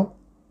 1-10.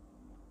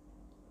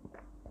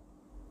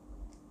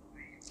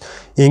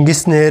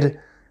 Ингэснээр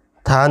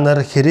та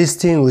нар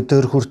Христийн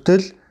өдөр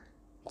хүртэл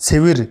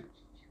цэвэр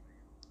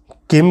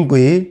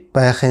гэмгүй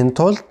байхын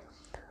тулд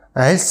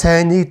аль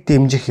сайныг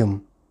дэмжих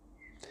юм.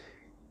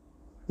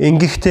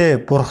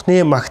 Ингэхдээ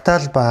Бурхны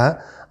магтаал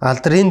ба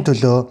алдрын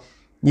төлөө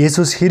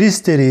Есүс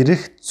Христээр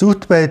ирэх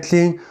зүвт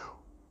байдлын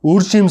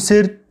үр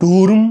жимсээр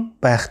дүүрэн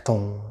байх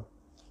тун.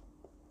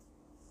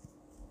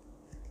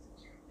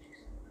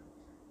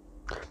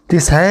 Тэг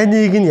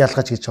сайныг нь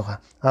ялгаж гэж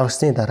байгаа.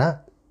 Авсны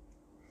дараа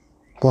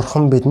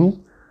Бурхан бидэнд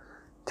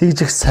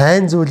тэгж их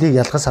сайн зүйлийг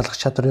ялгаж салгах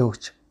чадварыг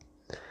өгч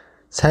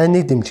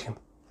сайныг дэмжих юм.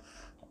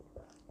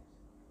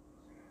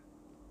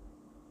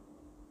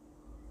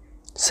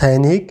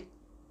 Сайныг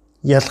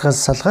ялгаж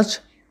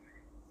салгаж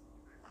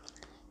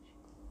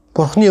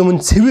Бурхны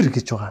өмнө цэвэр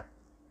гэж байгаа.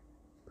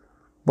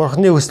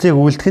 Бурхны хүслийг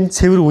үлдэх нь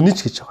цэвэр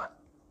үнэж гэж байгаа.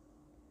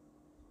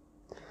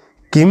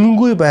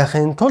 Гэмгүй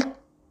байхын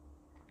тулд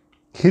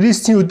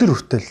Христийн өдөр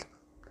хүртэл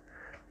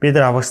бид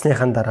нар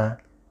авгасныхан дараа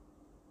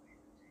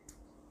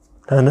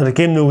та нар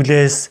гэм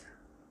нүглээс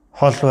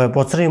хол бай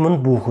бузрын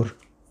юмд бүхэр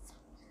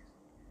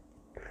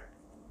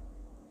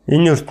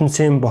энэ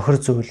ертөнцийн бохир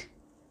зүйл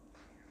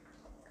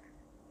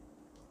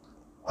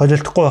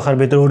холилдохгүй байхаар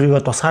бид нар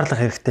өөрийгөө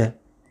тусгаарлах хэрэгтэй.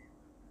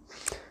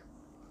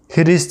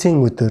 Христийн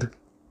өдөр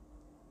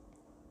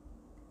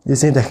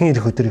Есүсийн дахин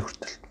ирэх өдрийг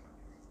хүртэл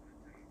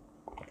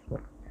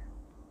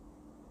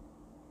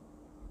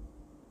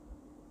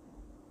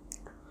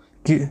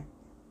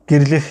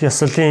гэрлэх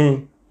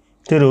ёслолын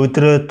тэр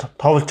өдрөө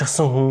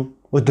товлжсан хүн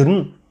өдөр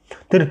нь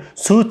тэр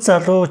сүйт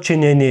залуу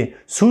чинээний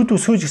сүйт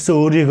өсгөж гисэн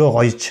өөрийгөө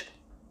гоёж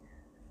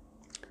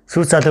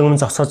сүйт залууг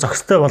өмнө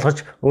зогстой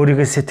болгож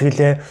өөрийгөө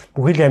сэтгэлээ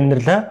бүхэл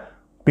амьдралаа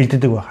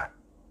бэлддэг байгаа.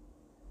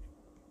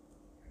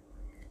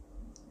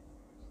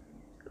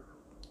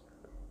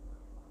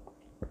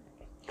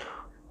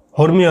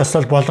 Хормын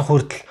ёслол болох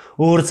хүртэл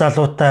өөр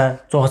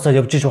залуутай зугацаад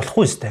явж иж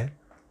болохгүй сте.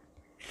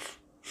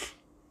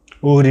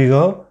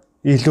 Өөрийгөө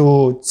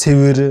илүү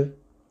цэвэр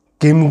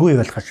гэмгүй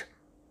болгож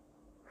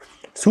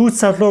сүйт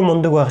залуу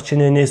мундаг байх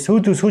чинээний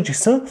сүйт өсгөж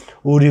гисэн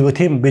өөрийгөө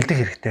тийм бэлдэх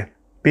хэрэгтэй.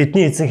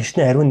 Бидний эзэн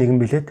хичнээн ариун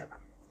нэгэн билээд.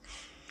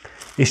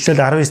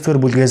 Ишлэл 19-р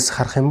бүлгээс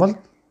харах юм бол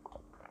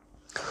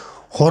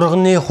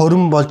хурганы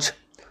хорин болж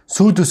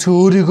сүйт өсгөө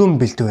өөрийгөө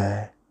бэлдвэ.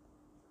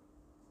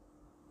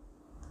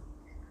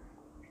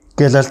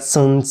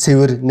 Гэлалдсан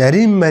цэвэр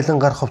нарийн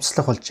майлангаар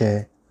хувцлах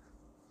болжээ.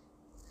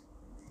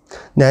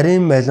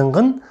 Нарийн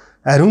майланга нь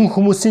ариун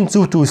хүмүүсийн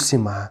зөв үйлс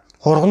юм аа.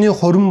 Хурганы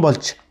хорин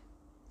болж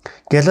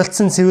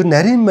гэлалдсан цэвэр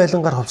нарийн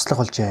майлангаар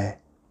хувцлах болжээ.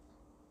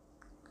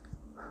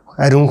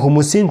 Ариун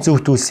хүмүүсийн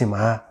зөв үйлс юм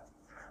аа.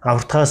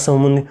 Аврагтаас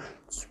өмнө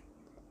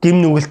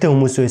гим нүгэлтэй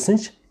хүмүүс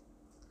байсан ч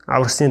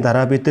аврагсны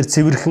дараа бид нар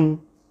цэвэрхэн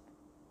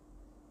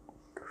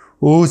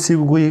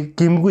өөсөвгүй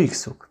гимгүй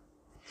гэсэн үг.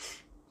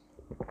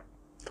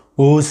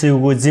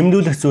 Өөсөвгүй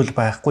зэмлүүлэх зүйл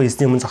байхгүй,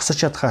 эзний өмнө зогсож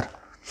чадхаар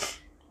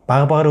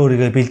баг багаар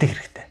өөрийгөө бэлдэх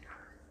хэрэгтэй.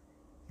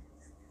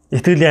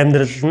 Итгэлийн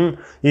амьдрал нь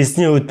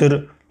эзний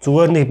өдөр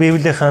зүгээр нэг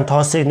Библийн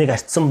тоосыг нэг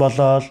артсан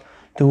болоод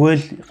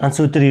тэгвэл ганц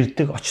өдөр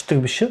ирдэг очдог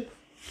биш.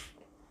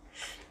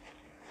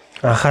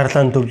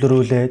 Анхаарлаа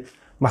төвлөрүүлээд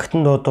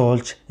магтан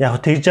дуудуулж яг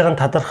тэгж байгаа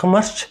нь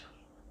тадархамаарч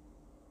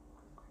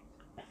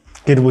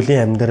гэр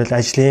бүлийн амьдрал,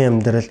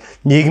 ажлын амьдрал,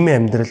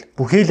 нийгмийн амьдрал,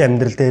 бүхий л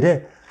амьдрал дээрээ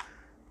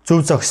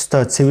зөв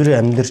зохистой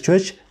цэвэр амьдарч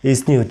байж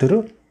эзний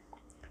өдөр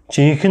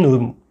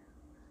жинхэнэ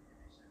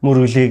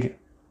мөргөлийг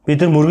бид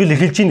нар мөргөл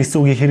эхэлж гин гэсэн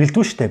үгийг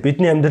хэрэглэдэггүй шүү дээ.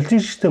 Бидний амьдрал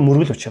жиштэй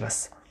мөргөл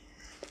учраас.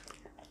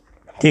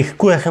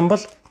 Тэгэхгүй байх юм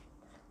бол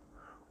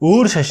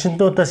өөр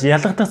шашинтнуудаас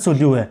ялгагдах зүйл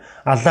юу вэ?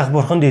 Аллах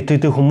бурханд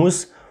итгэдэг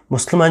хүмүүс,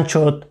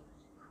 мусульманчууд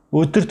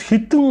өдөрт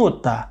хэдэн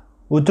удаа,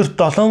 өдөрт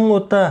 7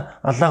 удаа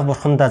Аллах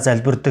бурхандаа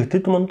залбирдаг,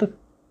 тэд мундаг.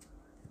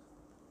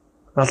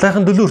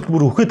 Аллахын төлөө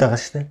бүр үхээд байгаа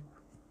шүү дээ.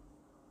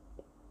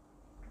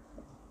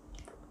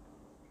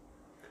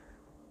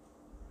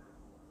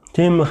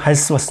 Тийм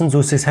хальс болсон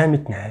зүйлсийг сайн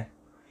мэднэ.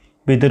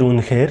 Бид нар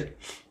үнэхээр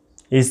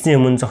эзний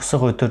өмнө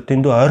зогсох өдөр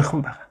дэндүү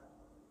ойрхон байгаа.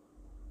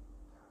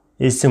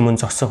 Эзний өмнө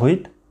зогсох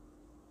үед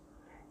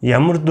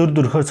ямар дүр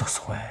төрхөөр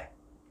зогсох вэ?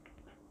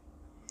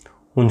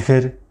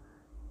 Үнэхээр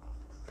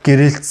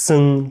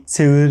гэрэлтсэн,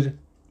 цэвэр,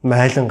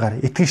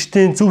 майлангаар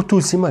итгэжтэй зөв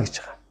төлс юм а гэж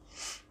байгаа.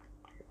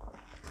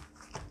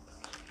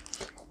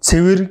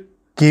 Цэвэр,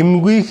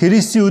 гэмгүй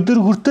Христийн өдөр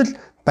хүртэл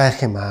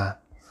байх юм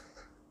а.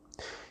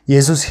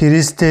 Есүс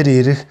Христээр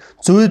ирэх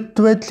зөвд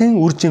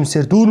байдлын үр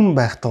жимсээр дүүрэн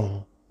байх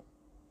тун.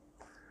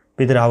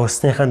 Бид нар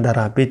аврагсныхаа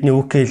дараа бидний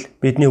үхэл,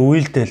 бидний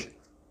үйлдэл,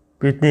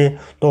 бидний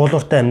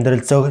дуулууртай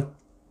амьдрал,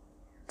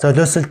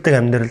 золиослдог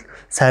амьдрал,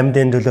 сайн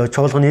мэдээний төлөө,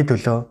 чуулганы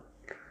төлөө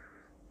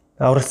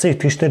аврагсан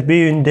итгэгчнэр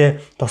бие биендээ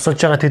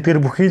тусалж байгаа тэдгэр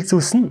бүхий л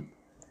зүйлс нь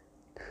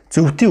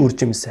зөвхтийн үр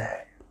жимсээ.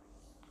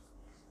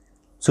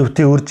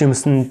 Зөвхтийн үр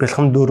жимс нь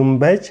бэлхэн дүрэн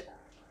байж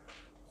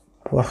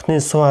Бурхны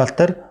суу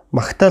алдар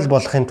магтаал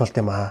болохын тулд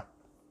юм аа.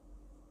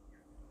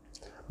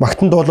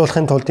 Магтан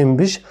дуулуулахын тулд юм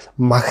биш,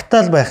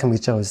 магтаал байх юм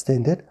гэж байгаа үстэй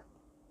энэ дээр.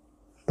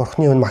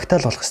 Бурхны өмнө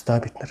магтаал болох ёстой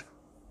бид нар.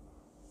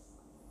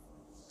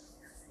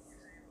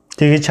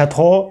 Тэгж чадах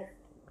уу?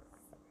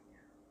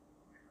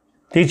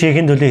 Тэгж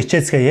хийхин төлөө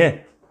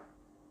хичээцгээе.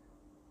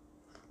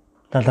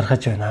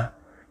 Талархаж байна.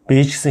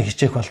 Би ч гэсэн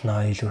хичээх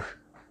болно илүү их.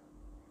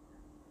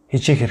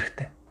 Хичээх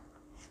хэрэгтэй.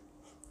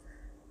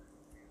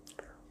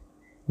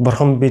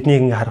 Бурхан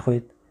биднийг ингээ харах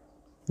үед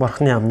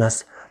Бурханы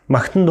амнаас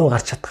магтан дуу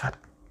гарч чадхаар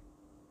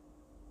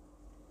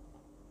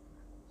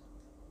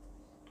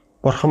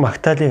Бурхан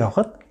магтаалыг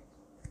авахад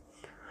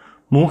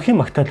мөнхийн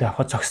магтаалыг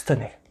авахад зохистой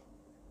нэг.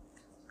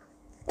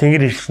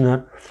 Тэнгэр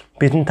ирснээр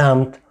бидэнтэй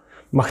хамт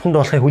магтан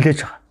дуулахыг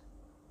хүлээж байгаа.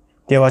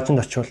 Деваачнд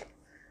очивол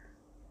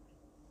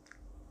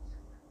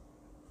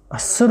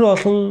асар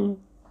олон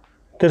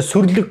тэр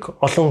сүрлэг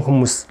олон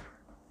хүмүүс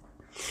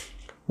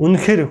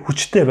үнэхээр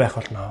хүчтэй байх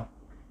болно.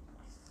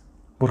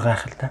 Бүр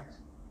гайхалтай.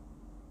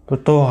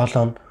 Дуу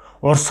хоолой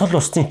урсгал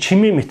усны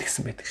чимээ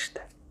мэтгсэн байдаг шүү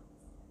дээ.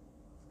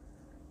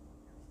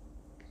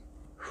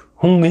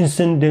 Хүн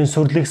гинсэн дэн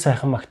сүрлэг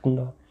сайхан магтан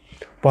доо.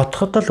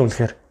 Бодоход л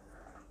үнэхээр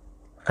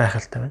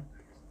гайхалтай байна.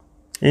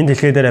 Энэ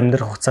дэлхий дээр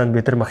амьдрах хугацаанд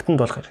бид нар магтан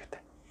дуулах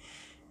хэрэгтэй.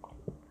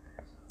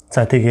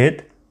 За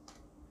тэгээд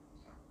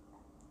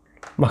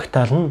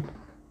магтаал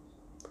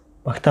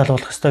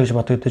болох ёстой гэж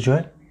бодогдож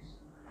байна.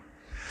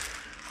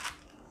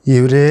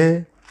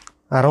 Еврей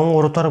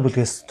 13 дугаар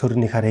бүлгээс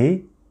төрөнийг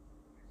харъя.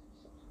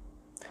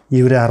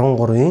 Еврей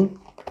 13-ийн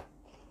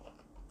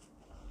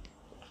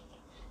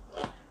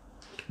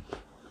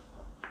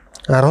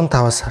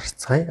 15-аас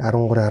харцгаая.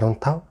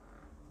 13-15.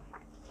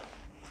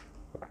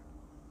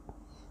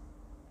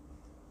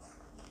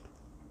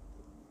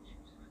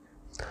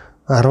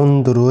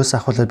 Дөрөвөөс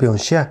ахвалаад би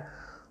уншия.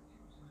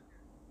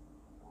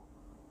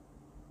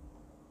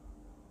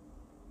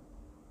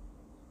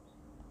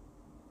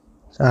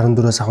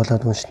 Дөрөвөөс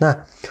ахвалаад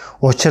уншнаа.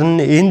 Учир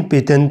нь энэ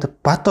бидэнд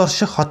бат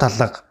орших хот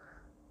алга.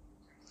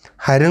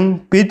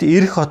 Харин бид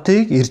ирэх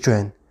хотыг ирж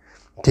байна.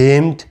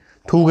 Тиймд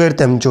түүгээр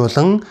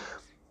дамжуулан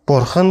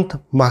Бурханд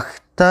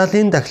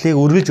магтаалын дахлыг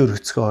үргэлж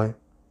өргөцгөөе.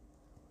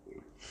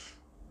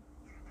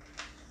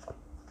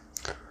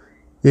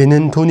 Энэ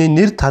нь түүний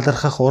нэр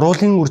талархах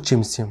уруулын үр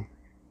жимс юм.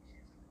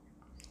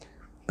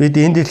 Бид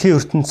энэ дэлхийн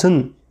ертөнцийн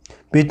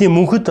бидний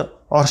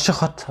мөнхөд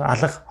орших хот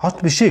алга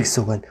хот биш ээ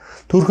гэсэн үг байна.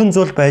 Төрхөн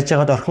зул байж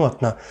байгаад орхон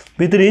хотноо.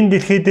 Бид нар энэ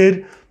дэлхий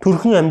дээр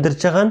төрхөн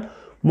амьдарч байгаа нь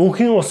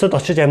мөнхийн улсад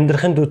очиж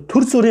амьдрахын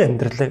төр зүрийн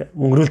амьдралыг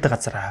өнгөрүүлдэг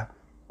газар аа.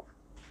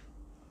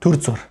 Төр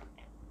зүр.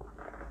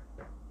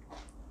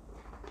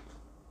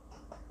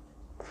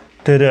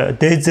 Тэр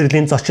дээд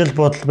зэрэглэлийн зочил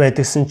бодол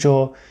байдагсан ч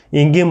юу,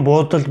 энгийн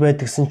буудал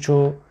байдагсан ч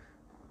юу.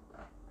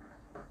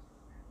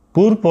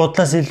 Бүр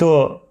буудлаас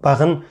илүү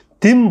бага нь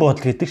дэм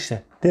буудал гэдэг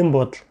шээ. Дэм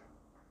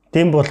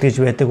буудал гэж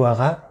байдаг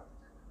байгаа.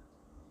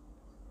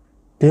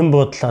 дэм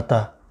бодол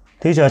одоо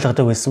тэгж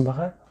ойлгодог байсан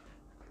байгаа.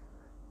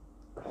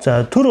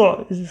 За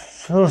түр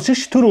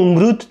сурчигч түр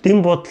өнгөрөөд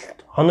дэм бодол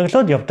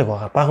хоноглоод явдаг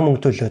байгаа. Бага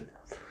мөнгө төлөөд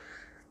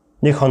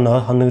нэг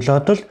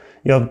хоноглоод л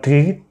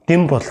явдгийг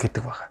дэм бодол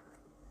гэдэг байгаа.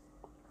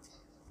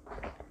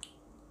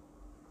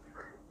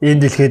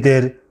 Энэ дэлхий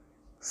дээр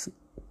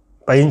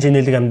баян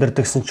чинэлэг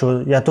амьдардагсэн ч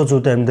ядуу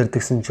зүйдэ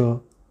амьдардагсэн ч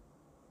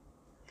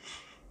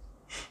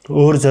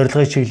өөр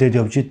зорилгыг чиглээд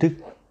явж идэг.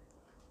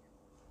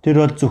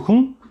 Тэр бол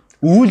зөвхөн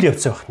үйл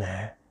явц байх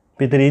нэ.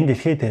 Бид нар энэ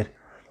дэлхий дээр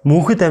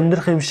мөнхөд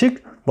амьдрах юм шиг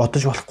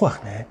бодож болохгүй байх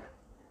нэ.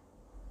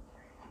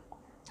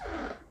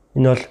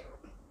 Энэ бол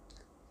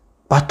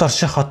бат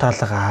орших хот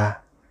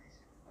алгаа.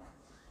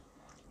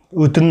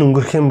 Өдөр нь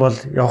өнгөрөх юм бол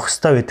явах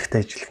ёстой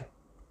байдагтай ажиллах.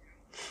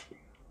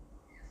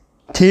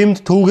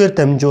 Тиймд түүгээр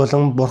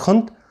дамжуулан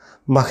Бурханд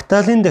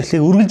магтаалын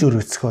дахлыг үргэлж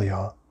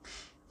өргөцгөөё.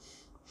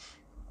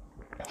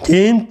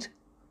 Тиймд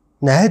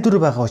найдвар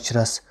байгаа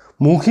учраас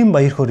мөнхийн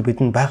баяр хөөр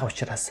бидэнд байгаа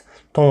учраас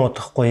тун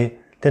удахгүй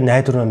тэр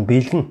найдвар маань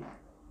бэлгэн.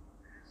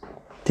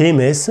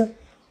 Тиймээс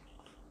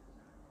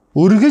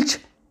үргэлж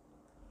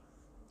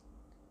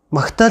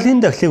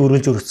магтаалын дахлыг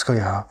үргэлж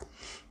өргөцгөөё.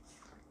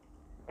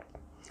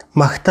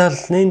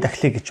 Магтаалын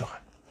дахлыг гэж байгаа.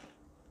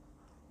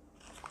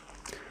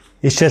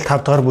 Ишэл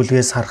 5 дугаар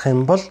бүлгээс харах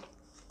юм бол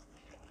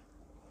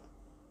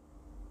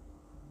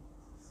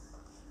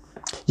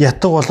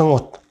ятг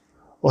болон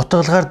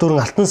утгалгаар дүрэн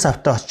алтан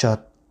савтаа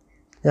очиод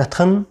ятх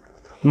нь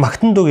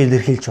магтан дуг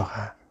илэрхийлж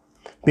байгаа.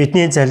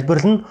 Бидний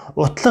залбирал нь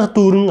утлаг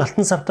дүүрэн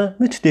алтан савтаа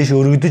мэт дээш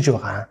өргөдөж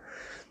байгаа.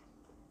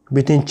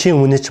 Бидний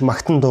чин үнэч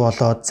магтан дуу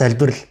болоод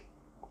залбирал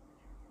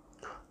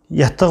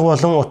ятг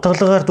болон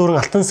утгалгаар дүрэн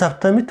алтан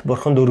савтаа мэт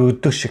Бурханд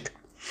өргөдөг шиг.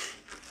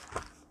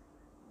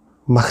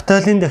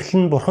 Магтаалын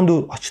дахил нь Бурханд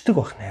очдог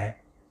байх нэ.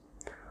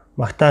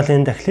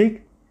 Магтаалын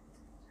дахлыг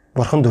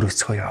Бурханд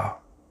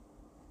өргөцгөөё.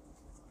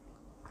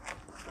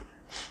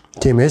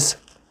 Тиймээс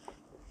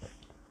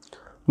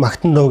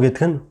магтан дуу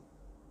гэдэг нь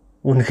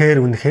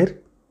үнэхээр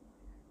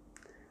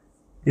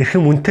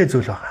эрхэм үнэтэй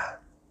зүйл байгаа.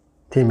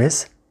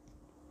 Тиймээс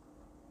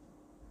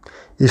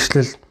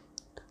Ишлэл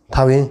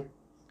 5-ын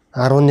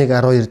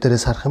 11-12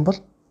 дээрээс харах юм бол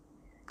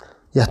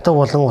ятг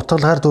болон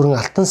утгалгаар дүрэн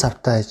алтан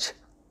савтаа аж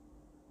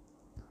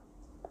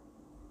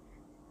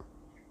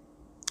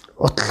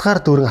утгалгаар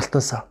дүрэн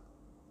алтан сав.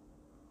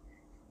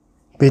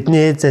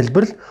 Бидний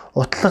залбирал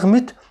утлаг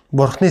мэт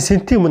Бурхны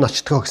сэнтийн өмнө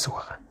очтгоо гэсэн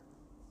үг байна.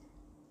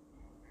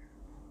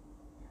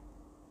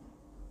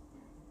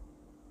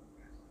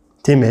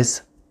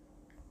 Тиймээс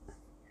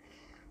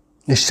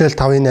Ишлэл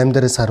 5-ын 8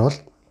 дээрээс харуул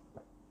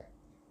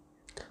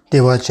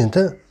Деважинд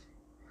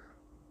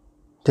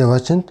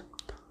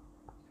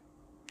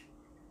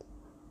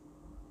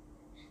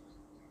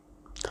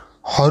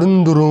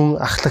 24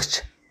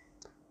 ахлагч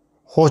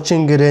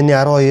хуучин гэрээний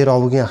 12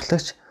 овгийн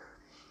ахлагч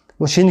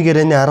шинэ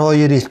гэрээний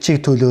 12 элчийг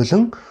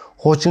төлөөлөн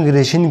хуучин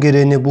гэрээ шинэ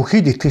гэрээний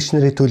бүхий итгэгч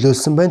нарыг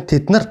төлөөлсөн байна.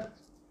 Тэд нар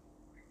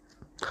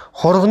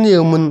хоргоны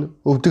өмнө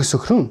өвдөг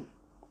сөхрөн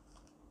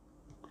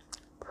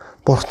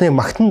Бурхны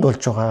магтанд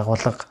болж байгаа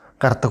агуулга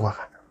гардаг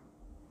байна.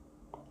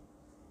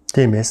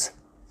 Тиймээс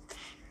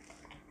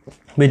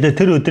бид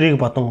тэр өдрийг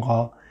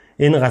бодонгоо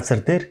энэ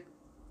газар дээр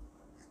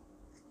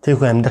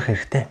тэрхүү амьдрах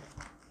хэрэгтэй.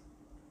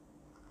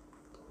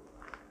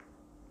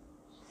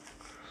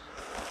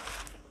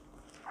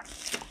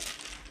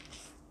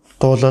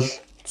 Дуулал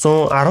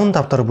 115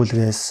 дахь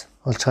бүлгээс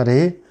олж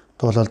харъя.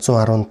 Дуулал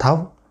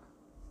 115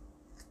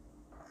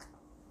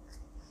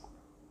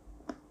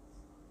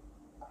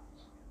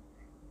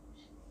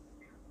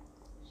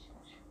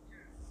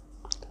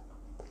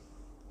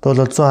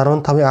 Дуулал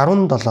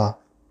 115-ийн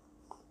 17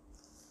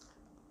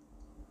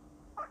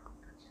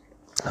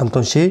 хамт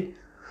уншия.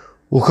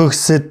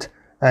 Үхэгсэд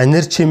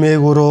анир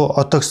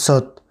чимээгүүрөө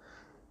одогсоод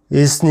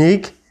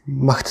эснийг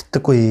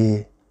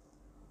магтдаггүй.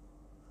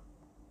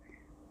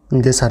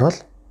 Эндээс харуул.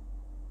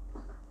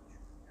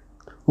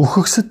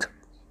 Үхэгсэд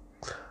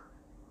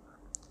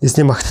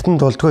эсний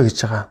магттанд дуулдаггүй гэж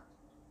байгаа.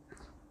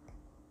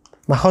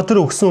 Мах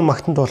өдөр үхсэн хүн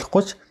магтанд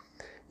дуулахгүй ч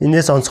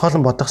энээс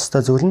онцгойлон бодох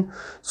ёстой зүйл нь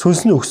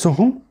сүнс нь үхсэн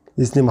хүн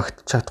эзний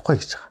магтж чадахгүй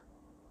гэж байгаа.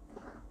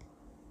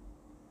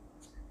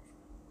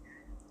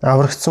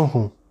 Аврагдсан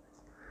хүн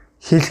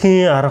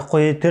хэлхийн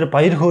аргагүй тэр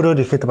баяр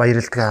хөөрөөр ихэд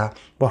баярлдаг.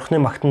 Бурхны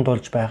магтанд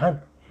дуулж байгаа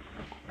нь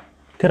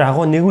тэр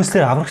агуу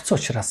нэгүслэр аврагдсан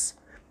учраас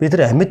бид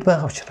нар амьд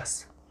байгаа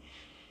учраас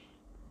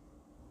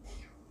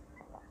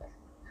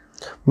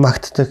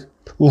магтдаг.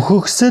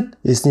 Үхэгсэд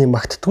эзний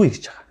магтдаггүй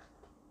гэж байгаа.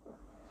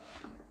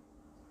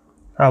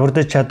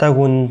 Аврагдаж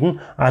чадаагүйнд нь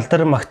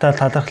алдар магтаал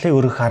талархлыг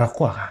өргөх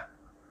аргагүй байгаа.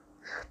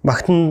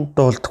 Магтанд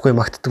дуулдаггүй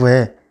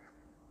магтдагвэ.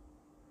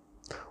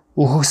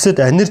 Үхэгсэд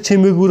анир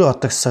чимээгүүрээ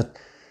одогсоод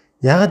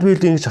яагаад би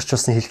ингэж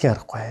орчуулсан хэлхийн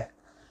аргагүй.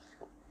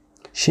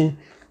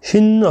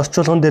 Шинэ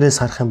орчуулган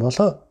дээрээс харах юм бол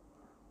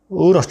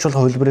өөр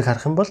орчуулгын хөлбөрийг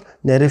харах юм бол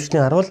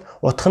наривчны харуул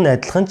утх нь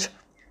адилханч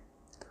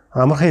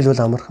амархан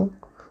хэлбэл амархан.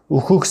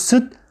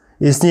 Үхэгсэд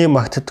эзний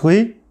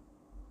магтдаггүй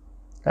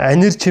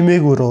анир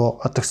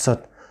чимээгүүрээ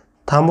одогсоод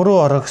там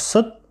руу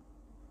орогсод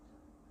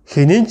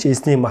хинэнч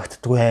эзний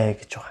магтдаггүй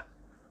гэж байгаа.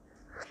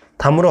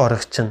 Там руу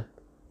орогч нь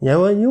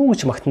Яваа юу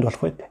гэж магтанд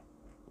болох вэ?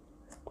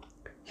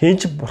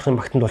 Хинч Бурхны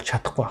магтанд болж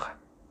чадахгүй байгаа.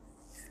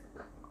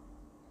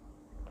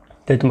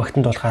 Тэгэд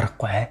магтанд бол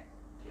гарахгүй.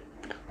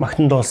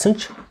 Магтанд болсон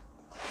ч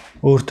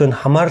өөртөө нь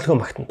хамааралгүй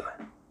магтанд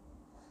байна.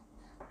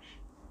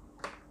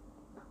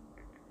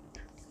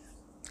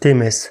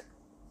 Тиймээс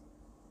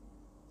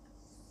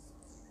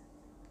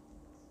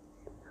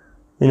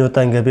энэ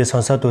удаа ингээ би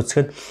сонсоод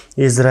үзэхэд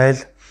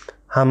Израиль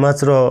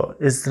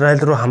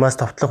руу Хамаас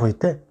товтлох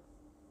үедээ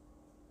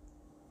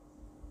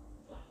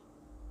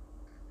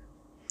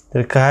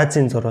тэр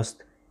Газын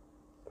зурваст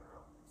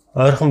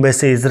ойрхон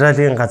байсан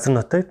Израилийн газар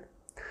нутагт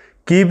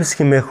Гибс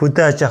хэмээх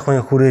хөдөө аж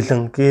ахуйн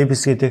хүрээлэн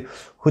Гибс гэдэг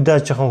хөдөө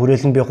аж ахуйн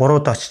хүрээлэн би 3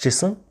 удаа очиж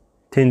исэн.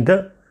 Тэнд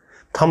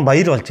том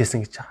баяр болж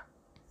исэн гэж байгаа.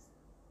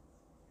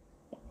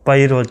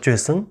 Баяр болж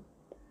байсан.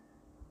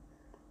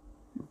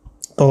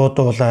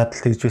 Дуулаад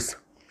л гэж байсан.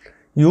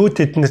 Юу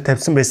тэднэр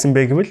тавьсан байсан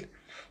бэ гэвэл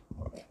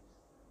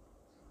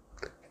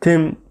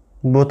тийм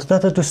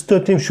буддатаа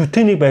төстэй тийм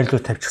шүтэнийг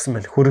байрлуулж тавьчихсан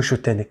байна. Хөрөг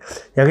шүтэнийг.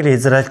 Яг л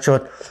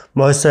израильчууд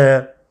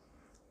Мосе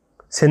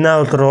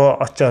Синаул руу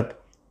очоод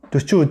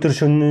 40 өдөр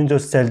шөнийн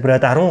зүс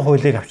залбираад 10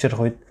 хуулийг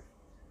авчрах үед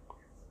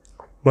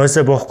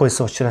Мосе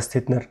боохгүйсэн учраас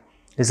тэд нар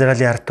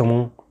Израилийн ард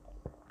түмэн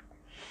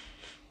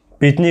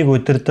биднийг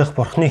өдөрдох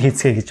Бурхны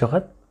хийцгээ гэж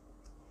байгаад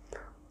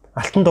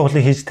алтан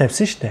дугалыг хийж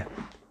тавьсан шүү дээ.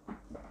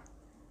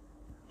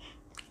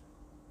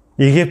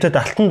 Египтэд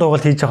алтан дугал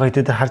хийж байгааг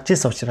тэд харж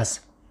ирсэн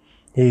учраас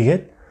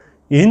ийгээд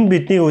энэ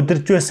бидний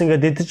өдөрж байсан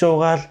гэдэг идэж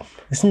уугаал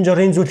 9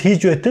 жорын зүйл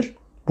хийж байтал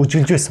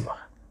бүжгэлж байсан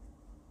баг.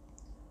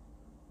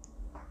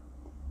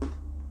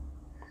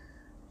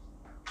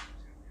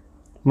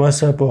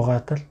 Мосе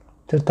буугаад л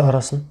тэр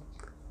доороос нь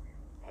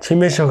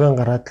чимээ шогон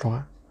гараад л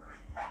байгаа.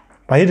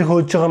 Баяр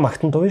хөөж байгаа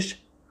магтанд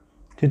биш.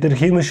 Тэд нар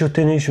химэн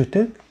шүтэний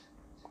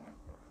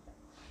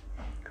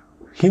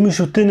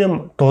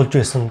дуулж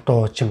байсан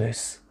дуу чимээ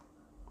байсан.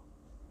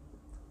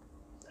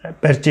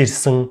 Барьж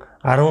ирсэн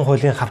 10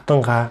 хуулийн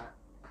хавтангаа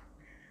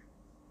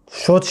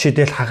шууд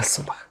шидэл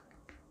хагалсан баг.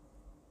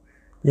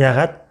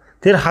 Ягаад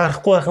тэр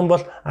хагарахгүй байх юм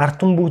бол ард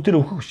түмэн бүгд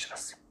өөхөх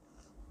учраас.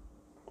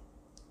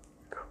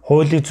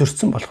 Хуулийг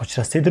зөрчсөн болох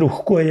учраас тэд нар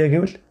өөхөхгүй байя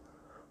гэвэл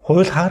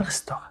хууль хагарах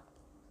ёстой байна.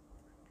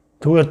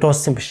 Зүгээр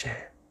дууссан биш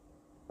ээ.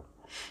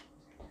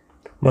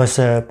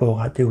 Мосе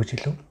буугаад юу гэж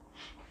хэлв?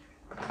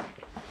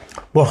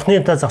 Бурхны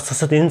та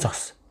зогсосод энэ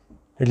зогс.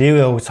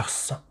 Леви өвөг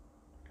зогссон.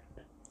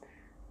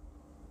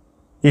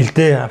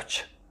 Илдээ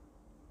авч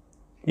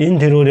энэ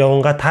тэрүүр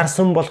яванга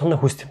тарсан болгоно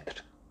хүс тэмдэр.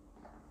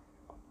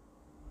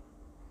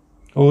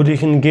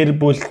 Өөрийнх нь гэр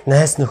бүл,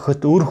 найс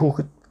нөхөд, үр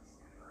хүүхэд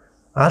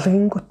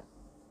алгингут.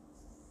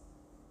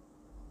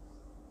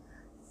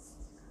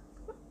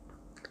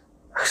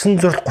 Агшин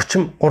зурл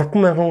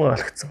 33,000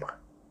 алгацсан баг.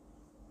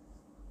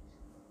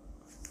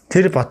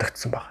 Тэр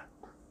бодогдсон баг.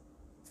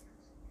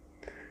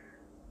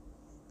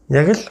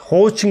 Яг л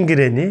хуучин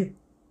гэрээний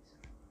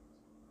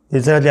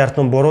Израилийн ард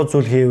түмэн буруу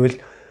зүйл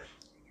хийвэл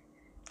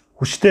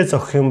хүчтэй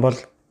зогх юм бол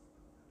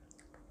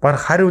баг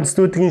хари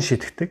үндэстнүүдийн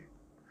шидэгдэг.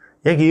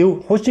 Яг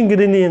хуучин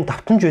гэрээний юм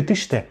давтамж байдаг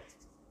штэ.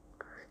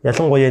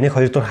 Ялангуяа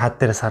 1-2 дугаар хаад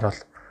дээрээс харуул.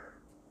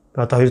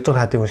 Одоо 2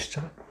 дугаар хаадыг уншиж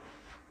байгаа.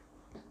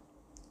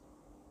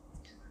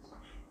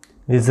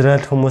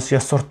 Израиль хүмүүс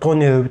яс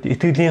суртахууны хувьд,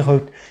 итгэлийн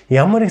хувьд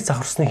ямар их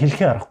завхарсныг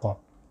хэлхийн аргагүй.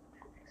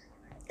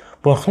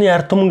 Бурхны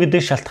ард түмэн гэдэг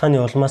шалтгааны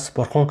улмаас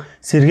Бурхан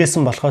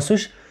сэргээсэн болохоос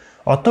биш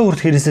одоо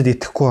үрд Христэд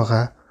итгэхгүй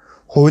байгаа,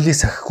 хуулийг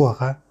сахихгүй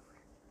байгаа.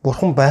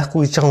 Бурхан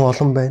байхгүй гэж байгаа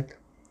олон байна.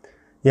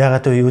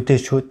 Яагаад вэ?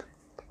 Юудэчүүд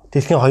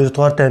дэлхийн 2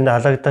 дугаар дайнд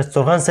алагдаж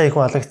 6 сая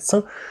хүн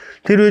алагдсан.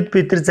 Тэр үед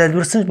бид нар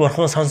залбирсан ч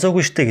Бурхан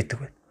сонсоогүй штэ гэдэг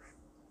байна.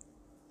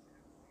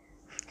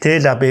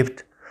 Тэл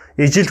Авивд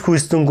ижил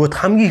хүйстэнгүүд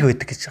хамгийн их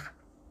байдаг гэж байгаа.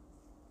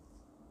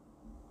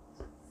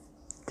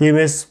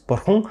 Тиймээс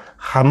Бурхан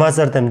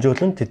Хамаазаар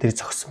дамжуулан тэднийг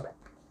зогсон байна.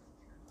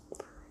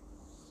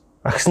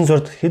 Агшин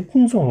зурд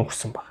хэдэн зуун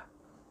өгсөн баг.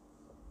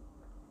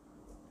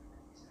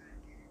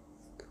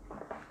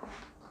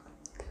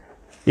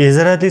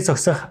 Израилийг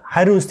зогсох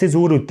хариу үндэстний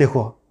зүгээр үдээх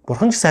үү?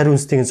 Бурхан ч хариу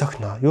үндэстнийг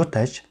зогно. Юу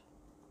тааж?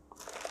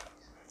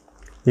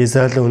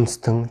 Израилийн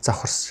үндэстэн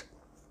завхарс.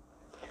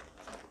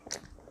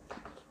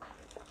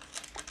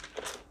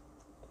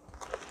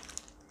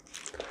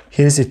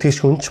 Христ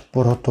итгэж хүнч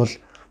буруудвал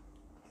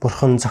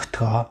Бурхан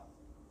зогтгоо.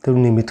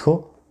 Тэрний мэдхүү.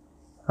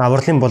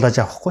 Авралын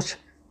булааж авахгүй ч.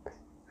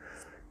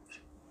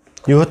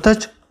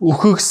 Юутаж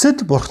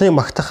үхэгсэд Бурханы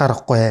магтах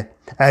аргагүй.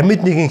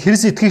 Амьд нэгэн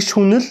Христ итгэгч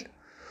хүн л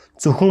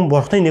зөвхөн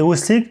Бурханы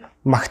нэгүслийг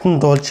магтан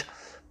дуулж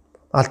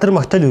алдар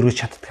магтаал өргөж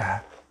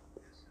чаддаг.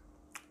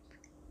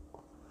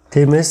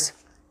 Тиймээс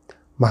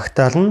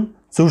магтаал нь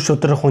зөв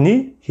шударга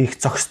хүний хийх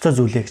зохистой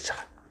зүйлээ гэж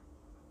байгаа.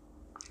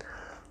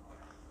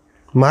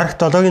 Марк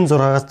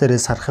 7:6-аас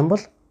дээрээс харах юм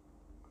бол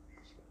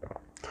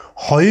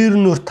хоёр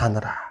нүр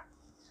танараа.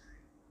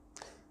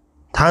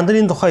 Та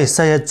нарын тухай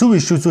Исая зөв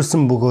иш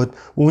үзүүлсэн бөгөөд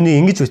үүний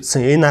ингэж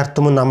үтсэн. Энэ ард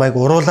түмэн намайг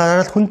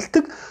уруулаараа л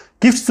хүндэлдэг.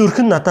 Гэвч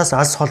зүрх нь надаас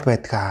алс хол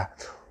байдаг.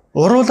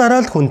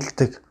 Уруулаараа л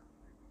хүндэлдэг.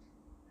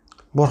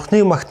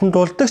 Бурхныг магтан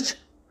дуулдагч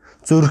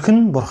зүрх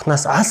нь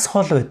Бурхнаас алс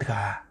хол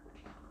байдаг.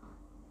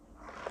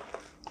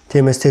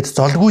 Тиймээс тэд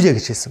золгүйе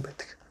гэж хэлсэн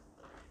байдаг.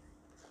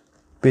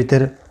 Бид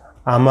тэр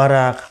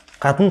амаараа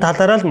гадна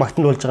талаараа л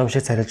магтанд болж байгаа юм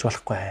шиг царилж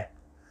болохгүй.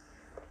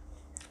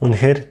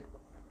 Үнэхээр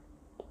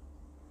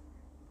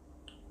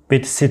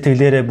бид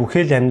сэтгэлээрээ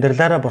бүхэл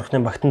амьдралаараа Бурхны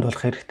магтанд болох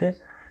хэрэгтэй.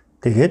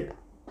 Тэгээд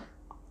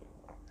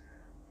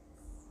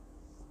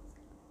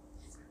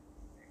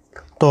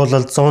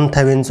Дуулал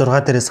 156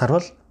 дээрээс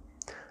харвал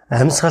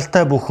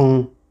амьсгалтай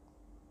бүхэн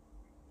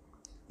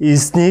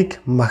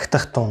эзнийг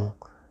магтах тун.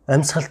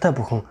 Амьсгалтай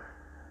бүхэн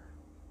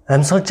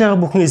амьсгалж байгаа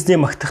бүхэн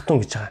эзнийг магтах тун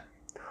гэж байгаа.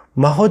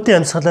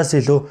 Махуудын амьсгалаас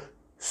илүү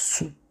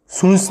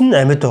сүнс нь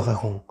амьд байгаа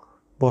хүн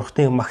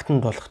Бурхны магтанд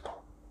болох тун.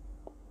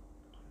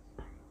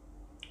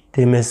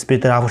 Тиймээс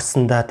бид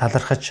аварсандаа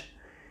талархаж,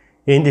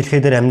 энэ дэлхий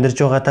дээр амьдарж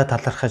байгаадаа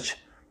талархаж,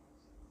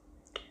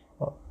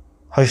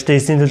 хойштой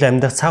эзний төлөө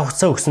амьдрах цаг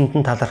хугацаа өгсөнд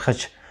нь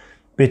талархаж,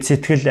 бид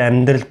сэтгэл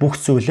амьдрал бүх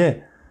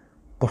зүйлээ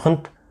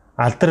Бурханд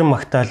алдар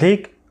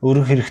магтаалыг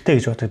өргөх хэрэгтэй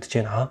гэж бодогдож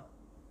байна.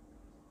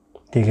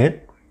 Тэгээд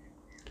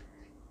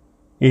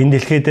энэ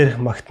дэлхий дээр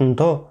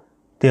магтандоо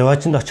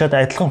Деважинд очиод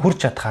адилхан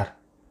хүрч чадхаар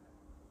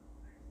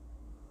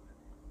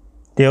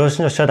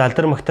Деважинд очиод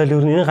алдар магтаалыг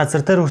өргөн энэ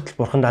газар дээр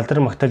хүртэл Бурханд алдар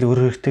магтаалыг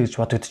өргөх хэрэгтэй гэж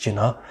бодогдож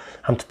байна.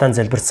 Хамтдаа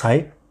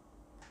залбирцгаая.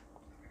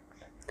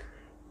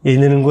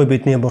 Энэрэнгүй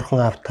бидний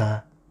Бурхан Аав,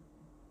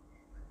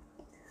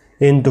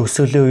 энэ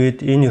төгсгөлийн үед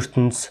энэ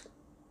ертөнц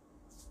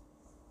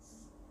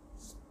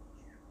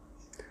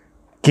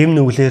гим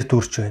нүглээр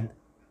дүрж байна.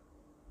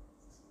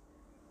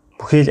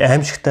 Бүхэл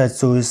аимшигтай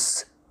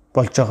зүйлс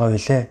болж байгаа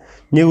билээ.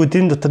 Нэг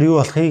өдрийн дотор юу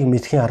болохыг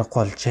мэдхийн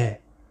аргагүй болжээ.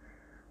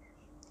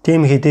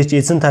 Тийм хэдий ч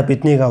эзэн та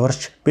биднийг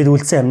аварч, бид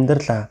үлдсэн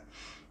амьдралаа.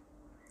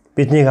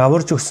 Биднийг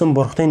аварч өгсөн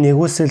Бурхны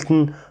нэгүсэлд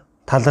нь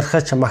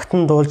талархаж,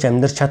 магтан дуулж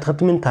амьдрч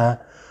чадхад минь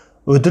та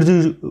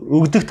өдөр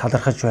өгдөх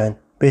талархаж байна.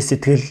 Би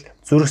сэтгэл,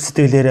 зүрх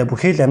сэтгэлээрээ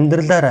бүхэл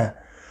амьдралаараа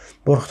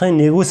Бурхны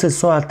нэгүсэл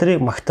суу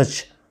алдрыг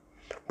магтаж,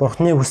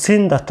 Бурхны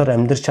хүслийн дотор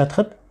амьдрч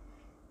чадхад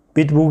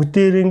бид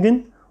бүгдээринг нь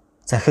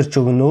захирч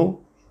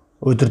өгнө,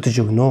 өдөрдөж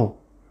өгнө.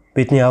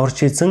 Бидний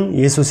аварч эзэн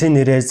Есүсийн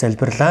нэрээр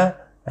залбирлаа.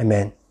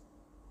 Амен.